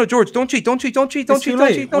cheat. No, George. Don't cheat. Don't cheat. Don't cheat. Don't cheat.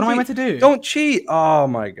 Don't cheat. What am I meant to do? Don't cheat. Oh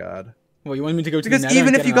my god. Well, you want me to go to because the nether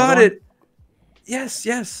even if you got one? it. Yes.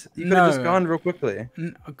 You could have just gone real quickly.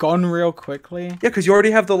 Gone real quickly? Yeah, because you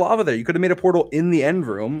already have the lava there. You could have made a portal in the end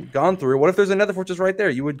room, gone through. What if there's another fortress right there?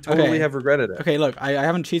 You would totally have regretted it. Okay, look, I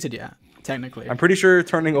haven't cheated yet, technically. I'm pretty sure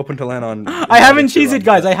turning open to land on. I haven't cheated,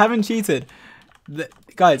 guys. I haven't cheated.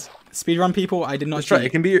 Guys, speedrun people, I did not cheat. Try. It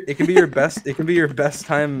can be your best. It can be your best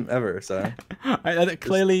time ever. So. I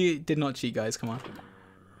clearly did not cheat, guys. Come on.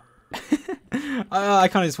 I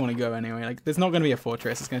kind of just want to go anyway. Like, there's not going to be a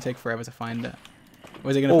fortress. It's going to take forever to find it. Or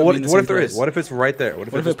is it going to put me in the same place? What if there is? What if it's right there? What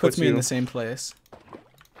if it puts me in the same place?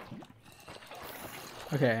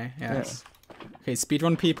 Okay, yes. Yeah. Okay,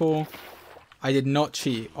 speedrun people. I did not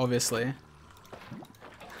cheat, obviously.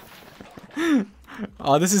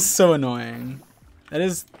 Oh, this is so annoying. That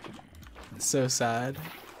is so sad.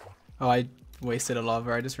 Oh, I wasted a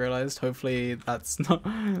lava, I just realized. Hopefully that's not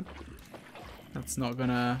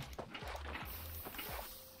gonna...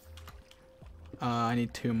 I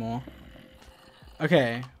need 2 more.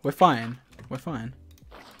 Okay, we're fine. We're fine.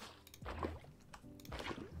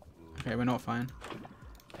 Okay, we're not fine.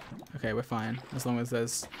 Okay, we're fine. As long as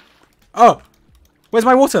there's... Oh! Where's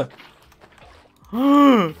my water?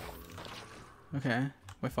 Okay,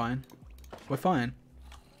 we're fine. We're fine.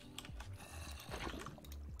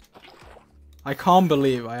 I can't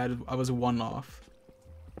believe I was 1 off.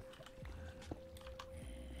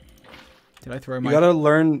 Did I throw my... You gotta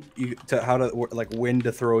learn how to like when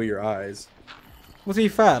to throw your eyes. Well, to be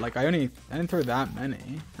fair, like I didn't throw that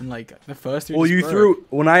many, and like the first 3. Well, you threw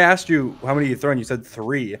when I asked you how many you thrown, you said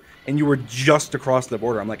 3, and you were just across the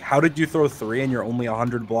border. I'm like, how did you throw 3 and you're only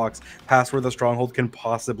 100 blocks past where the stronghold can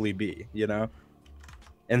possibly be? You know.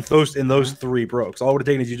 And those 3 broke. So all it would have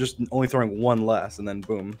taken is you just only throwing 1 less, and then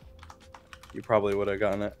boom, you probably would have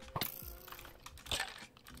gotten it.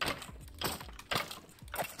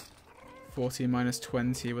 40 minus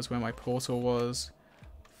 20 was where my portal was.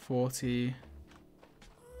 40.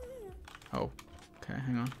 Oh, okay,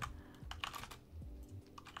 hang on.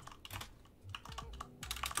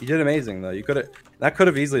 You did amazing though. You could have. That could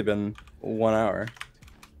have easily been 1 hour.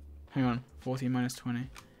 Hang on. 14 minus 20.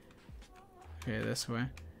 Okay, this way.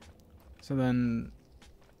 So then.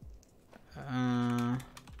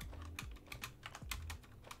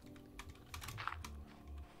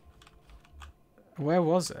 Where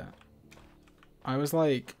was it? I was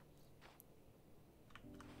like.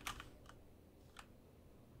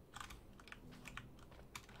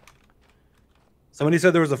 Somebody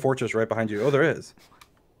said there was a fortress right behind you. Oh, there is.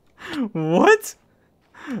 What?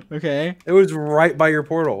 Okay. It was right by your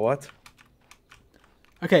portal. What?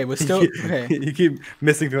 Okay, we're still okay. You keep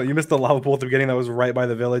missing. You missed the lava pool at the beginning that was right by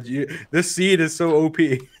the village. This seed is so OP.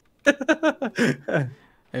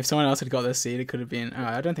 If someone else had got this seed, it could have been. Oh,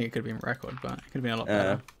 I don't think it could have been record, but it could have been a lot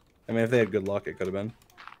better. I mean, if they had good luck, it could have been.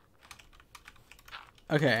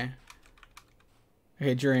 Okay.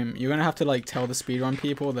 Okay, Dream, you're gonna have to like tell the speedrun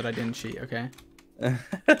people that I didn't cheat. Okay.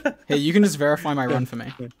 Hey, you can just verify my run for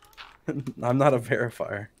me. I'm not a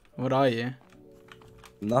verifier. What are you?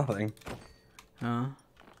 Nothing.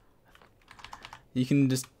 You can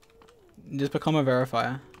just become a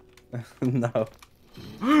verifier. No.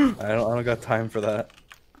 I don't got time for that.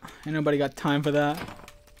 Ain't nobody got time for that.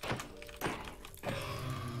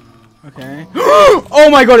 Okay. Oh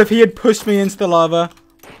my god, if he had pushed me into the lava,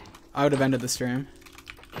 I would have ended the stream.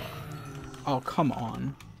 Oh, come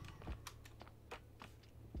on.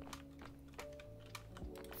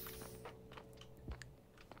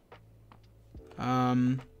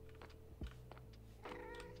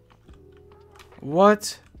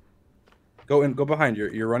 What? Go behind you.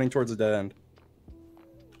 You're running towards the dead end.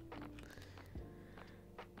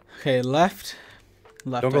 Okay, left.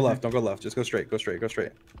 Left. Don't go left. Don't go left. Just go straight. Go straight. Go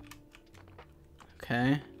straight.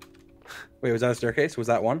 Okay. Wait, was that a staircase? Was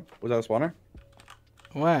that one? Was that a spawner?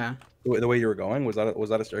 Where? The way you were going, was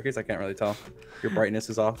that a staircase? I can't really tell. Your brightness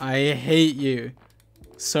is off. I hate you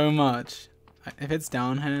so much. If it's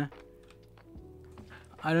down here,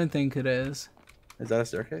 I don't think it is. Is that a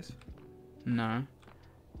staircase? No.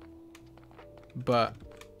 But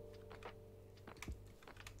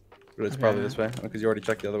it's probably this way because you already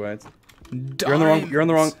checked the other way. You're You're on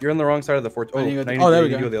the wrong side of the fort. Oh, there we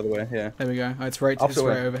go. Go the other way. Yeah. There we go. Oh, it's right. It's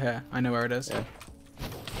right over here. I know where it is. Yeah.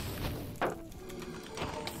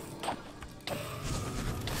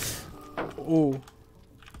 Ooh.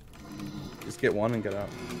 Just get one and get out.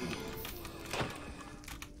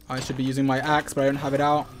 I should be using my axe, but I don't have it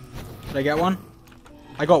out. Did I get one?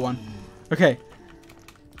 I got one. Okay.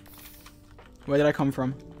 Where did I come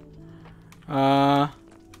from? I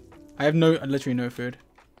have literally no food.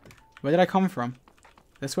 Where did I come from?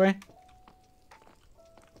 This way?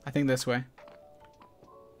 I think this way.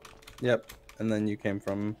 Yep. And then you came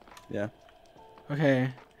from, yeah. Okay.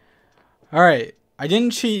 Alright. I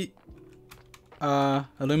didn't cheat.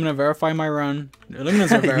 Illumina, verify my run.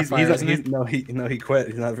 Illumina's a verifier, No, he quit.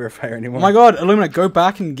 He's not a verifier anymore. Oh my god, Illumina, go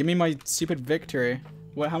back and give me my stupid victory.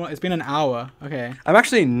 What? How long? It's been an hour. Okay. I'm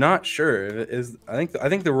actually not sure. If it is, I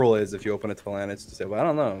think the rule is if you open it to land, it's to say, well, I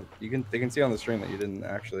don't know. They can see on the stream that you didn't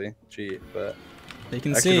actually cheat, but they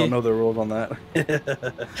can I see. don't know the rules on that.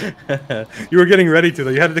 You were getting ready to though.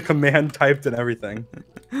 You had the command typed and everything.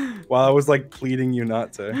 While I was like pleading you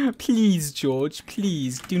not to. Please, George.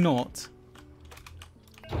 Please do not.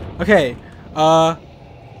 Okay.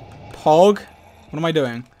 Pog. What am I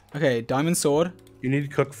doing? Okay, diamond sword. You need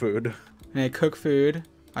to cook food. Okay, cook food.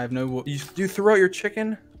 I have no. You threw out your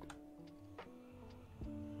chicken?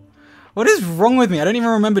 What is wrong with me? I don't even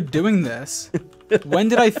remember doing this. When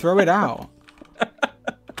did I throw it out?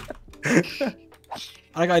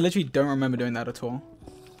 I literally don't remember doing that at all.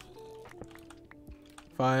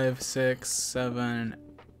 5, 6, 7,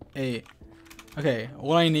 8. Okay,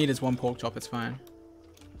 all I need is one pork chop. It's fine.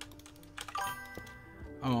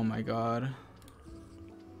 Oh my god.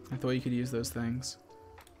 I thought you could use those things.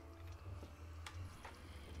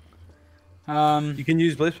 You can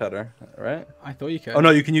use blaze powder, right? I thought you could. Oh no,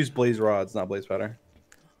 you can use blaze rods, not blaze powder.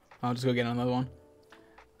 I'll just go get another one.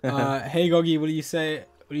 Hey Goggy, what do you say?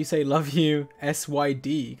 What do you say? Love you,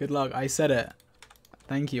 SYD. Good luck. I said it.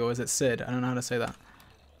 Thank you. Or is it Sid? I don't know how to say that.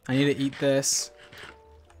 I need to eat this.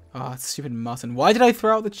 Oh, it's stupid mutton. Why did I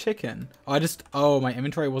throw out the chicken? Oh, my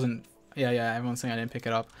inventory wasn't. Yeah. Everyone's saying I didn't pick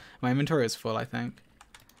it up. My inventory is full, I think.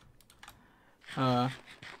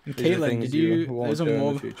 And Caitlin, did you? Those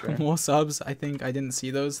are more subs. I think I didn't see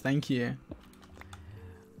those. Thank you.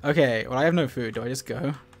 Okay, well I have no food. Do I just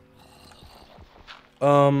go?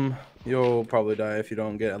 You'll probably die if you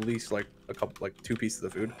don't get at least like two pieces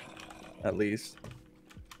of food, at least.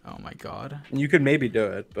 Oh my god. And you could maybe do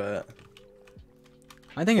it, but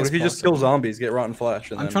I think what it's if you just kill zombies, get rotten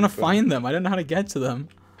flesh? And I'm trying to find them. I don't know how to get to them.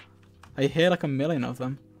 I hear like a million of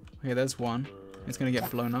them. Okay, there's one. It's gonna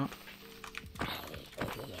get blown up.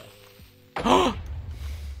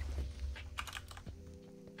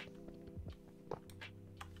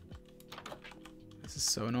 This is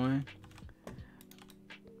so annoying.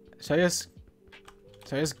 Should I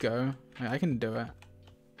just go? I can do it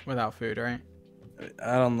without food, right?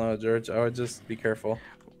 I don't know, George. I would just be careful.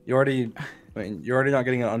 You're already not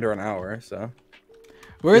getting it under an hour, so.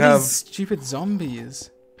 Where are these stupid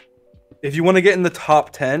zombies? If you want to get in the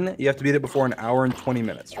top 10, you have to beat it before an hour and 20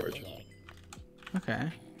 minutes, George.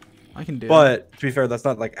 Okay. I can do it. But, to be fair, that's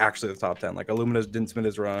not, like, actually the top 10. Like, Illumina's didn't submit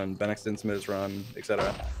his run, Benex didn't submit his run,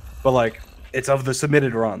 etc. But, like, it's of the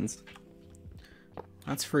submitted runs.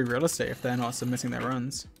 That's free real estate if they're not submitting their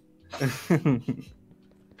runs.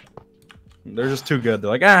 They're just too good. They're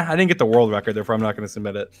like, I didn't get the world record, therefore I'm not going to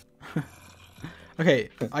submit it. Okay,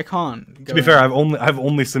 I can't. To be fair, I've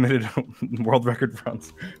only submitted world record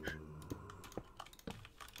runs.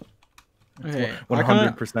 Okay, 100%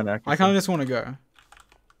 accuracy. I kind of just want to go.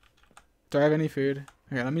 Do I have any food?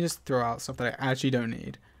 Okay, let me just throw out stuff that I actually don't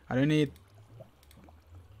need. I don't need.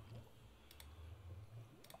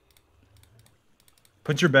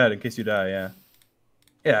 Put your bed in case you die. Yeah.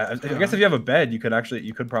 Yeah, I guess if you have a bed, you could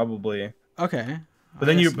probably. Okay. But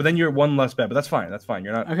then you're one less bed. But that's fine. That's fine.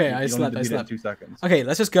 You're not. Okay, you I slept. Don't need to beat it in 2 seconds. Okay,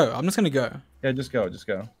 let's just go. I'm just gonna go. Yeah, just go. Just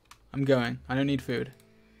go. I'm going. I don't need food.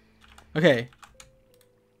 Okay.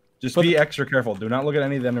 Just be extra careful. Do not look at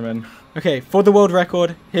any of the Endermen. Okay, for the world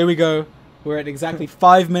record, here we go. We're at exactly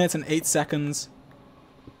 5 minutes and 8 seconds.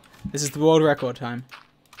 This is the world record time.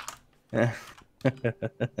 Yeah.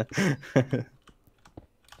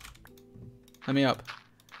 Let me up.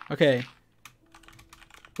 Okay.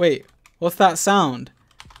 Wait, what's that sound?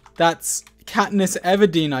 That's Katniss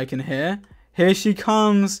Everdeen I can hear. Here she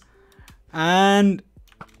comes. And...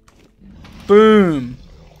 boom.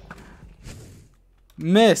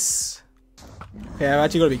 Miss. Okay, I've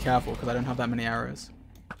actually got to be careful because I don't have that many arrows.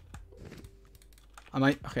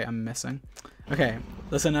 Okay, I'm missing. Okay,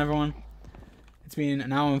 listen everyone. It's been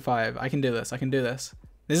an hour and 5. I can do this. I can do this.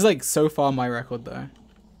 This is like so far my record though.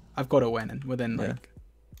 I've got to win within like...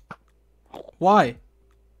 Why?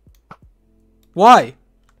 Why?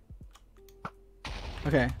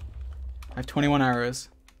 Okay. I have 21 arrows.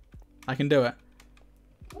 I can do it.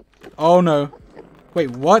 Oh no. Wait,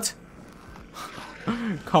 what?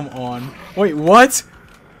 Come on. Wait, what?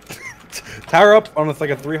 Tower up on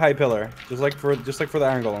like a 3 high pillar. Just like for the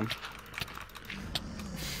Iron Golem.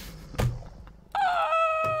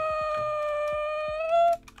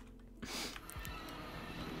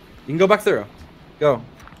 You can go back through. Go.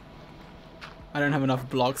 I don't have enough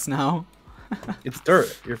blocks now. It's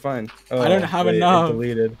dirt. You're fine. Oh, I don't have enough. It's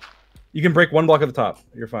deleted. You can break 1 block at the top.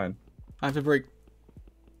 You're fine. I have to break.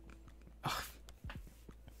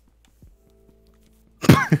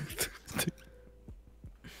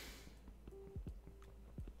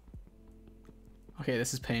 Okay,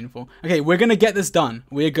 this is painful. Okay, we're gonna get this done.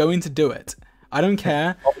 We're going to do it. I don't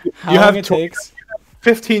care how long it takes.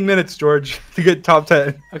 15 minutes, George, to get top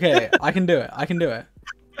 10. Okay, I can do it. I can do it.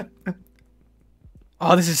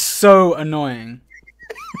 Oh, this is so annoying.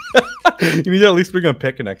 You need to at least bring a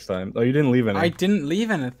pick next time. Oh, you didn't leave any. I didn't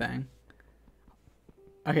leave anything.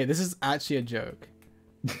 Okay, this is actually a joke.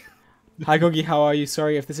 Hi, Gogi, how are you?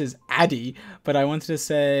 Sorry if this is Addy, but I wanted to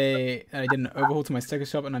say I did an overhaul to my sticker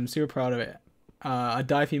shop and I'm super proud of it.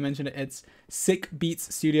 Adify mentioned it. It's Sick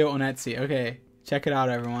Beats Studio on Etsy. Okay, check it out,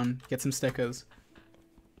 everyone. Get some stickers.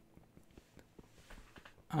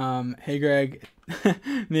 Hey, Greg.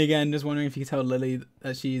 Me again, just wondering if you could tell Lily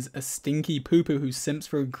that she's a stinky poo-poo who simps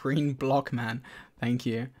for a green block, man. Thank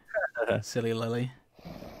you. Silly Lily.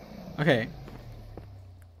 Okay.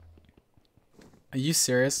 Are you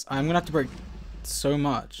serious? I'm gonna have to break so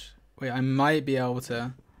much. Wait, I might be able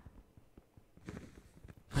to...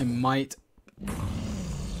 I might...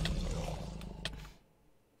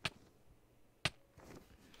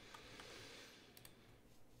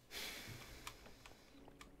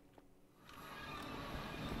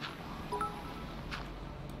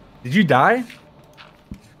 Did you die?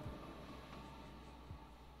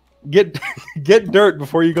 Get dirt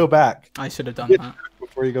before you go back. I should have done that.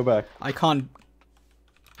 Before you go back. I can't...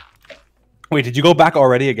 Wait, did you go back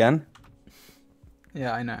already again?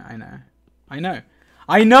 Yeah, I know!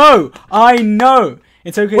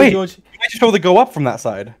 It's okay, Wait, George. you might just be able to go up from that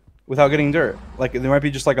side without getting dirt. Like, there might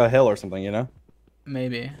be just like a hill or something, you know?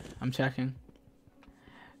 Maybe. I'm checking.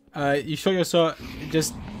 You sure you're so...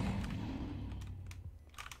 Just...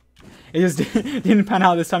 It just didn't pan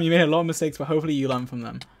out this time. You made a lot of mistakes, but hopefully you learn from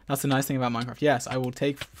them. That's the nice thing about Minecraft. Yes, I will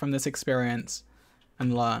take from this experience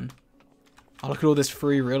and learn. Oh, look at all this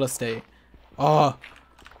free real estate. Oh,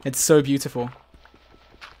 it's so beautiful.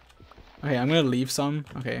 Okay, I'm gonna leave some.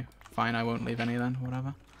 Okay, fine, I won't leave any then.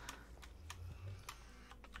 Whatever.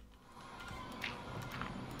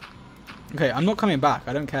 Okay, I'm not coming back.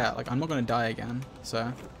 I don't care. Like, I'm not gonna die again.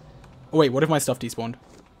 So, oh wait, what if my stuff despawned?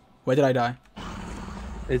 Where did I die?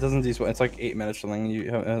 It doesn't despawn. It's like 8 minutes or something.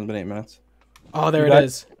 It hasn't been 8 minutes. Oh, there it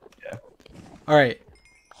is. Yeah. All right.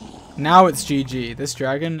 Now it's GG. This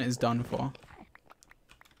dragon is done for.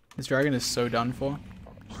 This dragon is so done for.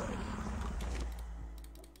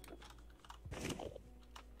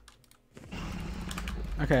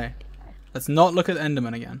 Okay. Let's not look at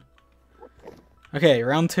Enderman again. Okay,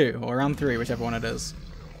 round 2 or round 3, whichever one it is.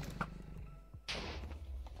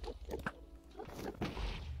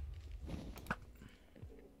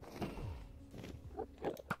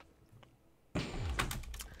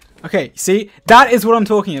 Okay, see? That is what I'm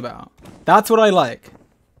talking about. That's what I like.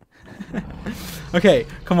 Okay,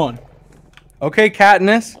 come on. Okay,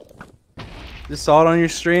 Katniss. Just saw it on your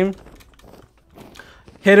stream.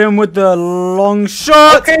 Hit him with the long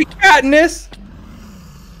shot! Okay, Katniss!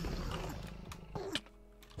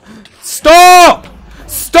 Stop!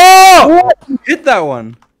 Stop! What? You hit that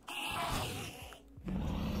one.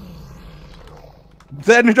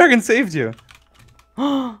 The Ender Dragon saved you.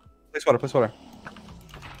 Place water, place water.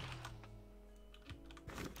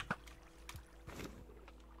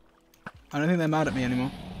 I don't think they're mad at me anymore.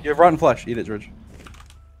 You have rotten flesh. Eat it, George.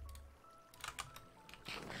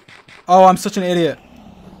 Oh, I'm such an idiot.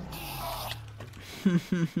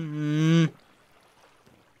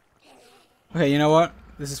 Okay, you know what?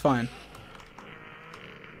 This is fine.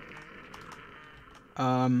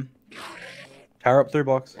 Power up 3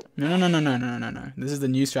 blocks. No. This is the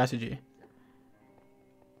new strategy.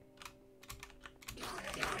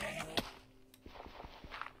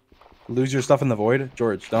 Lose your stuff in the void?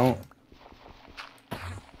 George, don't.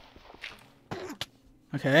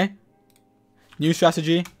 Okay. New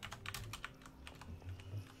strategy.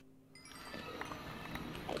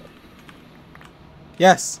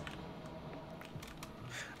 Yes.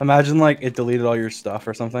 Imagine like it deleted all your stuff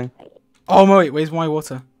or something. Oh wait, where's my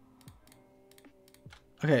water?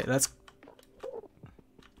 Okay, let's.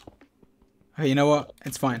 Okay, you know what?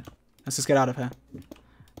 It's fine. Let's just get out of here.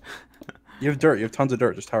 You have dirt. You have tons of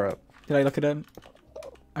dirt. Just tower up. Did I look at him?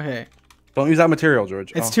 Okay. Don't use that material,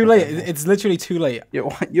 George. It's too late. It's literally too late. Yeah,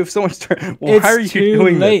 you have so much dirt. Why are you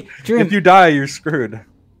doing this? If you die, you're screwed.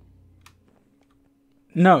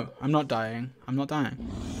 No, I'm not dying. I'm not dying.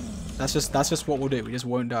 That's just what we'll do. We just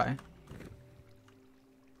won't die.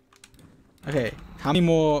 Okay, how many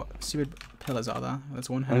more stupid pillars are there? There's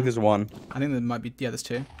one here. I think there's one. I think there might be. Yeah, there's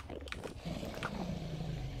 2.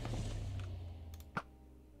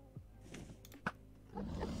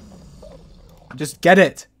 Just get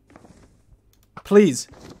it, please.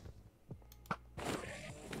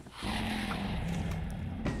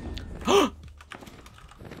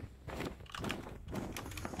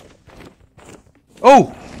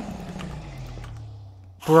 Oh!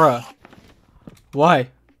 Bruh. Why?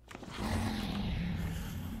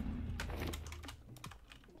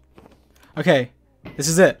 Okay. This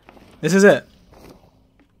is it. This is it.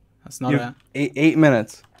 That's not it. 8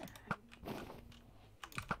 minutes.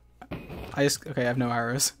 Okay, I have no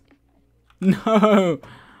arrows. No!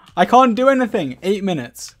 I can't do anything! 8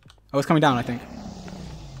 minutes. Oh, it's coming down, I think.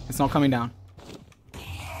 It's not coming down.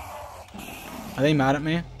 Are they mad at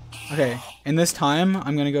me? Okay, in this time,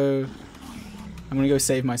 I'm gonna go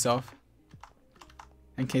save myself.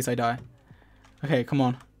 In case I die. Okay, come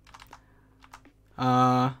on.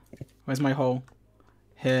 Where's my hole?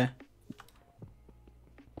 Here.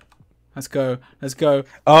 Let's go. Let's go.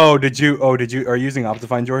 Oh, are you using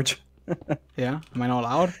Optifine, George? Yeah? Am I not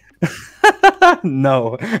allowed?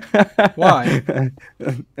 No. Why?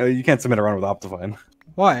 You can't submit around with Optifine.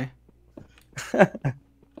 Why?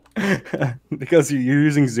 Because you're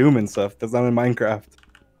using Zoom and stuff. That's not in Minecraft.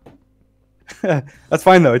 That's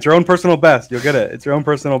fine though. It's your own personal best. You'll get it. It's your own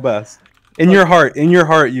personal best. In your heart,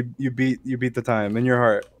 you beat the time. In your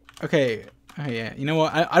heart. Okay. Oh yeah. You know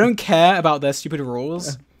what? I don't care about their stupid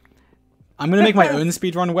rules. I'm gonna make my own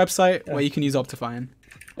speedrun website where you can use Optifine.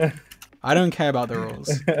 I don't care about the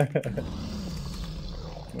rules.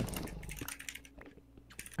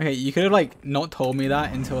 Okay, you could have like not told me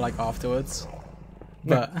that until like afterwards.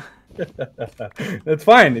 But that's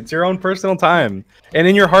fine. It's your own personal time, and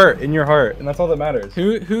in your heart, and that's all that matters.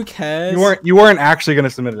 Who cares? You weren't actually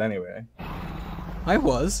gonna submit it anyway. I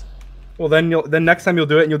was. Well, then next time you'll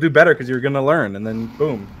do it, and you'll do better because you're gonna learn, and then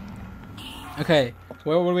boom. Okay,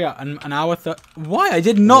 where are we at? An hour. Why? I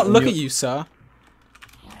did not look at you, sir.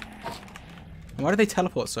 Why do they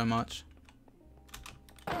teleport so much?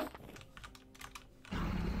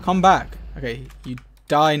 Come back. Okay, you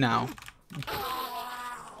die now.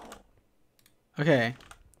 Okay.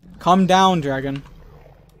 Come down, dragon.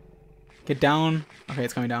 Get down. Okay,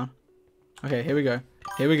 it's coming down. Okay, here we go.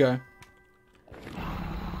 Here we go.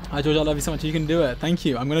 Hi, George, I love you so much. You can do it. Thank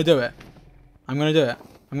you. I'm gonna do it. I'm gonna do it.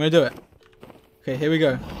 I'm gonna do it. Okay, here we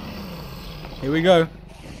go. Here we go.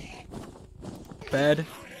 Bed.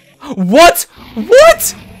 What?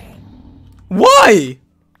 What? Why?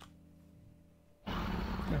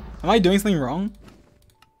 Am I doing something wrong?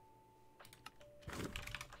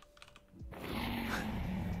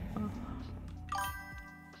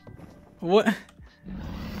 What?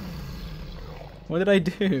 What did I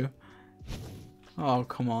do? Oh,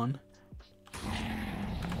 come on.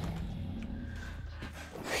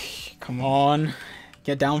 Come on.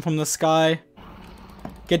 Get down from the sky.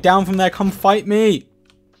 Get down from there. Come fight me.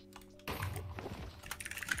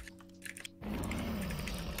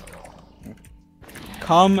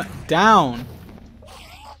 Come down.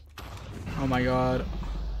 Oh my god.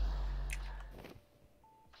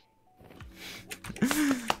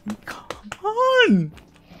 Come on.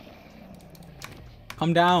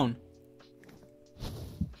 Come down.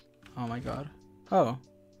 Oh my god. Oh.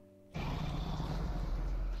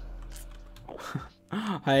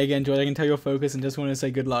 Hi again, George. I can tell you're focused and just want to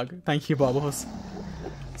say good luck. Thank you, Bubbles.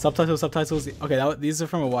 Subtitles. Okay, these are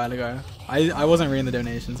from a while ago. I wasn't reading the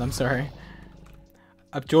donations. I'm sorry.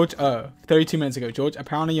 George, 32 minutes ago. George,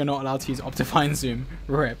 apparently you're not allowed to use Optifine Zoom.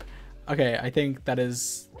 RIP. Okay, I think that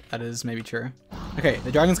is maybe true. Okay,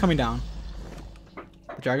 the dragon's coming down.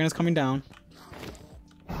 The dragon is coming down.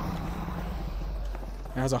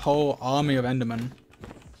 It has a whole army of Endermen.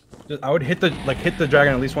 I would hit the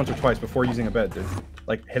dragon at least once or twice before using a bed, dude.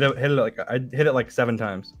 Like hit it I'd hit it like 7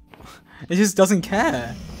 times. It just doesn't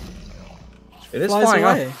care. It is flying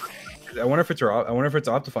away. I wonder if it's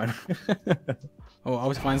Optifine. Oh,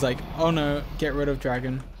 Optifine's like, oh no, get rid of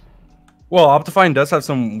dragon. Well, Optifine does have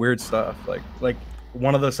some weird stuff. Like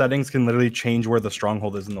one of the settings can literally change where the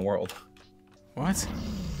stronghold is in the world. What?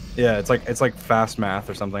 Yeah, it's like fast math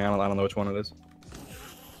or something. I don't know which one it is.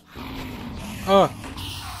 Oh.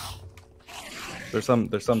 There's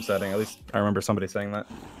some setting. At least I remember somebody saying that.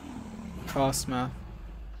 Fast math.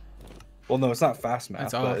 Well, no, it's not fast math.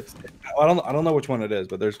 It's but off. it's, I don't know which one it is,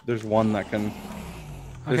 but there's one that can.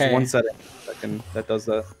 There's one setting that does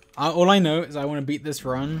that. All I know is I want to beat this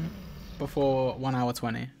run before 1 hour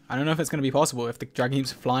 20. I don't know if it's gonna be possible if the dragon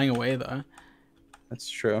keeps flying away though. That's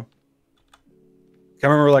true. I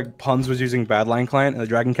remember like Puns was using Badline Client and the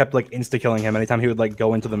dragon kept like insta killing him anytime he would like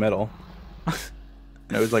go into the middle.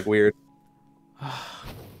 And it was like weird.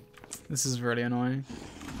 This is really annoying.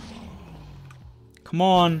 Come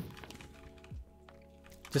on.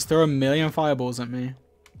 Just throw a million fireballs at me.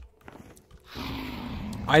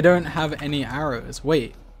 I don't have any arrows.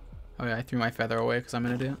 Wait. Oh yeah, I threw my feather away because I'm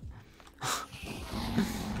an idiot.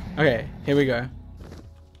 Okay, here we go.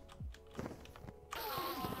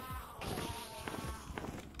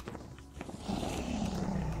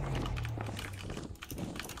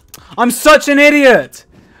 I'm such an idiot!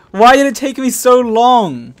 Why did it take me so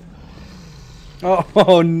long?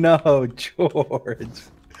 Oh no, George.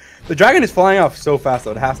 The dragon is flying off so fast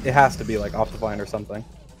though. It has to be like Optifine or something.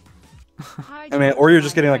 I mean, or you're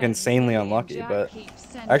just getting like insanely unlucky, but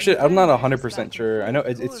actually I'm not 100% sure. I know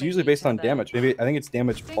it's usually based on damage. Maybe I think it's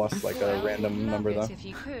damage plus like a random number though.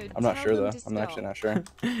 I'm not sure though. I'm actually not sure.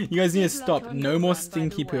 You guys need to stop. No more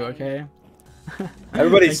stinky poo, okay?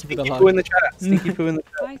 Everybody stinky poo in the chat. Stinky poo in the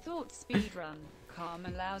chat. I thought Speedrun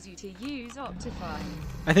allows you to use Optifine.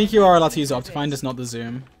 I think you are allowed to use Optifine, just not the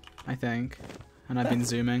zoom. I think. And I've been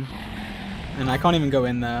zooming. And I can't even go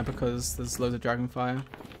in there because there's loads of dragonfire.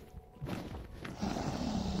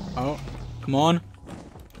 Oh, come on.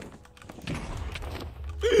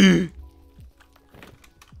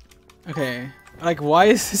 Okay. Like, why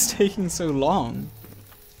is this taking so long?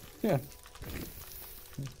 Yeah.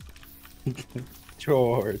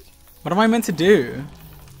 George. What am I meant to do?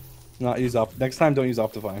 Not use next time don't use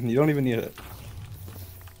Optifine. You don't even need it.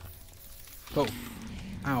 Oh.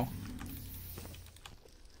 Ow.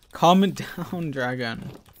 Calm down,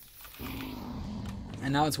 dragon.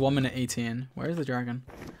 And now it's 1 minute 18. Where is the dragon?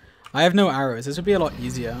 I have no arrows. This would be a lot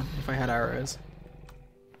easier if I had arrows.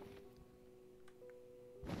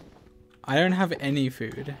 I don't have any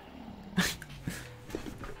food.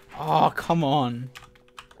 Oh, come on.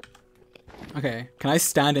 Okay, can I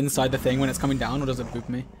stand inside the thing when it's coming down or does it boop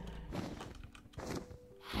me?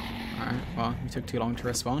 Alright, well, you took too long to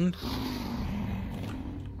respond.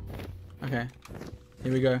 Okay.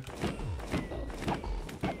 Here we go.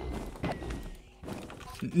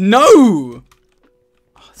 No!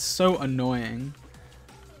 Oh, it's so annoying.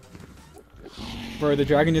 Bro, the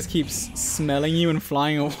dragon just keeps smelling you and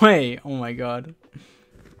flying away. Oh my god.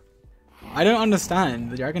 I don't understand.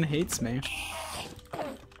 The dragon hates me.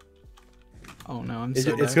 Oh no, I'm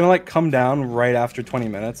so dead. It's gonna like come down right after 20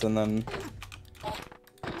 minutes and then...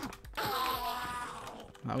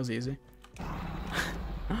 That was easy.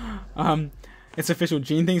 It's official.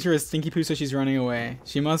 Jean thinks you're a stinky poo, so she's running away.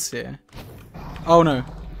 She must, yeah. Oh no.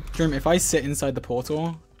 Dream, if I sit inside the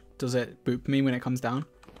portal, does it boop me when it comes down?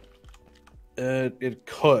 It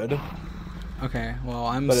could. Okay, well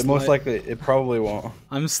I'm. But most likely it probably won't.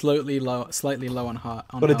 I'm slightly low on heart.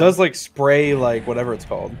 But it does like spray like whatever it's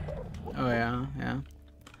called. Oh yeah, yeah.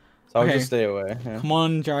 So I would just stay away. Yeah. Come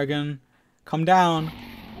on, dragon, come down.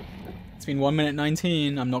 It's been 1 minute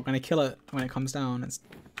 19. I'm not gonna kill it when it comes down. It's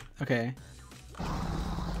okay.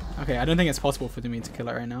 Okay, I don't think it's possible for me to kill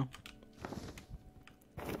it right now.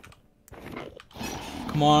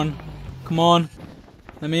 Come on, come on,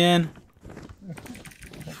 let me in.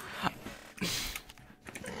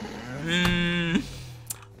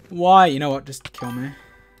 Why? You know what? Just kill me.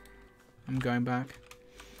 I'm going back.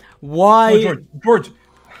 Why? Oh, George.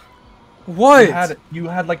 What? You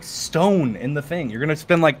had like stone in the thing. You're gonna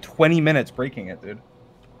spend like 20 minutes breaking it, dude.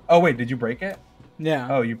 Oh wait, did you break it? Yeah.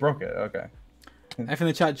 Oh, you broke it. Okay. F in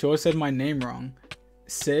the chat, George said my name wrong.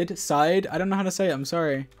 Sid? Side? I don't know how to say it. I'm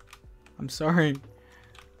sorry. I'm sorry.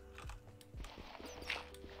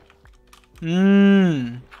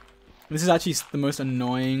 This is actually the most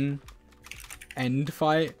annoying end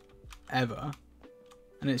fight ever.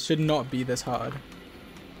 And it should not be this hard.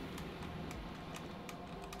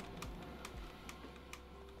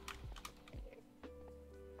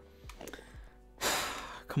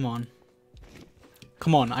 Come on.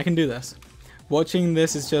 Come on, I can do this. Watching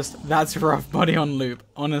this is just, that's rough body on loop.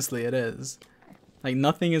 Honestly, it is. Like,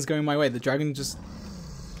 nothing is going my way. The dragon just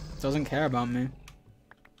doesn't care about me.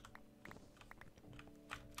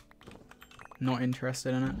 Not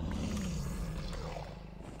interested in it.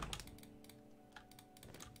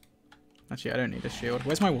 Actually, I don't need a shield.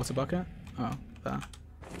 Where's my water bucket? Oh, there.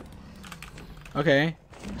 Okay.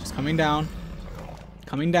 Just coming down.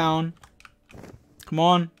 Coming down. Come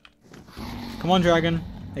on. Come on, dragon.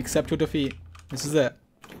 Accept your defeat. This is it.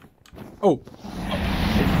 Oh.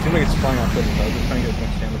 It seems like it's flying off buildings. I was just trying to get as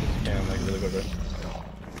much damage as you can, like really quickly.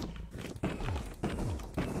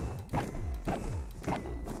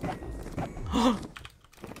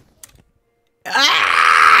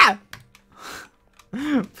 Ah!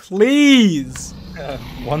 Please.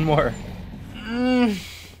 One more.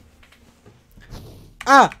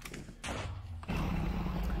 Ah.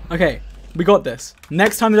 Okay, we got this.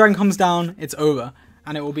 Next time the dragon comes down, it's over,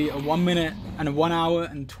 and it will be a 1 minute and a 1 hour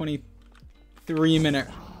and 23 minute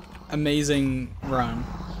amazing run,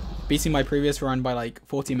 beating my previous run by like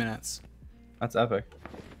 40 minutes. That's epic.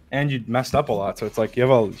 And you messed up a lot, so it's like you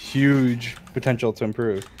have a huge potential to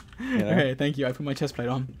improve. You know? Okay, thank you. I put my chest plate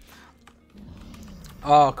on.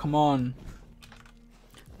 Oh, come on.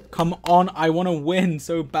 Come on, I want to win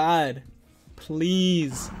so bad.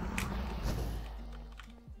 Please.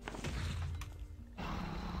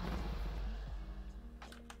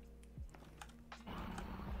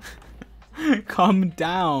 Calm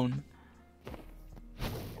down.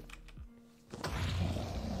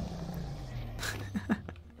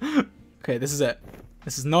 Okay, this is it.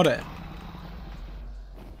 This is not it.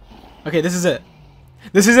 Okay, this is it.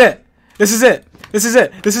 This is it. This is it. This is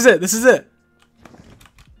it. This is it. This is it.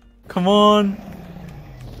 Come on.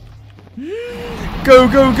 Go,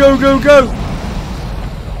 go, go, go, go.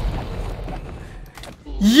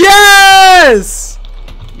 Yes!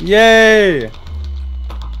 Yay!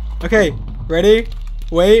 Okay, ready?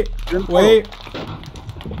 Wait, wait,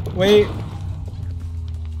 wait.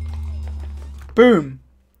 Boom.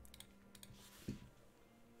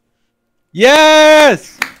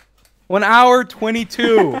 Yes! 1 hour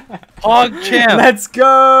 22. Hog champ. Let's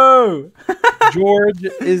go. George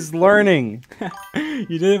is learning.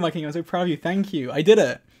 You did it, my king. I'm so proud of you. Thank you. I did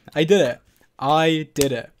it. I did it. I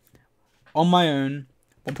did it. On my own.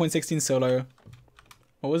 1.16 solo.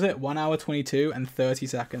 What was it? 1 hour 22 and 30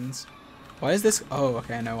 seconds. Why is this? Oh,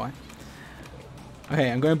 okay. I know why.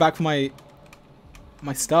 Okay, I'm going back for my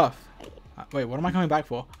stuff. Wait, what am I coming back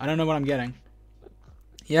for? I don't know what I'm getting.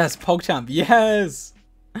 Yes, PogChamp. Yes!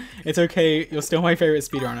 It's okay. You're still my favorite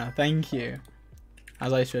speedrunner. Thank you.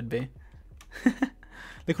 As I should be.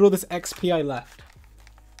 Look at all this XP I left.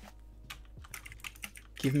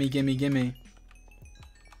 Give me, gimme, gimme.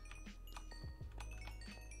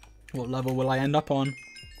 What level will I end up on?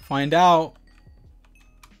 find out.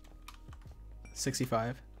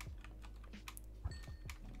 65.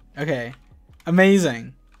 Okay.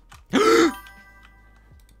 Amazing.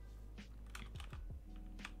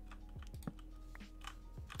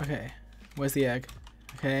 Okay. Where's the egg?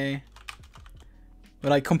 Okay. We're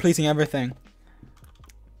like completing everything.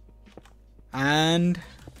 And...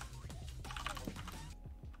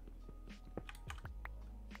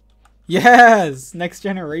 Yes! Next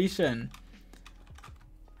generation.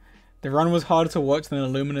 The run was harder to watch than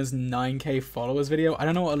Illumina's 9k followers video. I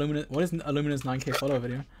don't know what is Illumina's 9k follower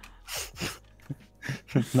video?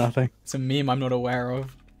 Nothing. It's a meme I'm not aware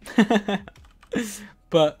of.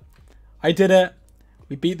 But I did it.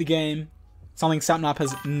 We beat the game. Something Sapnap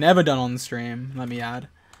has never done on stream, let me add.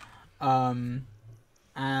 And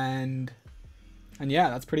yeah,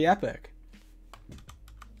 that's pretty epic.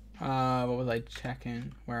 What was I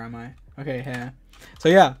checking? Where am I? Okay, here. So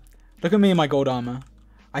yeah, look at me in my gold armor.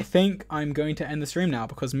 I think I'm going to end the stream now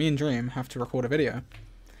because me and Dream have to record a video.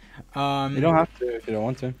 You don't have to if you don't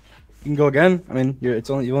want to. You can go again. I mean, you've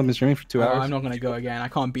only been streaming for 2 hours. I'm not gonna go again. I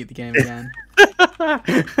can't beat the game again. I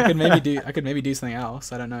could maybe do something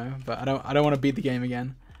else. I don't know, but I don't want to beat the game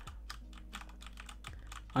again.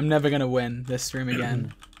 I'm never gonna win this stream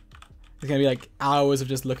again. It's gonna be like hours of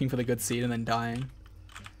just looking for the good seed and then dying.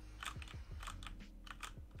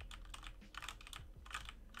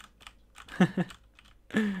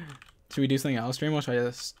 Should we do something else, stream, or should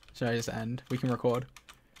I just end? We can record.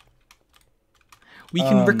 We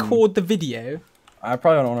can record the video. I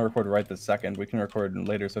probably don't want to record right this second. We can record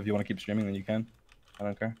later, so if you want to keep streaming, then you can. I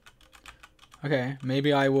don't care. Okay,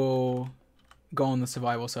 maybe I will go on the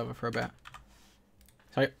survival server for a bit.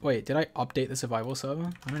 So wait, did I update the survival server?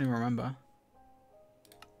 I don't even remember.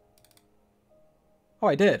 Oh,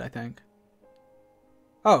 I did, I think.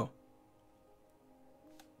 Oh.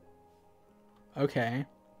 Okay.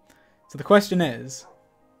 So the question is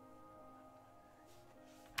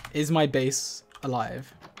my base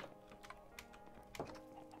alive?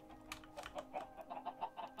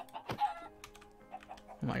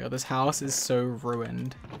 Oh my god, this house is so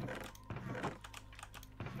ruined.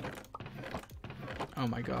 Oh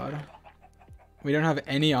my god. We don't have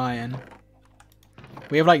any iron.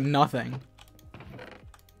 We have like nothing.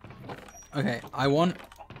 Okay, I want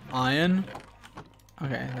iron.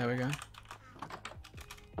 Okay, there we go.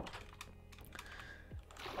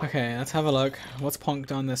 Okay, let's have a look. What's Ponk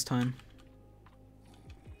done this time?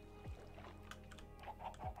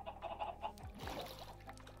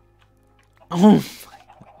 Oh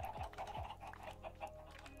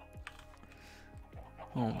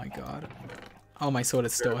my god. Oh, my sword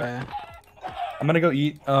is still here. I'm gonna go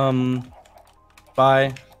eat.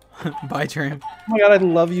 Bye. Bye, Dream. Oh my god, I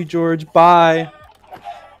love you, George. Bye.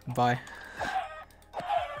 Bye.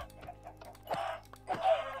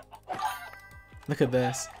 Look at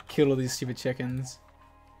this. Kill all these stupid chickens.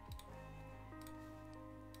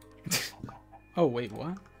 Oh, wait,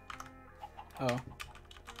 what? Oh.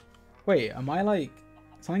 Wait, am I like...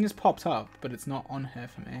 Something just popped up, but it's not on here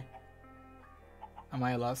for me. Am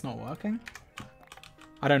I allowed? It's not working?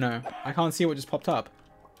 I don't know. I can't see what just popped up.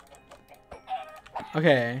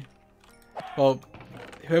 Okay. Well,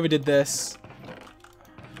 whoever did this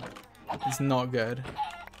is not good.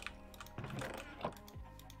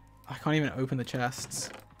 I can't even open the chests.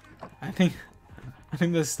 I think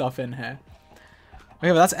there's stuff in here. Okay,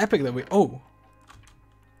 but that's epic that we... Oh!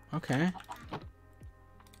 Okay.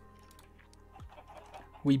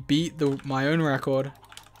 We beat my own record.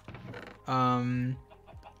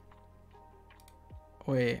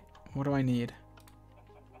 Wait, what do I need?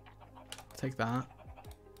 I'll take that.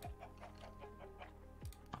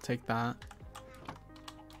 I'll take that.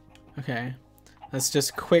 Okay. Let's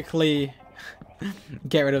just quickly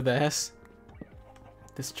get rid of this.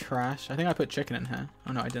 This trash. I think I put chicken in here.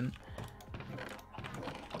 Oh no, I didn't.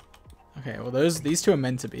 Okay, well these two are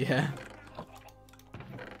meant to be here.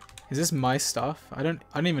 Is this my stuff? I don't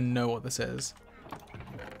even know what this is.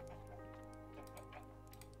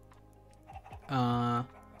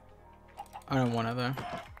 I don't want it though.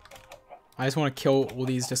 I just want to kill all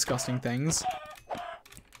these disgusting things.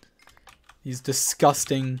 These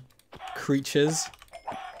disgusting creatures.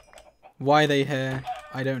 Why are they here?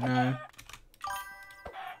 I don't know.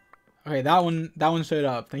 Okay, that one showed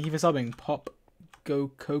up. Thank you for subbing. Pop Go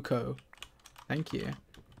Coco. Thank you.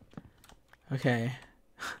 Okay.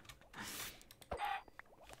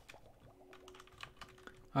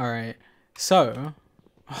 Alright. So,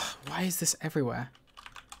 why is this everywhere?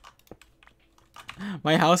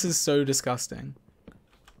 My house is so disgusting.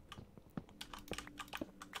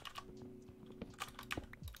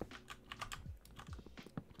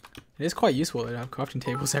 It is quite useful to have crafting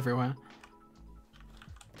tables everywhere.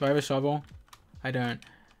 Do I have a shovel? I don't.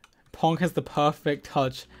 Ponk has the perfect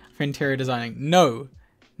touch for interior designing. No!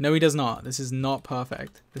 No, he does not. This is not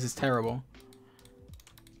perfect. This is terrible.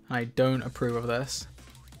 I don't approve of this.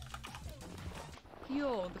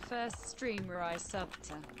 You're the first streamer I subbed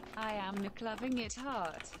to. I am loving it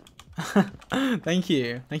hard. Thank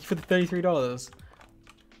you. Thank you for the $33.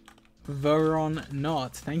 Veron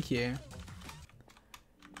not. Thank you.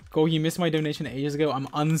 Goal, you missed my donation ages ago. I'm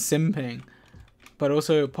unsimping. But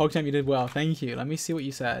also, PogChamp, you did well. Thank you. Let me see what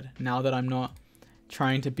you said. Now that I'm not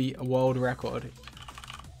trying to beat a world record.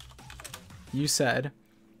 You said,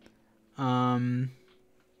 George,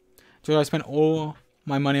 I spent all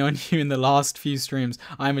my money on you in the last few streams.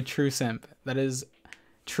 I'm a true simp. That is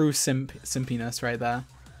true simpiness right there.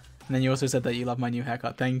 And then you also said that you love my new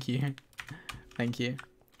haircut. Thank you. Thank you.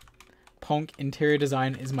 Ponk, interior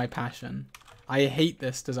design is my passion. I hate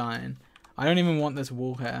this design. I don't even want this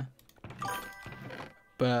wall here.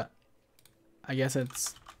 But I guess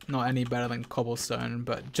it's not any better than cobblestone.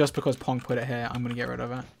 But just because Ponk put it here, I'm going to get rid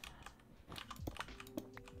of it.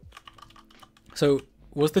 So,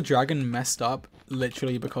 was the dragon messed up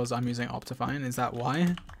literally because I'm using Optifine? Is that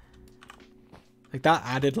why? Like, that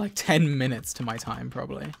added like 10 minutes to my time,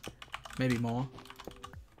 probably. Maybe more.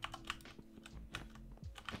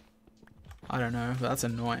 I don't know. That's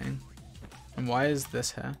annoying. And why is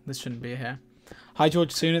this here? This shouldn't be here. Hi,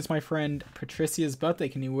 George. Soon it's my friend Patricia's birthday.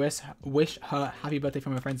 Can you wish her happy birthday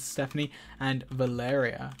from her friends Stephanie and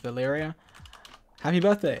Valeria? Valeria? Happy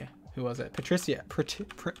birthday. Who was it? Patricia.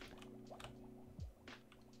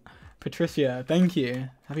 Patricia, thank you.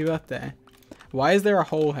 Happy birthday. Why is there a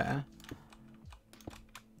hole here?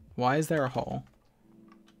 Why is there a hole?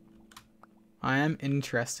 I am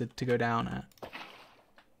interested to go down it.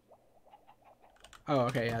 Oh,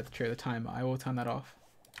 okay, yeah, true, the timer. I will turn that off.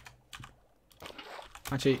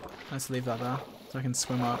 Actually, let's leave that there so I can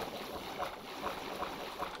swim up.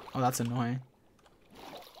 Oh, that's annoying.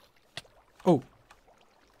 Oh.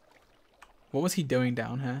 What was he doing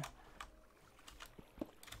down here?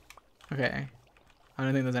 Okay. I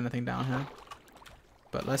don't think there's anything down here.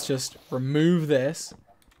 But let's just remove this.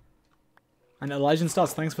 And Elijah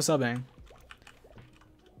Stars, thanks for subbing.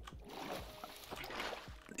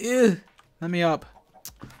 Ugh, let me up.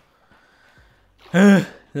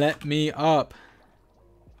 Let me up.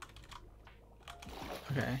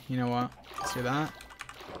 Okay, you know what? Let's do that.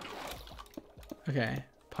 Okay,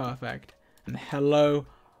 perfect. And hello,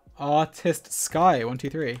 Artist Sky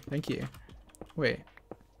 123. Thank you. Wait.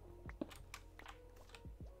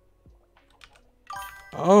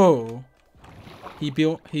 Oh, he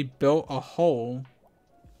built a hole.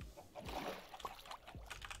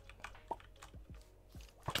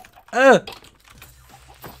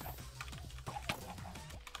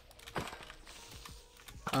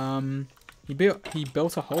 He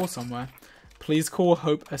built a hole somewhere. Please call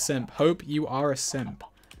Hope a simp. Hope, you are a simp.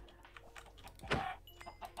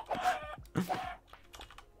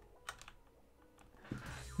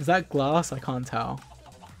 Is that glass? I can't tell.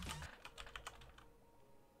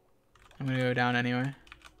 I'm gonna go down anyway.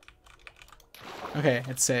 Okay,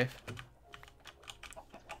 it's safe.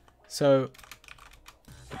 So...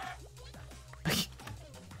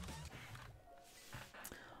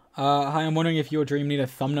 hi, I'm wondering if your dream need a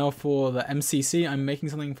thumbnail for the MCC. I'm making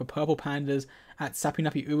something for Purple Pandas at Sappy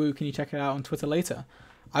Nappy Uwu. Can you check it out on Twitter later?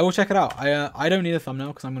 I will check it out. I don't need a thumbnail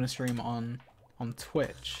because I'm going to stream on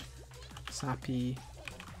Twitch. Sappy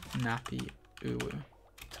Nappy Uwu.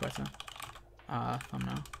 Twitter.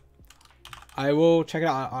 Thumbnail. I will check it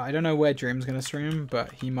out. I don't know where Dream's going to stream,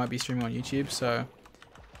 but he might be streaming on YouTube, so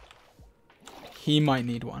he might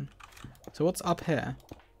need one. So what's up here?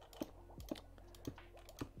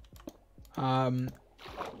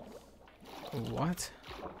 What?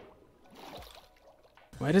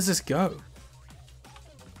 Where does this go?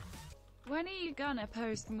 When are you gonna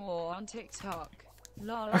post more on TikTok?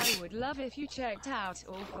 Lol, I would love if you checked out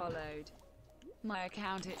or followed my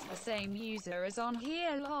account. It's the same user as on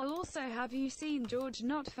here. Lol, also have you seen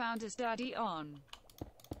GeorgeNotFound's daddy on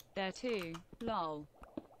there too? Lol.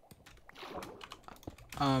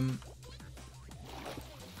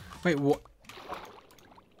 Wait, what?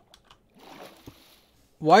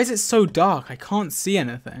 Why is it so dark? I can't see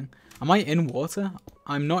anything. Am I in water?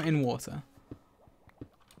 I'm not in water.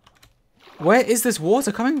 Where is this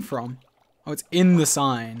water coming from? Oh, it's in the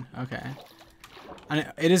sign. Okay.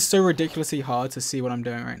 And it is so ridiculously hard to see what I'm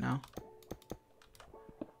doing right now.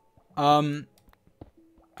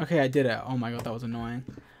 Okay, I did it. Oh my god, that was annoying.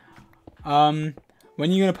 When are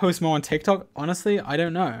you gonna post more on TikTok? Honestly, I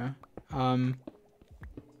don't know. All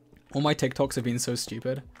my TikToks have been so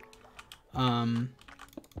stupid.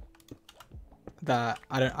 that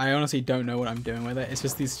I honestly don't know what I'm doing with it. It's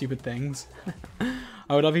just these stupid things.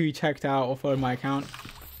 I would love if you checked out or followed my account.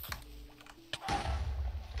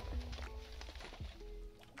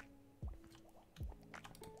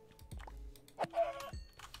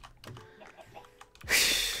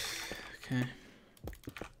 Okay.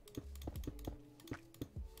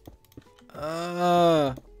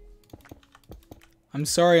 I'm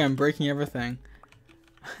sorry, I'm breaking everything.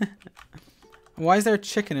 Why is there a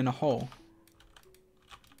chicken in a hole?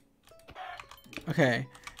 Okay.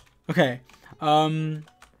 Okay.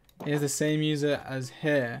 Here's the same user as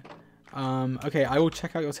here. Okay, I will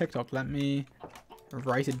check out your TikTok. Let me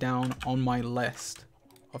write it down on my list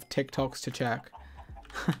of TikToks to check.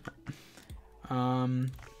 And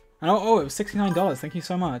oh, it was $69. Thank you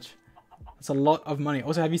so much. That's a lot of money.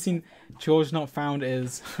 Also, have you seen GeorgeNotFound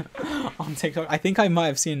is on TikTok? I think I might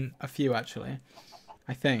have seen a few actually.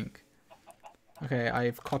 I think. Okay,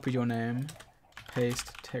 I've copied your name.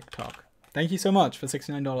 Paste TikTok. Thank you so much for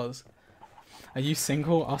 $69. Are you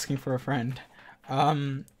single? Asking for a friend.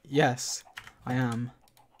 Yes, I am.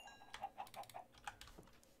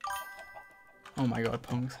 Oh my god,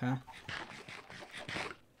 Punk's hair.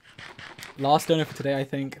 Last donor for today, I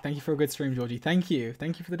think. Thank you for a good stream, Georgie. Thank you.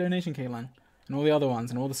 Thank you for the donation, Caitlin. And all the other ones,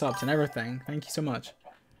 and all the subs, and everything. Thank you so much.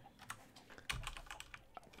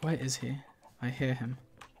 Where is he? I hear him.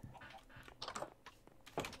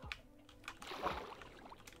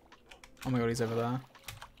 Oh my god, he's over there.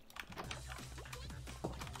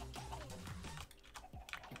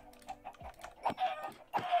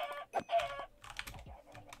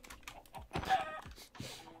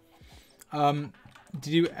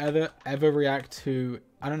 Did you ever react to,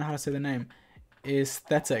 I don't know how to say the name,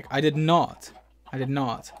 Aesthetic? I did not. I did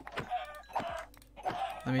not.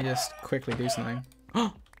 Let me just quickly do something.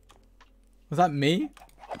 Oh! Was that me?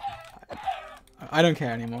 I don't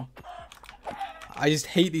care anymore. I just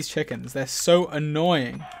hate these chickens. They're so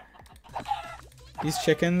annoying. These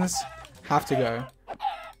chickens have to go.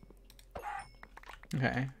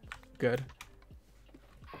 Okay, good.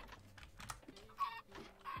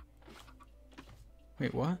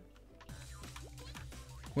 Wait, what?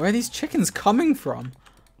 Where are these chickens coming from?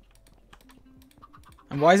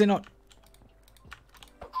 And why is it not...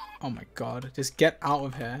 Oh my god, just get out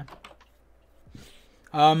of here.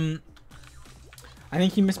 I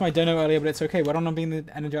think you missed my dono earlier, but it's okay. Why don't I be in the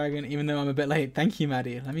Energigon even though I'm a bit late? Thank you,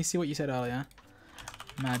 Maddie. Let me see what you said earlier.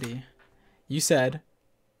 Maddie. You said...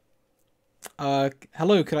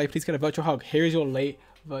 hello, could I please get a virtual hug? Here is your late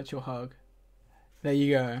virtual hug. There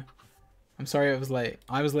you go. I'm sorry it was late.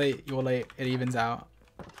 I was late, you're late, it evens out.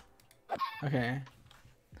 Okay.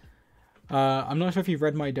 I'm not sure if you've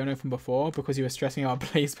read my dono from before because you were stressing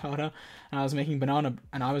about blaze powder and I was making banana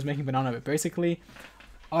but basically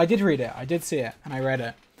I did read it, I did see it, and I read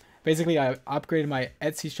it. Basically I upgraded my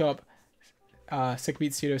Etsy shop,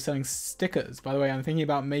 Sickbeat Studio, selling stickers. By the way, I'm thinking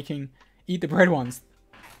about making Eat the Bread ones.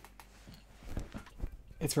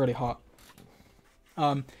 It's really hot.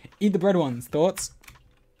 Eat the Bread ones, thoughts?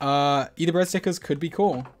 Eat the Bread stickers could be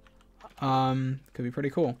cool. Could be pretty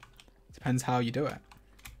cool. Depends how you do it.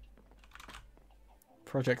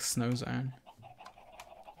 Project Snow Zone.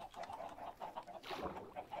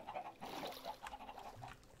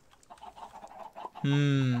 I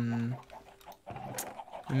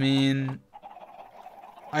mean,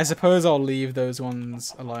 I suppose I'll leave those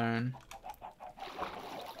ones alone.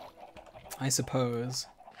 I suppose.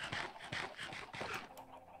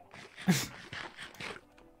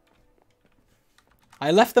 I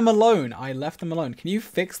left them alone. I left them alone. Can you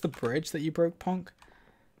fix the bridge that you broke, Punk?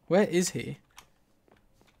 Where is he?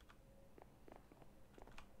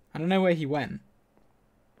 I don't know where he went.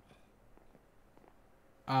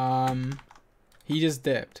 He just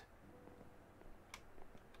dipped.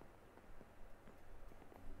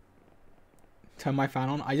 Turn my fan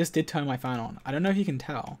on? I just did turn my fan on. I don't know if you can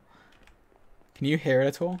tell. Can you hear it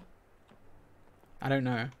at all? I don't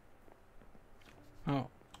know. Oh.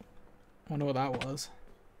 Wonder what that was.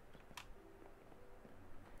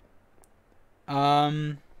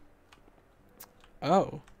 Oh.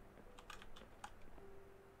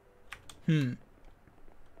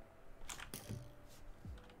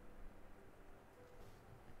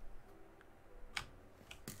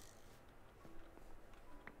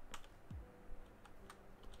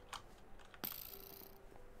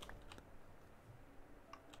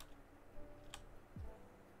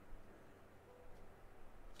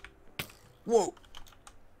 Whoa.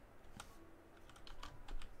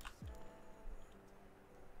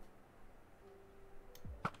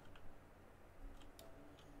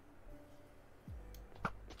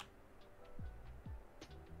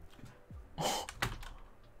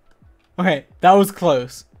 Okay, that was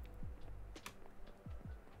close.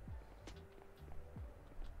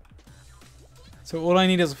 So all I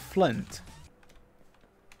need is flint.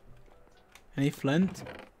 Any flint?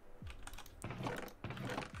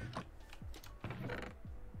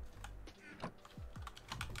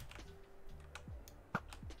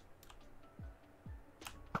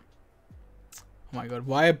 Oh my god,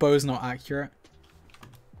 why are bows not accurate?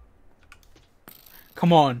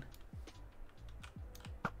 Come on.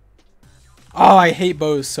 Oh, I hate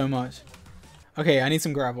bows so much. Okay, I need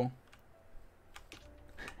some gravel.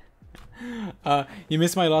 You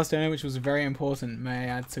missed my last donate, which was very important, may I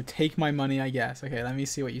add. So take my money, I guess. Okay, let me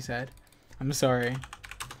see what you said. I'm sorry.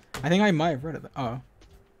 I think I might have read it. Oh.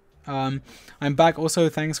 I'm back. Also,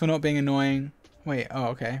 thanks for not being annoying. Wait, oh,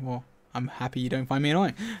 okay. Well, I'm happy you don't find me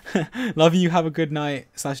annoying. Love you. Have a good night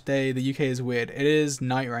 / day. The UK is weird. It is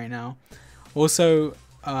night right now. Also,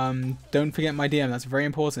 don't forget my DM. That's very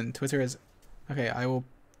important. Twitter is... Okay,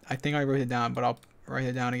 I think I wrote it down, but I'll write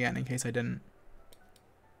it down again in case I didn't.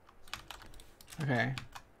 Okay.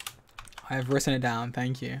 I've written it down.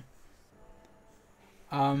 Thank you.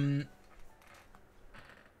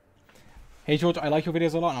 Hey George, I like your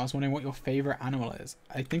videos a lot, and I was wondering what your favorite animal is.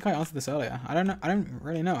 I think I answered this earlier. I don't know. I don't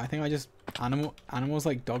really know. I think I just animals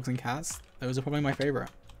like dogs and cats. Those are probably my favorite.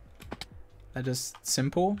 They're just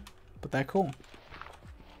simple, but they're cool.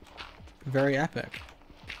 Very epic.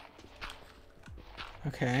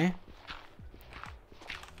 Okay.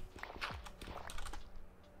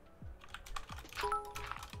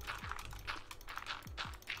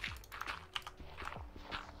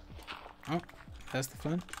 Oh, there's the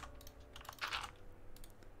flint.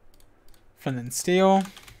 Flint and steel.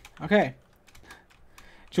 Okay.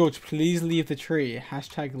 George, please leave the tree.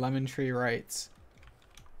 Hashtag lemon tree rights.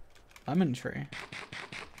 Lemon tree?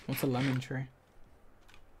 What's a lemon tree?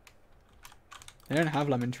 They don't have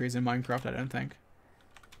lemon trees in Minecraft, I don't think.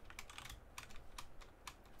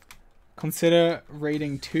 Consider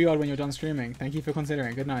raiding 2 odd when you're done streaming. Thank you for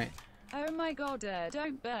considering. Good night. Oh my god,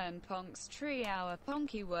 don't burn Ponk's tree. Our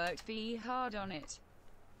Ponky worked be hard on it.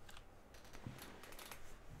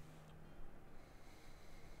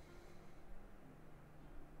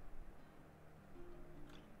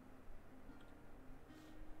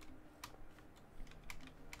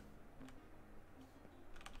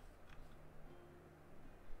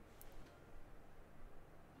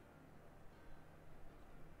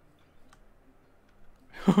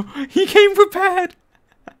 He came prepared!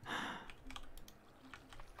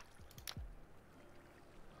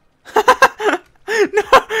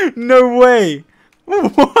 No way!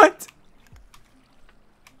 What?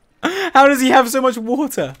 How does he have so much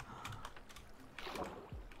water?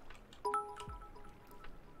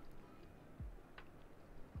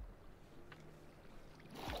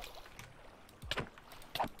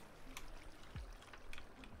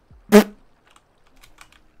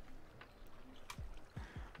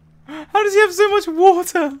 How does he have so much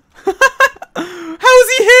water? How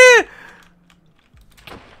is he here?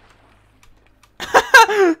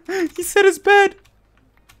 He set his bed.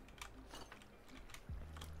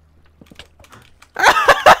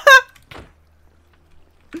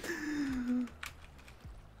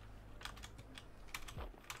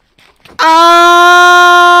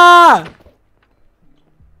 Ah!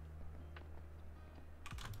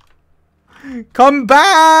 Come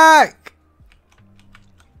back!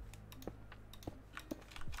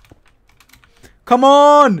 Come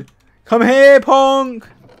on! Come here, Pong!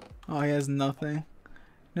 Oh, he has nothing.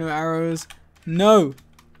 No arrows. No!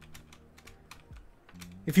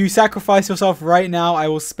 If you sacrifice yourself right now, I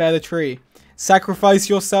will spare the tree. Sacrifice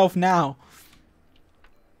yourself now.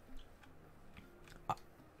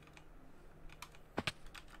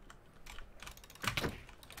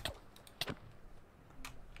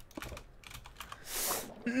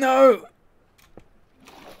 No!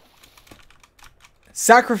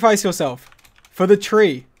 Sacrifice yourself. For the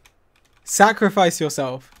tree. Sacrifice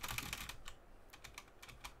yourself.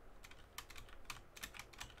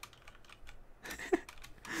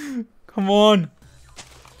 Come on.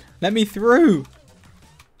 Let me through.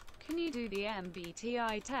 Can you do the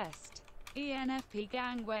MBTI test? ENFP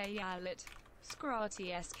gangway yalit.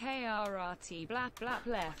 Scratty SKRRT blap blap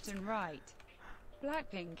left and right.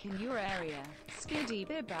 Blackpink in your area. Skiddy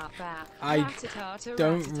bibap bap. I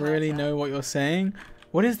don't really know what you're saying.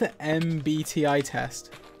 What is the MBTI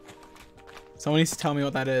test? Someone needs to tell me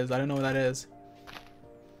what that is. I don't know what that is.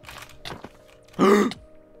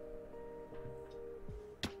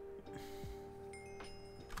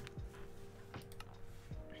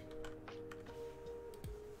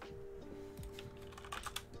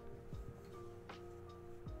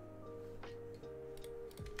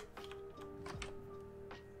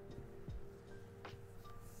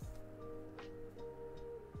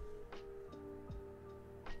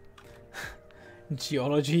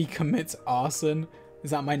 Geology commits arson.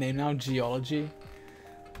 Is that my name now? Geology?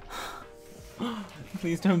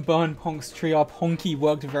 Please don't burn Ponk's tree up. Honky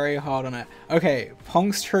worked very hard on it. Okay,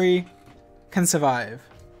 Ponk's tree can survive.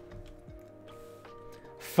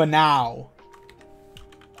 For now.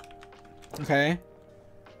 Okay?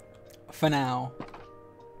 For now.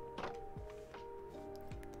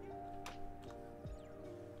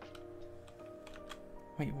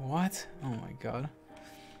 Wait, what? Oh my god.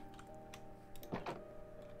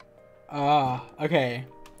 Okay.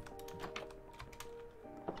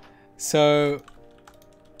 So...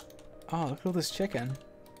 Oh, look at all this chicken.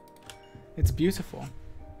 It's beautiful.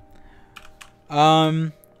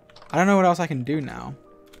 I don't know what else I can do now.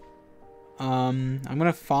 I'm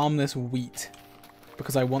gonna farm this wheat.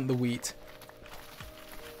 Because I want the wheat.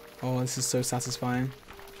 Oh, this is so satisfying.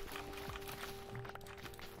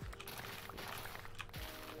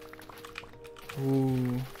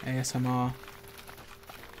 Ooh, ASMR.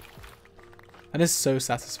 That is so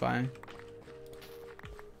satisfying.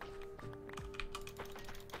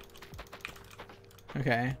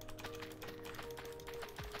 Okay.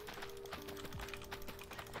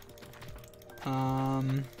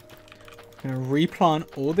 I'm gonna replant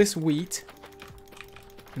all this wheat.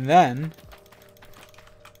 And then...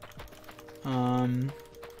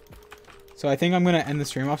 So I think I'm gonna end the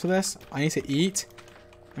stream after this. I need to eat.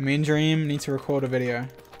 And me and Dream need to record a video.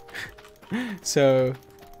 So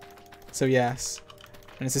yes.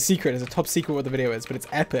 And it's a secret, it's a top secret what the video is, but it's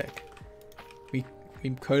epic. We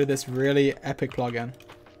coded this really epic plugin.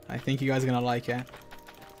 I think you guys are gonna like it.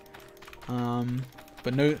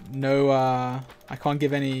 But I can't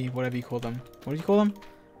give any, whatever you call them. What do you call them?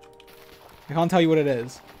 I can't tell you what it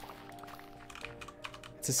is.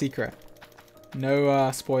 It's a secret. No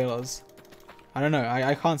spoilers. I don't know,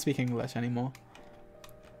 I can't speak English anymore.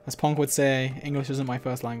 As Ponk would say, English isn't my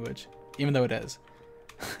first language. Even though it is.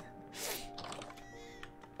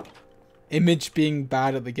 Image being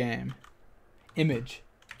bad at the game. Image.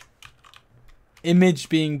 Image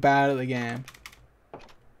being bad at the game.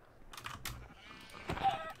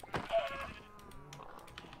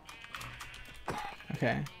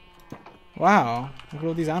 Okay. Wow. Look at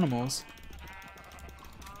all these animals.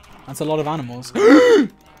 That's a lot of animals.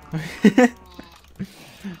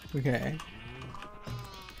 Okay.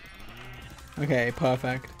 Okay,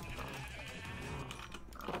 perfect.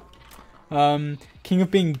 King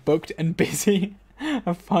of being booked and busy.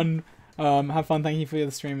 Have fun. Have fun. Thank you for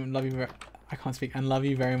the stream. Love you. I can't speak. And love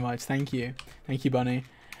you very much. Thank you. Thank you, Bunny.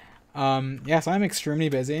 Yes, I'm extremely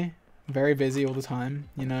busy. Very busy all the time,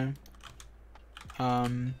 you know.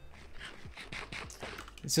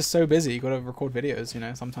 It's just so busy. You gotta record videos, you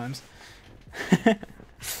know, sometimes.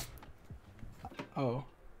 Oh,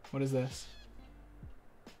 what is this?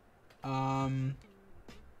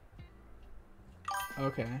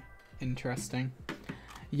 Okay, interesting.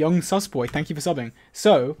 Young Susboy, thank you for subbing.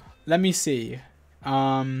 So, let me see.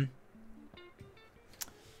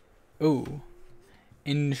 Ooh,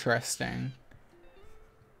 interesting.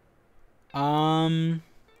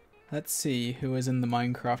 Let's see who is in the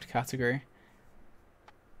Minecraft category.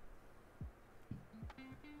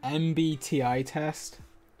 MBTI test.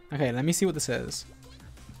 Okay, let me see what this is.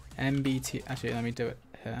 Actually, let me do it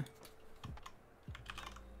here.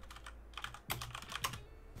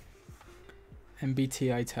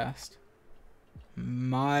 MBTI test.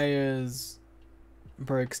 Myers-Briggs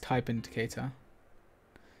type indicator.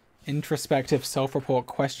 Introspective self-report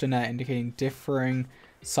questionnaire indicating differing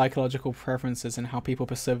psychological preferences and how people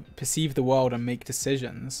perceive the world and make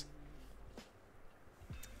decisions.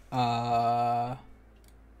 How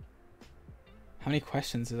many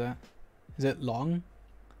questions is that? Is it long?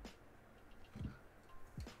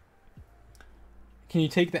 Can you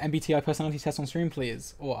take the MBTI personality test on stream,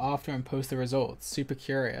 please? Or after and post the results? Super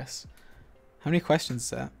curious. How many questions is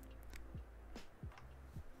that?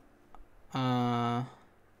 How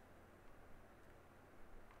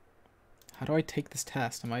do I take this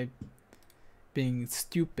test? Am I being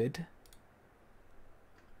stupid?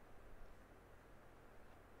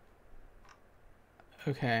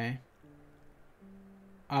 Okay.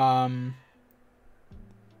 Someone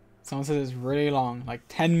says it's really long, like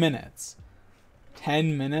 10 minutes.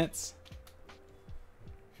 10 minutes?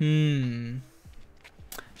 Should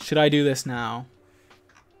I do this now?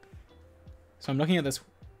 So I'm looking at this.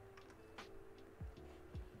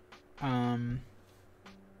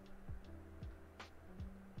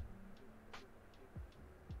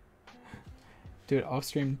 Do it off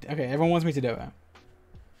stream. Okay, everyone wants me to do it.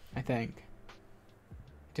 I think.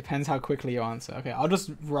 Depends how quickly you answer. Okay, I'll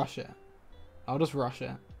just rush it. I'll just rush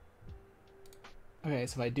it. Okay,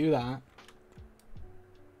 so if I do that.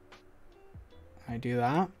 I do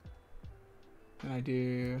that. And I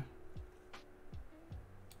do...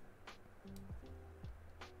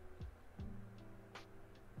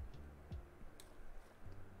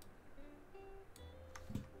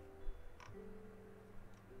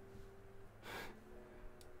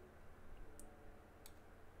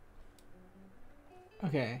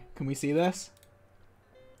 Okay, can we see this?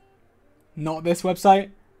 Not this website?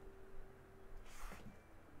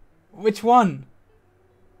 Which one?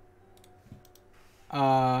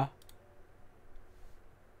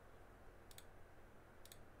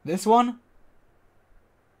 This one?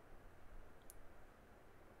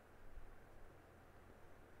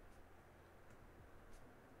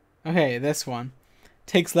 Okay, this one.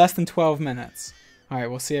 Takes less than 12 minutes. Alright,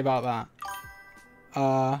 we'll see about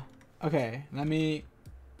that. Okay, let me...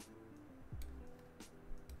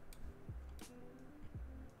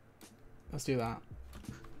 Let's do that.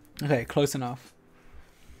 Okay, close enough.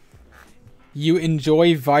 You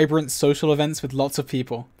enjoy vibrant social events with lots of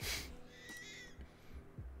people.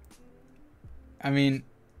 I mean,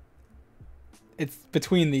 it's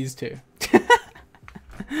between these two.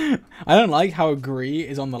 I don't like how agree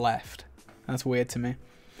is on the left. That's weird to me.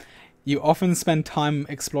 You often spend time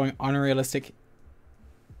exploring unrealistic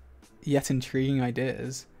yet intriguing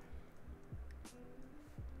ideas.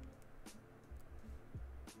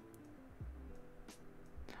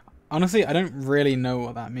 Honestly, I don't really know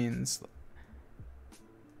what that means.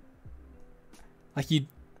 Like, you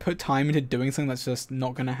put time into doing something that's just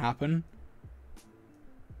not gonna happen.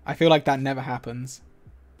 I feel like that never happens.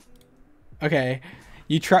 Okay.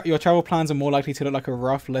 Your travel plans are more likely to look like a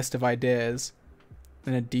rough list of ideas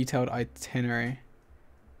than a detailed itinerary.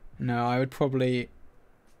 No, I would probably...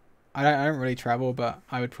 I don't really travel, but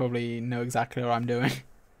I would probably know exactly what I'm doing.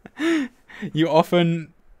 You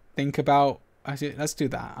often think about... Actually, let's do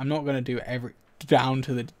that. I'm not going to do every down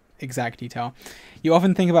to the exact detail. You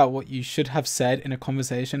often think about what you should have said in a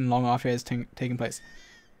conversation long after it has taken place.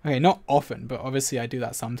 Okay, not often, but obviously I do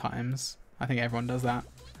that sometimes. I think everyone does that.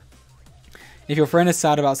 If your friend is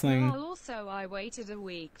sad about something... Also, I waited a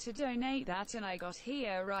week to donate that and I got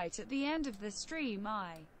here right at the end of the stream.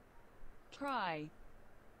 I try.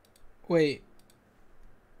 Wait.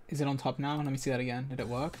 Is it on top now? Let me see that again. Did it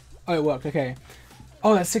work? Oh, it worked. Okay.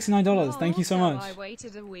 Oh, that's $69. Thank you so much. I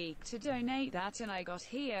waited a week to donate that and I got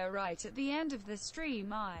here right at the end of the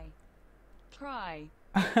stream. I try.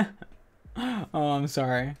 Oh, I'm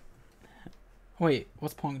sorry. Wait,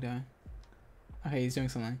 what's Pong doing? Okay, he's doing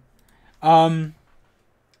something. But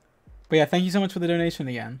yeah, thank you so much for the donation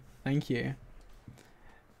again. Thank you.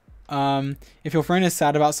 If your friend is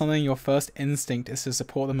sad about something, your first instinct is to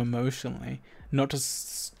support them emotionally, not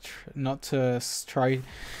to try.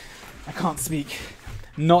 I can't speak.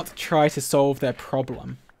 Not try to solve their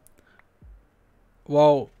problem.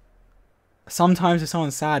 Well, sometimes if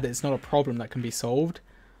someone's sad, it's not a problem that can be solved.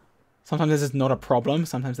 Sometimes it's just not a problem.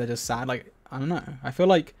 Sometimes they're just sad. Like, I don't know. I feel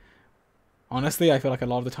like, honestly, I feel like a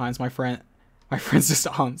lot of the times my friends just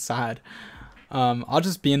aren't sad. I'll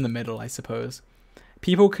just be in the middle, I suppose.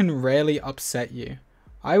 People can rarely upset you.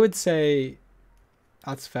 I would say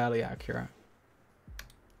that's fairly accurate.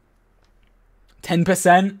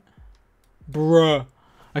 10%? Bruh.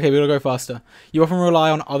 Okay, we'll go faster. You often rely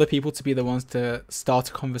on other people to be the ones to start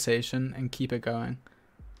a conversation and keep it going.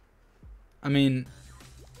 I mean,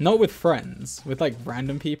 not with friends. With, like,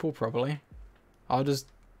 random people, probably. I'll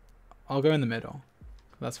go in the middle.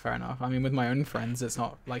 That's fair enough. I mean, with my own friends, it's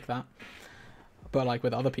not like that. But, like,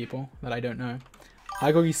 with other people that I don't know.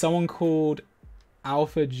 Hi, Gogi. Someone called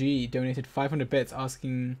Alpha G donated 500 bits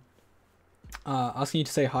asking you to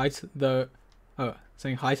say hi to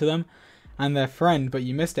saying hi to them and their friend, but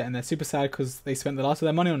you missed it and they're super sad because they spent the last of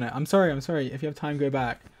their money on it. I'm sorry. If you have time, go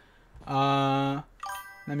back. Let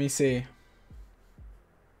me see.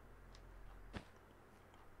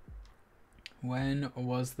 When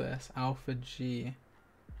was this? Alpha G.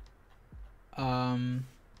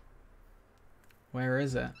 Where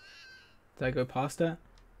is it? Did I go past it?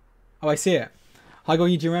 Oh, I see it. Hi,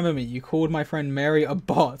 Gogi, do you remember me? You called my friend Mary a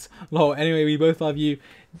bot. Lol, anyway, we both love you.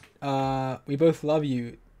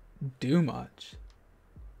 Do much.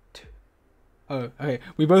 Oh, okay.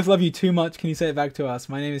 We both love you too much. Can you say it back to us?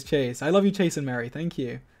 My name is Chase. I love you, Chase and Mary. Thank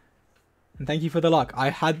you. And thank you for the luck.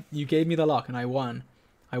 You gave me the luck and I won.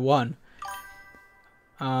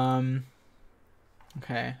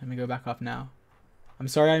 Okay, let me go back up now. I'm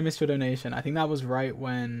sorry I missed your donation. I think that was right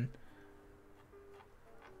when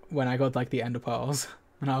I got like the ender pearls.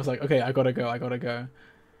 And I was like, okay, I gotta go.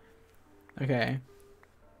 Okay.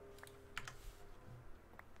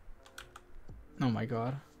 Oh my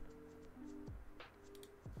god.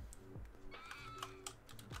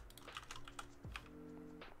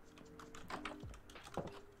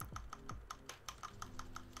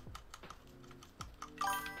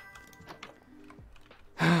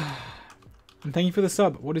 And thank you for the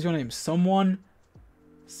sub. What is your name? Someone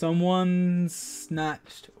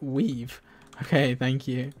snatched weave. Okay, thank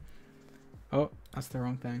you. Oh, that's the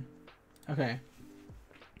wrong thing. Okay.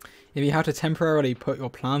 If you have to temporarily put your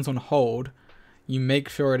plans on hold, you make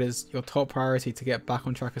sure it is your top priority to get back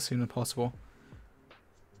on track as soon as possible.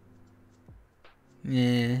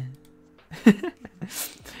 Yeah.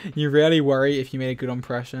 You rarely worry if you made a good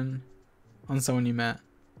impression on someone you met.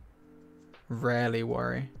 Rarely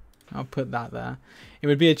worry. I'll put that there. It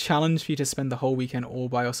would be a challenge for you to spend the whole weekend all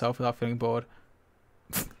by yourself without feeling bored.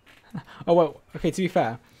 Oh, well, okay, to be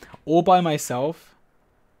fair, all by myself,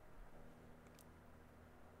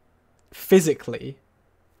 physically,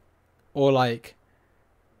 or like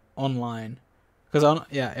online. Because,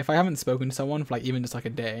 yeah, if I haven't spoken to someone for like even just like a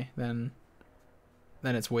day, then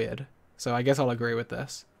it's weird. So I guess I'll agree with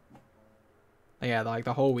this. Yeah, like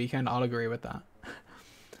the whole weekend, I'll agree with that.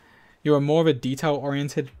 You are more of a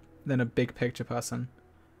detail-oriented than a big picture person.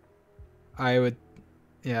 I would,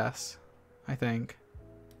 yes, I think.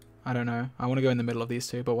 I don't know. I want to go in the middle of these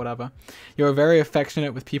two, but whatever. You're very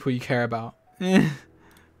affectionate with people you care about. Not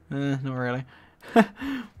really.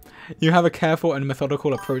 You have a careful and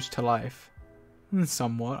methodical approach to life.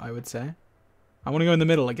 Somewhat, I would say. I want to go in the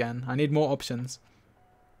middle again. I need more options.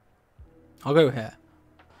 I'll go here.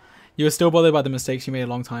 You were still bothered by the mistakes you made a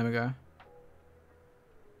long time ago.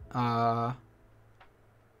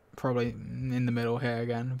 Probably in the middle here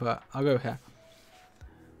again, but I'll go here.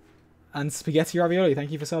 And spaghetti ravioli,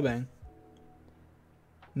 thank you for subbing.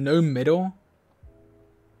 No middle?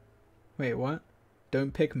 Wait, what?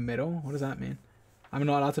 Don't pick middle? What does that mean? I'm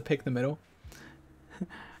not allowed to pick the middle?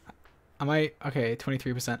 Am I? Okay,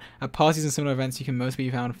 23%. At parties and similar events, you can most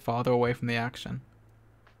be found farther away from the action.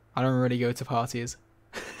 I don't really go to parties.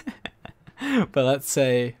 But let's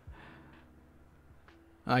say,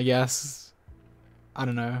 I guess, I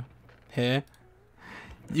don't know, here.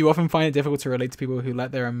 You often find it difficult to relate to people who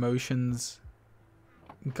let their emotions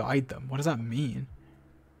guide them. What does that mean?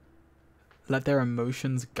 Let their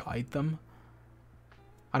emotions guide them?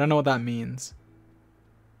 I don't know what that means.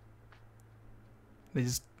 I'm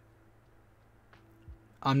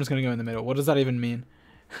just going to go in the middle. What does that even mean?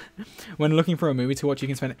 When looking for a movie to watch, you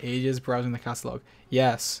can spend ages browsing the catalog.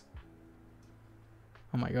 Yes.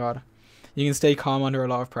 Oh my god. You can stay calm under a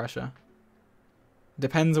lot of pressure.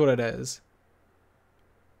 Depends what it is.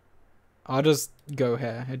 I'll just go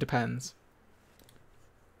here. It depends.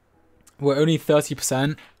 We're only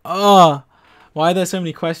 30%. Oh! Why are there so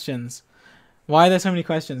many questions? Why are there so many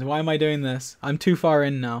questions? Why am I doing this? I'm too far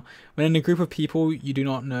in now. When in a group of people you do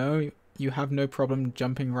not know, you have no problem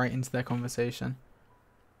jumping right into their conversation.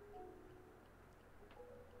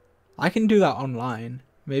 I can do that online.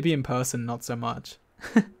 Maybe in person, not so much.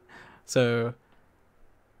 So,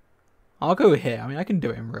 I'll go here. I mean, I can do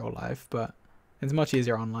it in real life, but it's much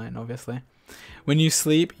easier online, obviously. When you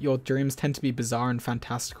sleep, your dreams tend to be bizarre and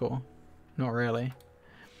fantastical. Not really.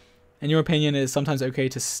 In your opinion, it is sometimes okay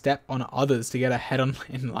to step on others to get ahead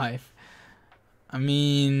in life. I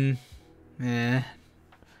mean,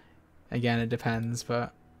 Again, it depends,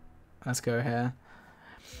 but let's go here.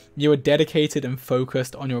 You are dedicated and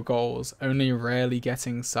focused on your goals, only rarely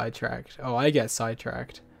getting sidetracked. Oh, I get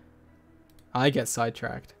sidetracked.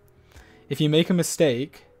 If you make a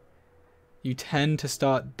mistake, you tend to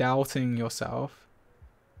start doubting yourself.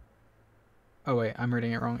 Oh wait, I'm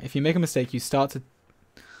reading it wrong. If you make a mistake, you tend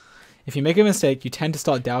to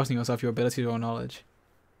start doubting yourself, your ability or knowledge.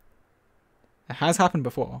 It has happened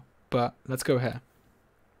before, but let's go here.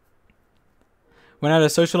 When at a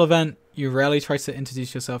social event, you rarely try to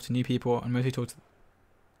introduce yourself to new people and mostly talk to...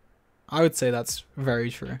 I would say that's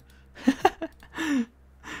very true.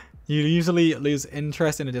 You usually lose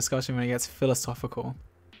interest in a discussion when it gets philosophical.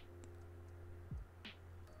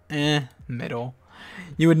 Middle.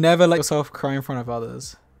 You would never let yourself cry in front of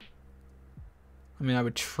others. I mean, I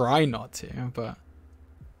would try not to, but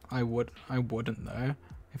I wouldn't though.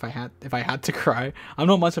 If I had to cry. I'm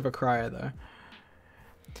not much of a crier though.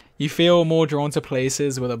 You feel more drawn to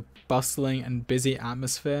places with a bustling and busy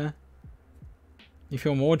atmosphere. You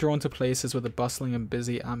feel more drawn to places with a bustling and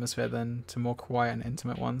busy atmosphere than to more quiet and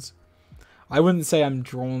intimate ones. I wouldn't say I'm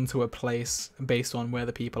drawn to a place based on where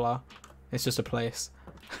the people are. It's just a place.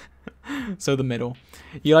 So the middle.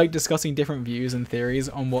 You like discussing different views and theories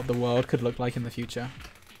on what the world could look like in the future.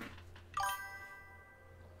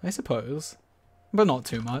 I suppose. But not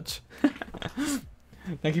too much.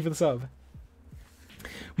 Thank you for the sub.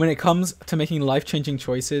 When it comes to making life-changing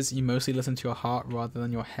choices, you mostly listen to your heart rather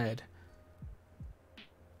than your head.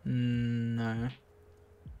 No.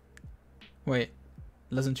 Wait.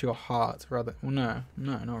 Listen to your heart rather... Well, no,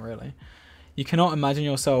 not really. You cannot imagine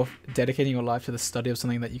yourself dedicating your life to the study of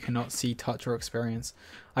something that you cannot see, touch, or experience.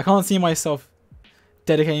 I can't see myself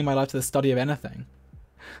dedicating my life to the study of anything.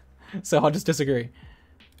 So I'll just disagree.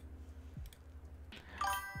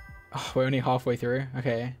 Oh, we're only halfway through.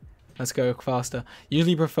 Okay, let's go faster.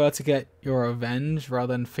 Usually prefer to get your revenge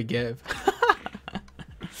rather than forgive.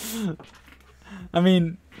 I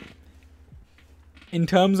mean, in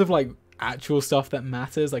terms of like actual stuff that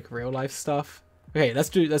matters, like real life stuff. Okay, let's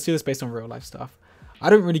do this based on real life stuff. I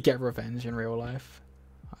don't really get revenge in real life.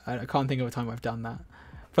 I can't think of a time I've done that.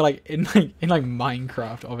 But like in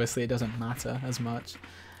Minecraft, obviously it doesn't matter as much.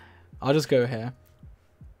 I'll just go here.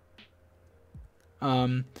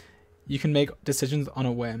 You can make decisions on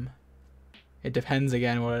a whim. It depends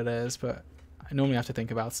again what it is, but I normally have to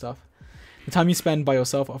think about stuff. The time you spend by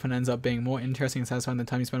yourself often ends up being more interesting and satisfying than the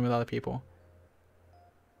time you spend with other people.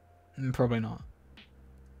 Probably not.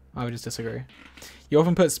 I would just disagree. You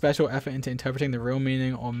often put special effort into interpreting the real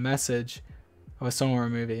meaning or message of a song or a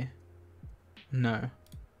movie. No.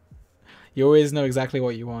 You always know exactly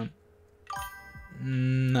what you want.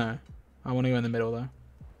 No. I want to go in the middle though.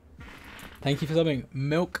 Thank you for subbing.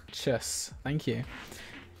 Milkchus. Thank you.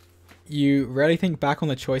 You rarely think back on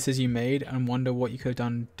the choices you made and wonder what you could have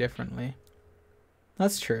done differently.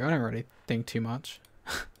 That's true. I don't really think too much.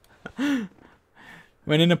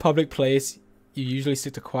 When in a public place, you usually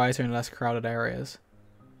stick to quieter and less crowded areas.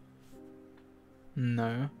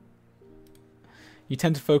 No. You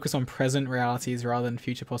tend to focus on present realities rather than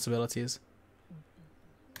future possibilities.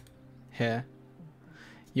 Here.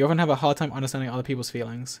 You often have a hard time understanding other people's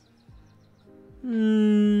feelings.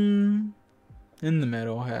 In the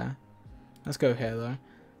middle here. Let's go here though.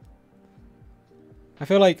 I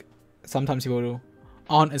feel like sometimes people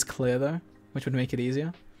aren't as clear though, which would make it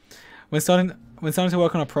easier. When starting to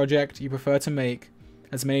work on a project, you prefer to make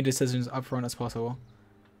as many decisions upfront as possible.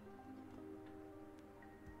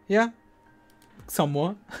 Yeah,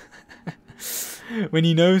 somewhat. When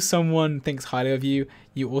you know someone thinks highly of you,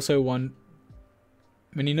 you also wonder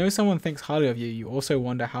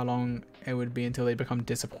how long it would be until they become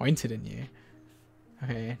disappointed in you.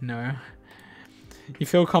 Okay, no. You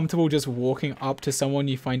feel comfortable just walking up to someone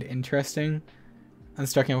you find interesting and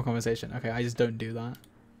striking up a conversation. Okay, I just don't do that.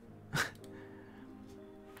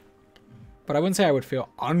 But I wouldn't say I would feel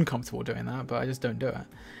uncomfortable doing that, but I just don't do it.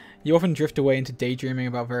 You often drift away into daydreaming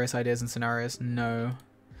about various ideas and scenarios. No.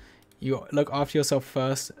 You look after yourself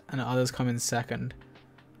first and others come in second.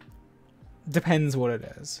 Depends what it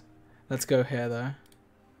is. Let's go here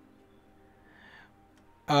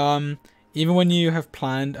though. Even when you have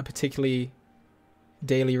planned a particularly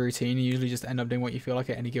daily routine, you usually just end up doing what you feel like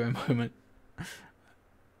at any given moment.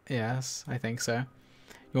 Yes, I think so.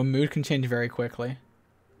 Your mood can change very quickly.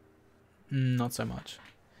 Not so much.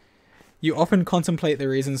 You often contemplate the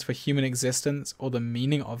reasons for human existence or the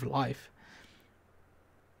meaning of life.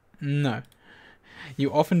 No.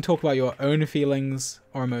 You often talk about your own feelings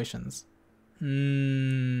or emotions.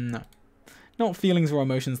 No. Not feelings or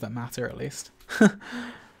emotions that matter, at least.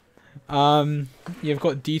 You've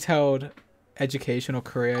got detailed education or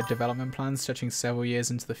career development plans stretching several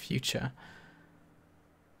years into the future.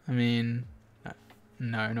 I mean,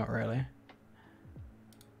 no, not really.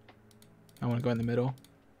 I want to go in the middle.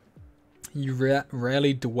 You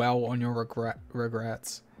rarely dwell on your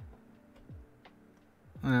regrets.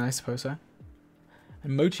 I suppose so.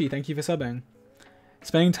 And Mochi, thank you for subbing.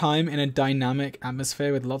 Spending time in a dynamic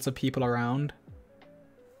atmosphere with lots of people around.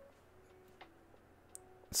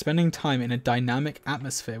 Spending time in a dynamic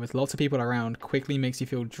atmosphere with lots of people around quickly makes you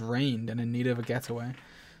feel drained and in need of a getaway.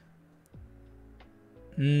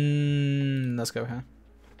 Let's go here.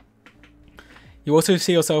 You also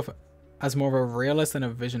see yourself as more of a realist than a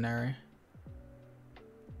visionary.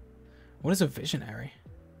 What is a visionary?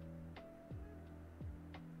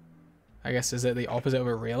 I guess, is it the opposite of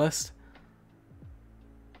a realist?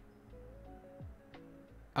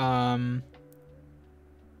 Let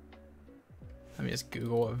me just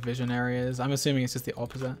Google what visionary is. I'm assuming it's just the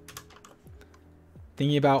opposite.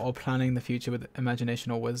 Thinking about or planning the future with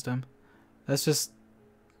imagination or wisdom. Let's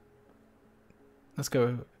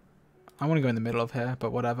go. I want to go in the middle of here,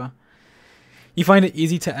 but whatever. You find it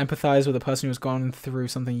easy to empathize with a person who's gone through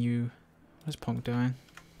something you... What is Punk doing?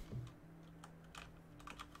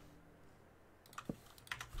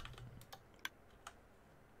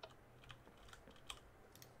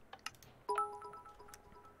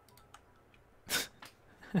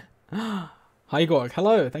 Hi Gorg,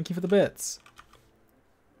 hello, thank you for the bits.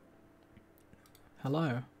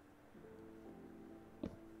 Hello.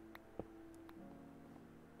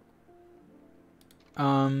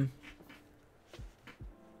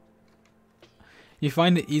 You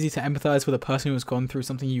find it easy to empathize with a person who has gone through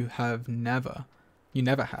something you never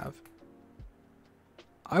have.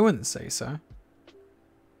 I wouldn't say so.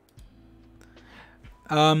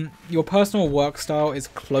 Your personal work style is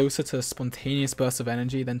closer to spontaneous bursts of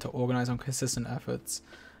energy than to organize on consistent efforts.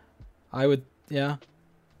 I would, yeah.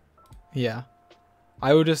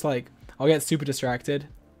 I would just like, I'll get super distracted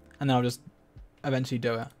and then I'll just eventually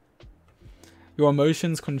do it. Your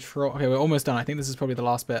emotions control, okay, we're almost done. I think this is probably the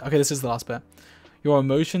last bit. Okay, this is the last bit. Your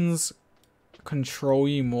emotions control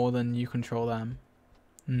you more than you control them.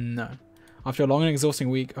 No. After a long and exhausting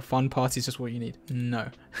week, a fun party is just what you need. No.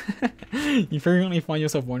 You frequently find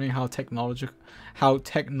yourself wondering how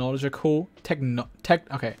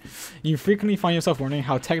You frequently find yourself wondering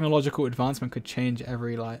how technological advancement could change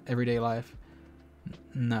everyday life.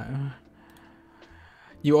 No.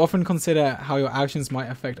 You often consider how your actions might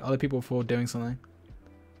affect other people before doing something.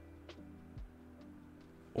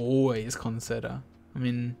 Always consider. I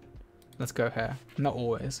mean, let's go here. Not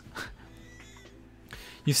always.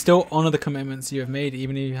 You still honor the commitments you have made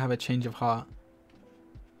even if you have a change of heart.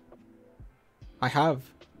 I have.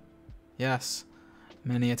 Yes.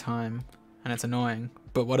 Many a time. And it's annoying.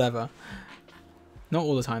 But whatever. Not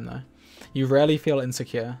all the time though. You rarely feel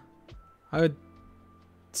insecure. I would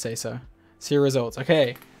say so. See your results.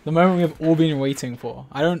 Okay. The moment we have all been waiting for.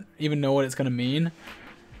 I don't even know what it's going to mean.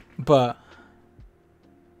 But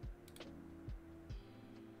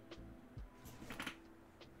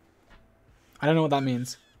I don't know what that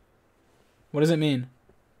means. What does it mean?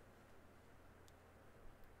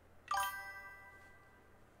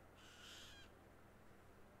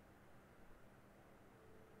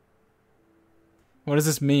 What does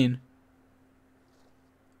this mean?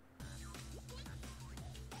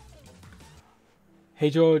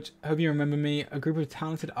 Hey George, hope you remember me. A group of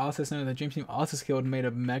talented artists known as the Dream Team Artists Guild made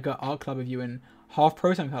a mega art club of you in half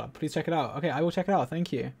pro time color. Please check it out. Okay, I will check it out.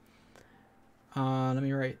 Thank you. Let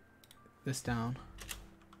me write this down.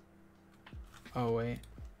 Oh wait.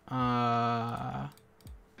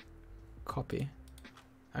 Copy.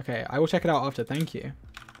 Okay, I will check it out after. Thank you.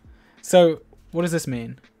 So, what does this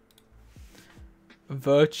mean?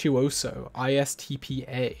 Virtuoso.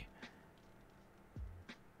 ISTPA.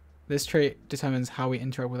 This trait determines how we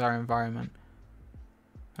interact with our environment.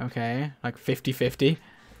 Okay, like 50-50.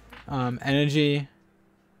 Energy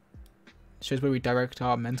shows where we direct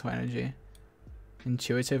our mental energy.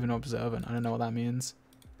 Intuitive and observant. I don't know what that means.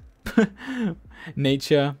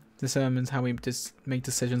 Nature determines how we make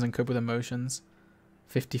decisions and cope with emotions.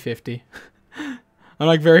 50-50. I'm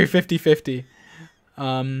like very 50-50.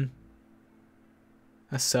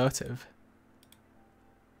 Assertive.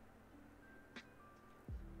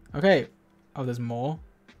 Okay. Oh, there's more.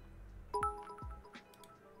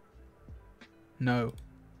 No.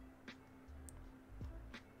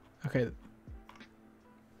 Okay.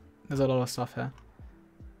 There's a lot of stuff here.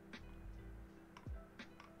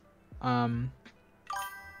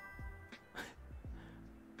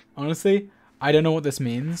 Honestly, I don't know what this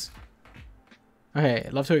means. Okay,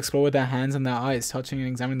 love to explore with their hands and their eyes, touching and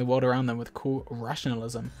examining the world around them with cool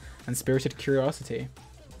rationalism and spirited curiosity.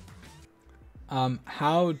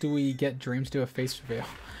 How do we get Dream to do a face reveal?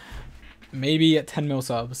 Maybe at 10 mil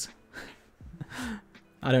subs.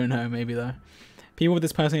 I don't know, maybe though. People with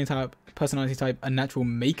this personality type are natural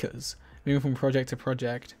makers, moving from project to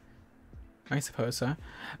project. I suppose so.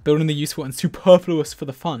 Building the useful and superfluous for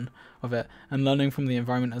the fun of it, and learning from the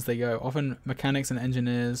environment as they go. Often mechanics and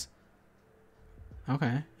engineers.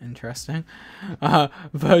 Okay, interesting.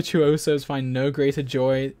 Virtuosos find no greater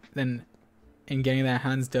joy than in getting their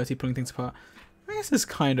hands dirty, pulling things apart. I guess it's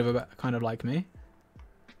kind of like me.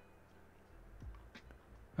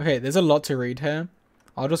 Okay, there's a lot to read here.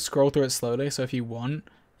 I'll just scroll through it slowly, so if you want,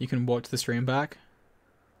 you can watch the stream back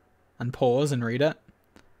and pause and read it.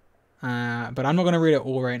 But I'm not going to read it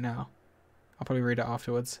all right now. I'll probably read it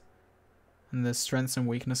afterwards. And there's strengths and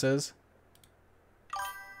weaknesses.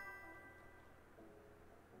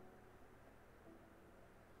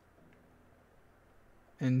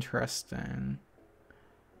 Interesting.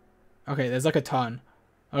 Okay, there's like a ton.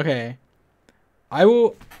 Okay. I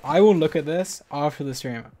will look at this after the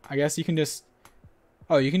stream. I guess you can just...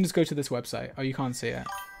 Oh, you can just go to this website. Oh, you can't see it.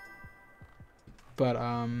 But,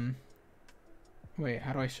 wait,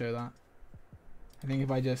 how do I show that? I think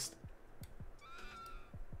if I just...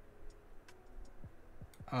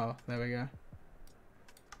 Oh, there we go.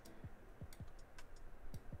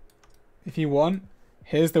 If you want,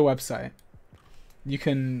 here's the website. You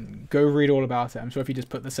can go read all about it. I'm sure if you just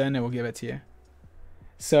put this in, it will give it to you.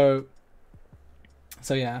 So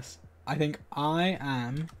yes, I think I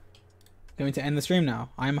am going to end the stream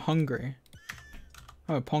now. I'm hungry.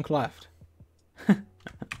 Oh, Ponk left.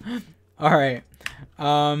 Alright.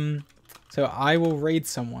 So I will raid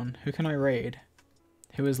someone. Who can I raid?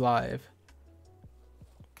 Who is live?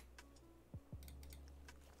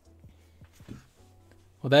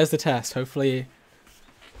 Well, there's the test. Hopefully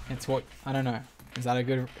it's what, I don't know. Is that a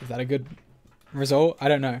good result? I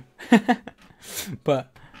don't know.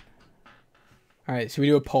 But alright, should we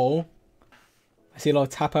do a poll? I see a lot of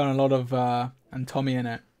Tapo and a lot of and Tommy in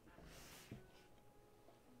it.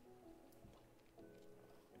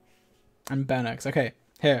 And Benex. Okay,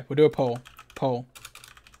 here, we'll do a poll. Poll.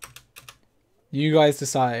 You guys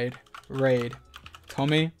decide. Raid.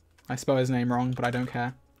 Tommy. I spell his name wrong, but I don't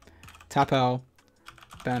care. Tapel.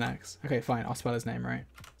 Benex. Okay, fine. I'll spell his name right.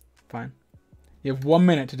 Fine. You have 1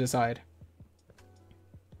 minute to decide.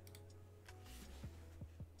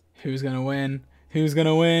 Who's gonna win? Who's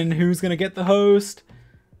gonna win? Who's gonna get the host?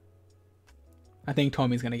 I think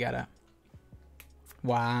Tommy's gonna get it.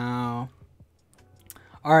 Wow.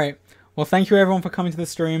 Alright. Well, thank you everyone for coming to the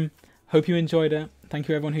stream. Hope you enjoyed it. Thank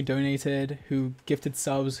you everyone who donated, who gifted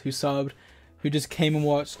subs, who subbed, who just came and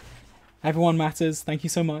watched. Everyone matters. Thank you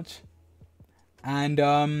so much. And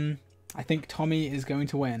I think Tommy is going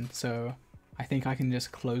to win, so I think I can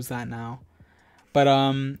just close that now. But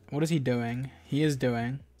what is he doing? He is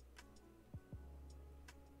doing...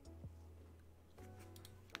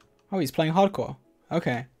 Oh, he's playing hardcore.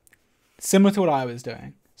 Okay. Similar to what I was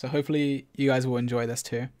doing. So hopefully you guys will enjoy this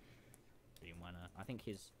too. I think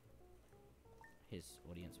his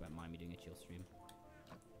audience won't mind me doing a chill stream.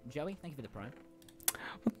 Joey, thank you for the prime.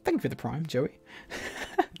 Well, thank you for the prime, Joey.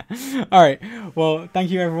 Alright, well, thank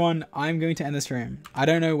you everyone. I'm going to end the stream. I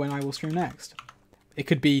don't know when I will stream next. It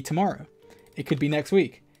could be tomorrow. It could be next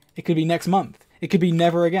week. It could be next month. It could be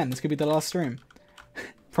never again. This could be the last stream.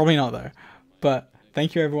 Probably not though. But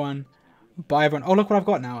thank you everyone. Bye everyone. Oh, look what I've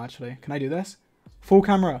got now actually. Can I do this? Full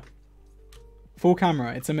camera. Full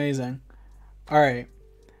camera. It's amazing. Alright.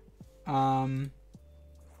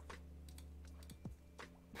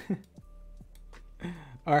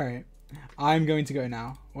 Alright. I'm going to go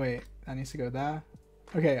now. Wait, that needs to go there.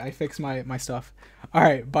 Okay, I fixed my stuff.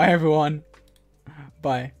 Alright, bye everyone.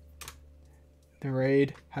 Bye. The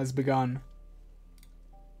raid has begun.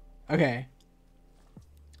 Okay.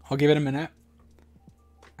 I'll give it a minute.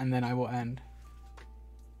 And then I will end.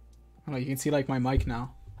 Oh, you can see like my mic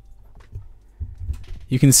now.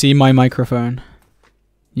 You can see my microphone.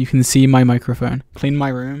 You can see my microphone. Clean my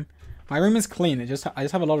room. My room is clean. I just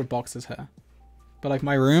have a lot of boxes here. But like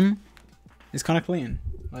my room is kind of clean.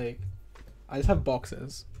 Like I just have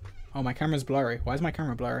boxes. Oh, my camera's blurry. Why is my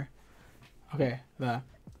camera blurry? Okay, there.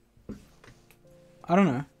 I don't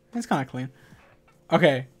know. It's kind of clean.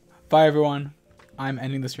 Okay. Bye everyone. I'm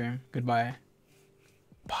ending the stream. Goodbye.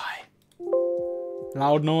 Bye.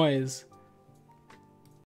 Loud noise.